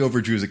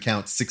overdrew his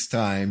account 6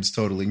 times,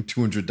 totaling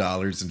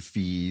 $200 in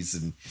fees,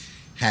 and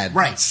had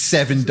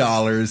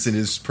 $7 in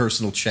his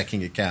personal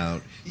checking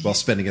account while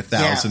spending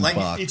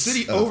 $1,000. It said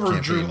he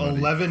overdrew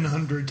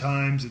 1,100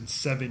 times in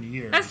 7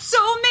 years. That's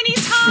so many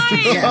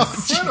times.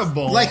 Yes.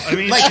 Incredible.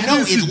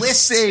 It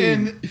lists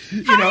and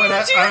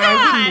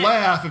I wouldn't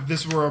laugh if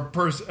this were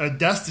a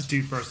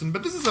destitute person,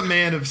 but this is a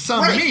man of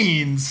some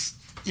means.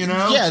 You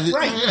know? Yeah,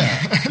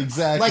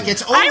 exactly. Like,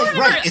 it's only, every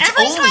time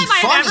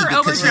I've ever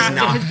overdrafted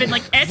has been,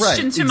 like, etched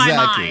into my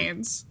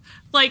mind.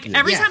 Like,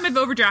 every time I've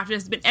overdrafted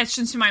has been etched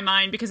into my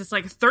mind because it's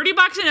like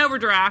 $30 in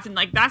overdraft, and,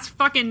 like, that's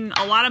fucking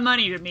a lot of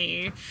money to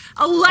me.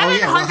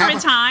 1,100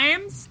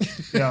 times?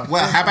 Yeah.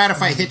 Well, how about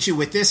if I hit you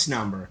with this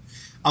number?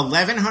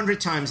 1,100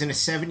 times in a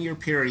 7-year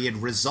period,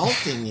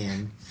 resulting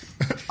in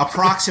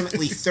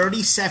approximately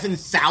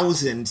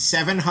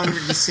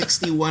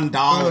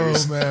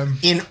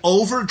 $37,761 in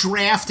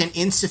overdraft and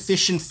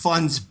insufficient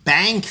funds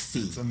bank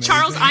fee.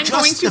 Charles, I'm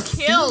going to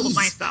kill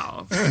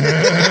myself.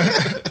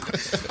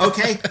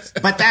 Okay,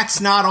 but that's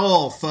not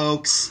all,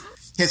 folks.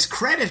 His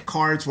credit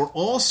cards were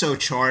also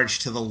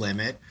charged to the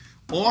limit,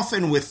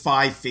 often with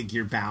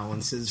 5-figure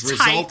balances,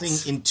 resulting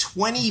in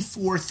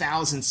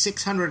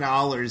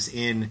 $24,600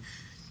 in,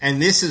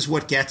 and this is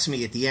what gets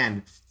me at the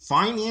end,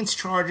 finance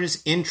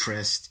charges,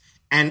 interest,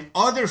 and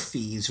other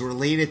fees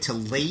related to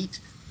late,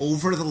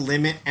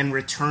 over-the-limit, and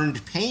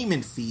returned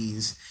payment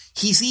fees.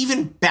 He's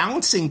even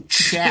bouncing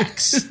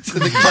checks,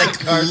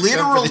 like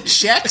literal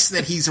checks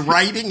that he's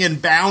writing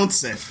and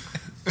bouncing,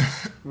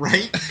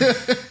 right?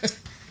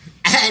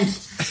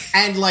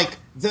 And like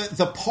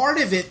the part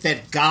of it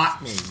that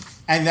got me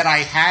and that I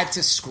had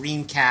to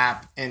screen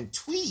cap and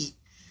tweet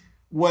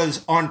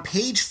was on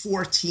page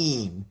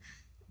 14.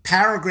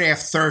 Paragraph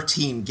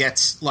 13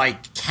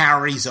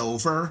 carries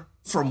over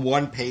from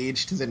one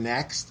page to the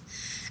next.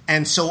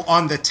 And so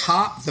on the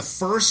top, the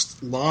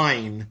first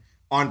line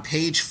on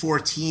page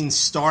 14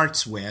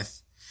 starts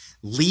with,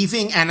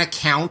 leaving an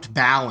account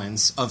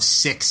balance of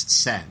 6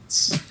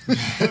 cents.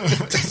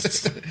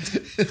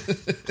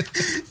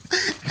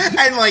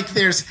 and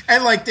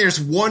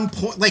there's one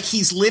point, like,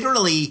 he's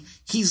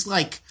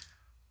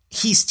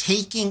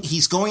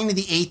going to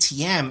the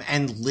ATM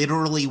and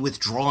literally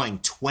withdrawing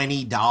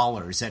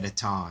 $20 at a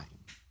time.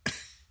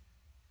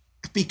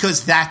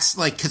 Because that's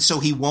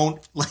so he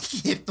won't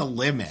hit the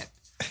limit.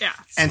 Yeah.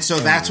 And so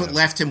that's what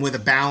left him with a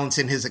balance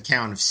in his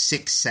account of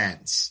 6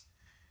 cents.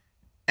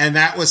 And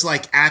that was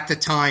at the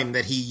time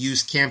that he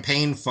used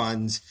campaign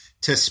funds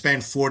to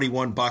spend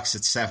 $41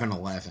 at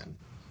 7-Eleven.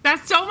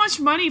 That's so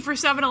much money for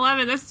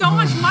 7-Eleven. That's so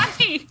much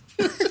money.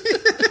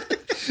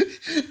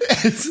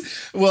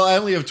 Well, I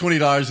only have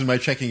 $20 in my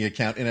checking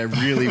account, and I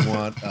really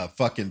want a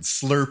fucking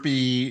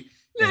Slurpee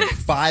and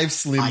 5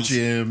 Slim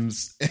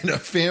Jims and a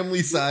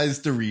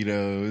family-sized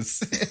Doritos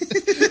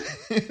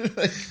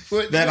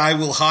that I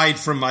will hide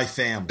from my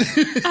family.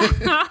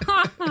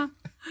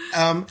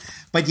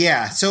 But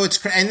yeah, so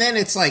it's and then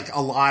it's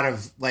a lot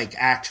of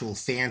actual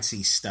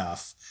fancy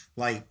stuff,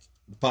 but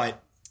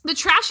the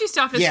trashy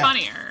stuff is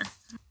funnier.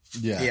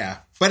 Yeah.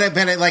 But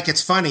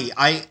it's funny.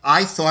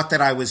 I thought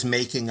that I was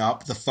making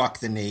up the fuck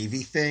the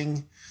Navy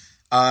thing,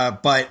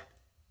 but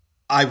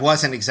I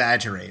wasn't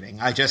exaggerating.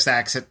 I just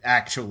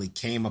actually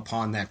came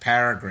upon that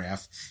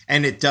paragraph,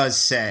 and it does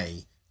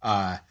say,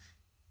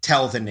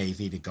 tell the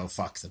Navy to go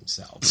fuck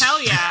themselves.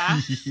 Hell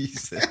yeah.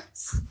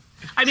 Jesus.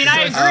 I mean,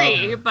 I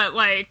agree, but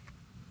like...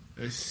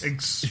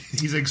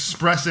 He's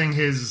expressing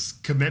his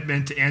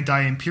commitment to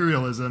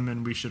anti-imperialism,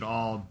 and we should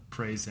all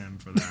praise him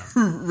for that.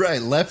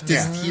 Right,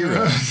 leftist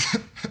hero.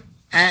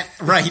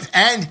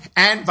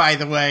 And by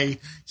the way,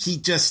 he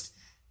just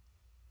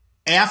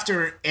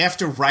after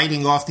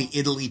writing off the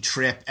Italy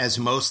trip as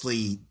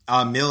mostly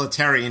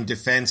military and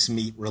defense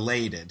meet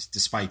related,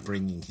 despite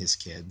bringing his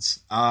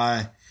kids,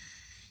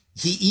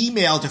 he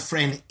emailed a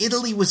friend,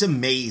 "Italy was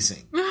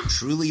amazing.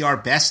 Truly our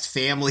best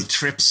family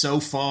trip so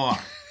far.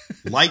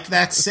 Like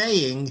that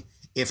saying,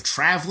 if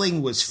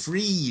traveling was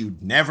free,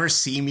 you'd never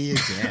see me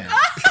again."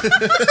 Is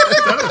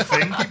that a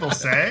thing people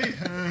say?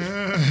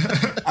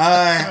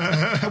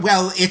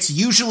 Well, it's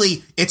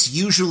usually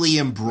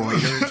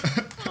embroidered.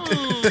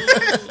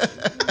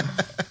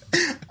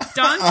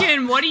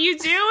 Duncan, what are you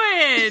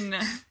doing?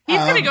 He's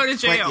gonna go to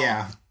jail.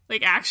 Yeah.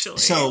 Like, actually.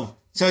 So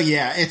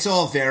yeah, it's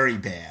all very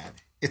bad.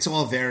 It's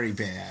all very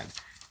bad,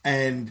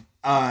 and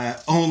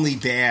only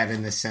bad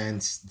in the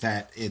sense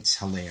that it's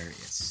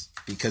hilarious.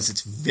 Because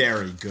it's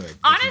very good.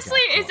 Honestly,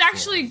 it's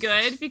actually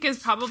good because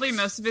probably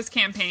most of his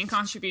campaign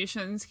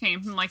contributions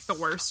came from like the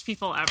worst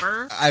people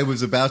ever. I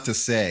was about to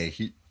say,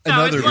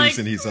 another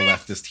reason he's a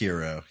leftist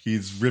hero.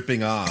 He's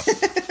ripping off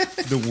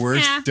the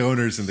worst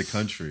donors in the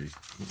country.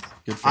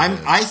 Good for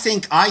him. I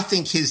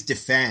think his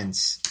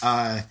defense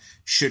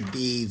should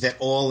be that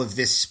all of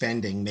this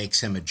spending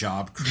makes him a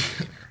job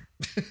creator.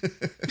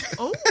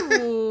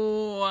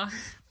 Oh.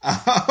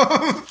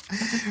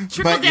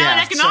 Trickle down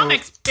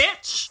economics,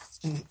 bitch.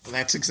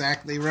 That's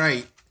exactly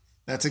right.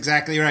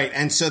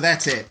 And so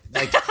that's it.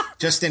 Like,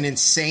 just an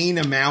insane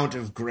amount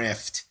of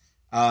grift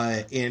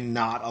in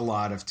not a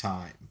lot of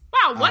time.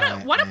 Wow,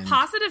 what a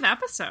positive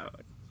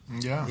episode.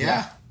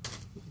 Yeah.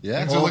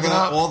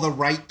 All the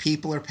right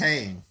people are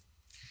paying.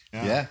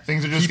 Yeah.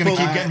 Things are just going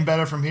to keep getting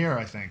better from here,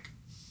 I think.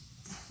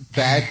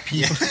 Bad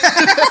people.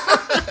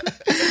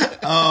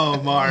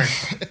 Oh,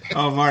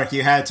 Mark,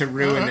 you had to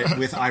ruin it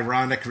with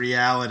ironic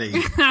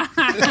reality.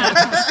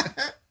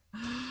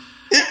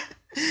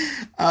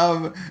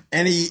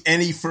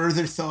 Any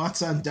further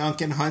thoughts on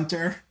Duncan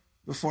Hunter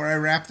before I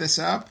wrap this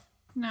up?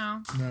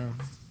 No.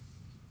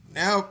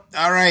 All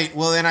right.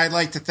 Well, then I'd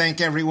like to thank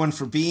everyone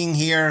for being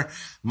here.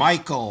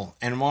 Michael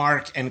and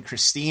Mark and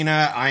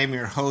Christina. I am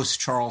your host,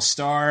 Charles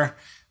Starr.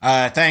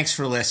 Thanks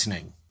for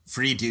listening.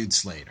 Free Dude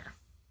Slater.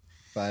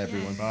 Bye,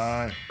 everyone.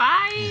 Bye.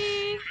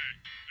 Bye.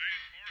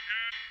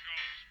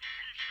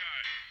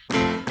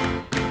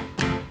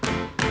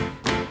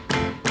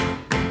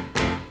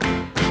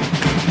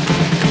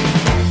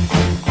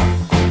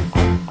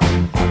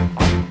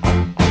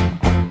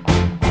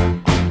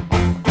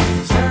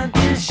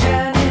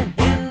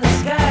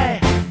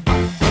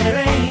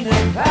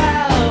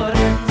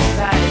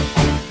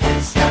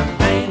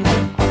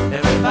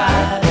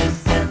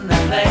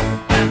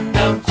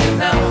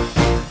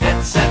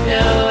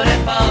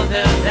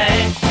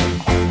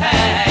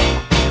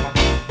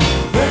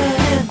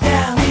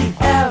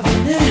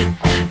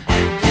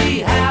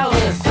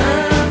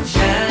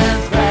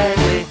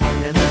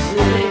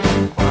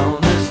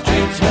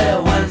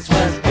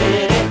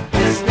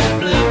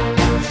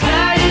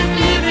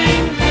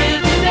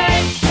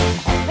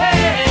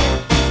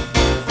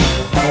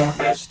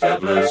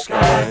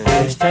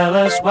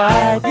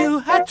 Why you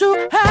had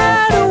to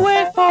hide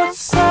away for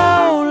so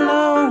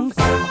long?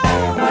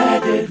 Where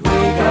did we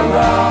go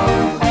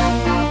wrong?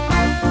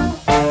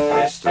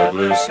 Mr.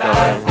 Blue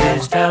Sky,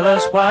 please tell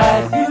us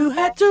why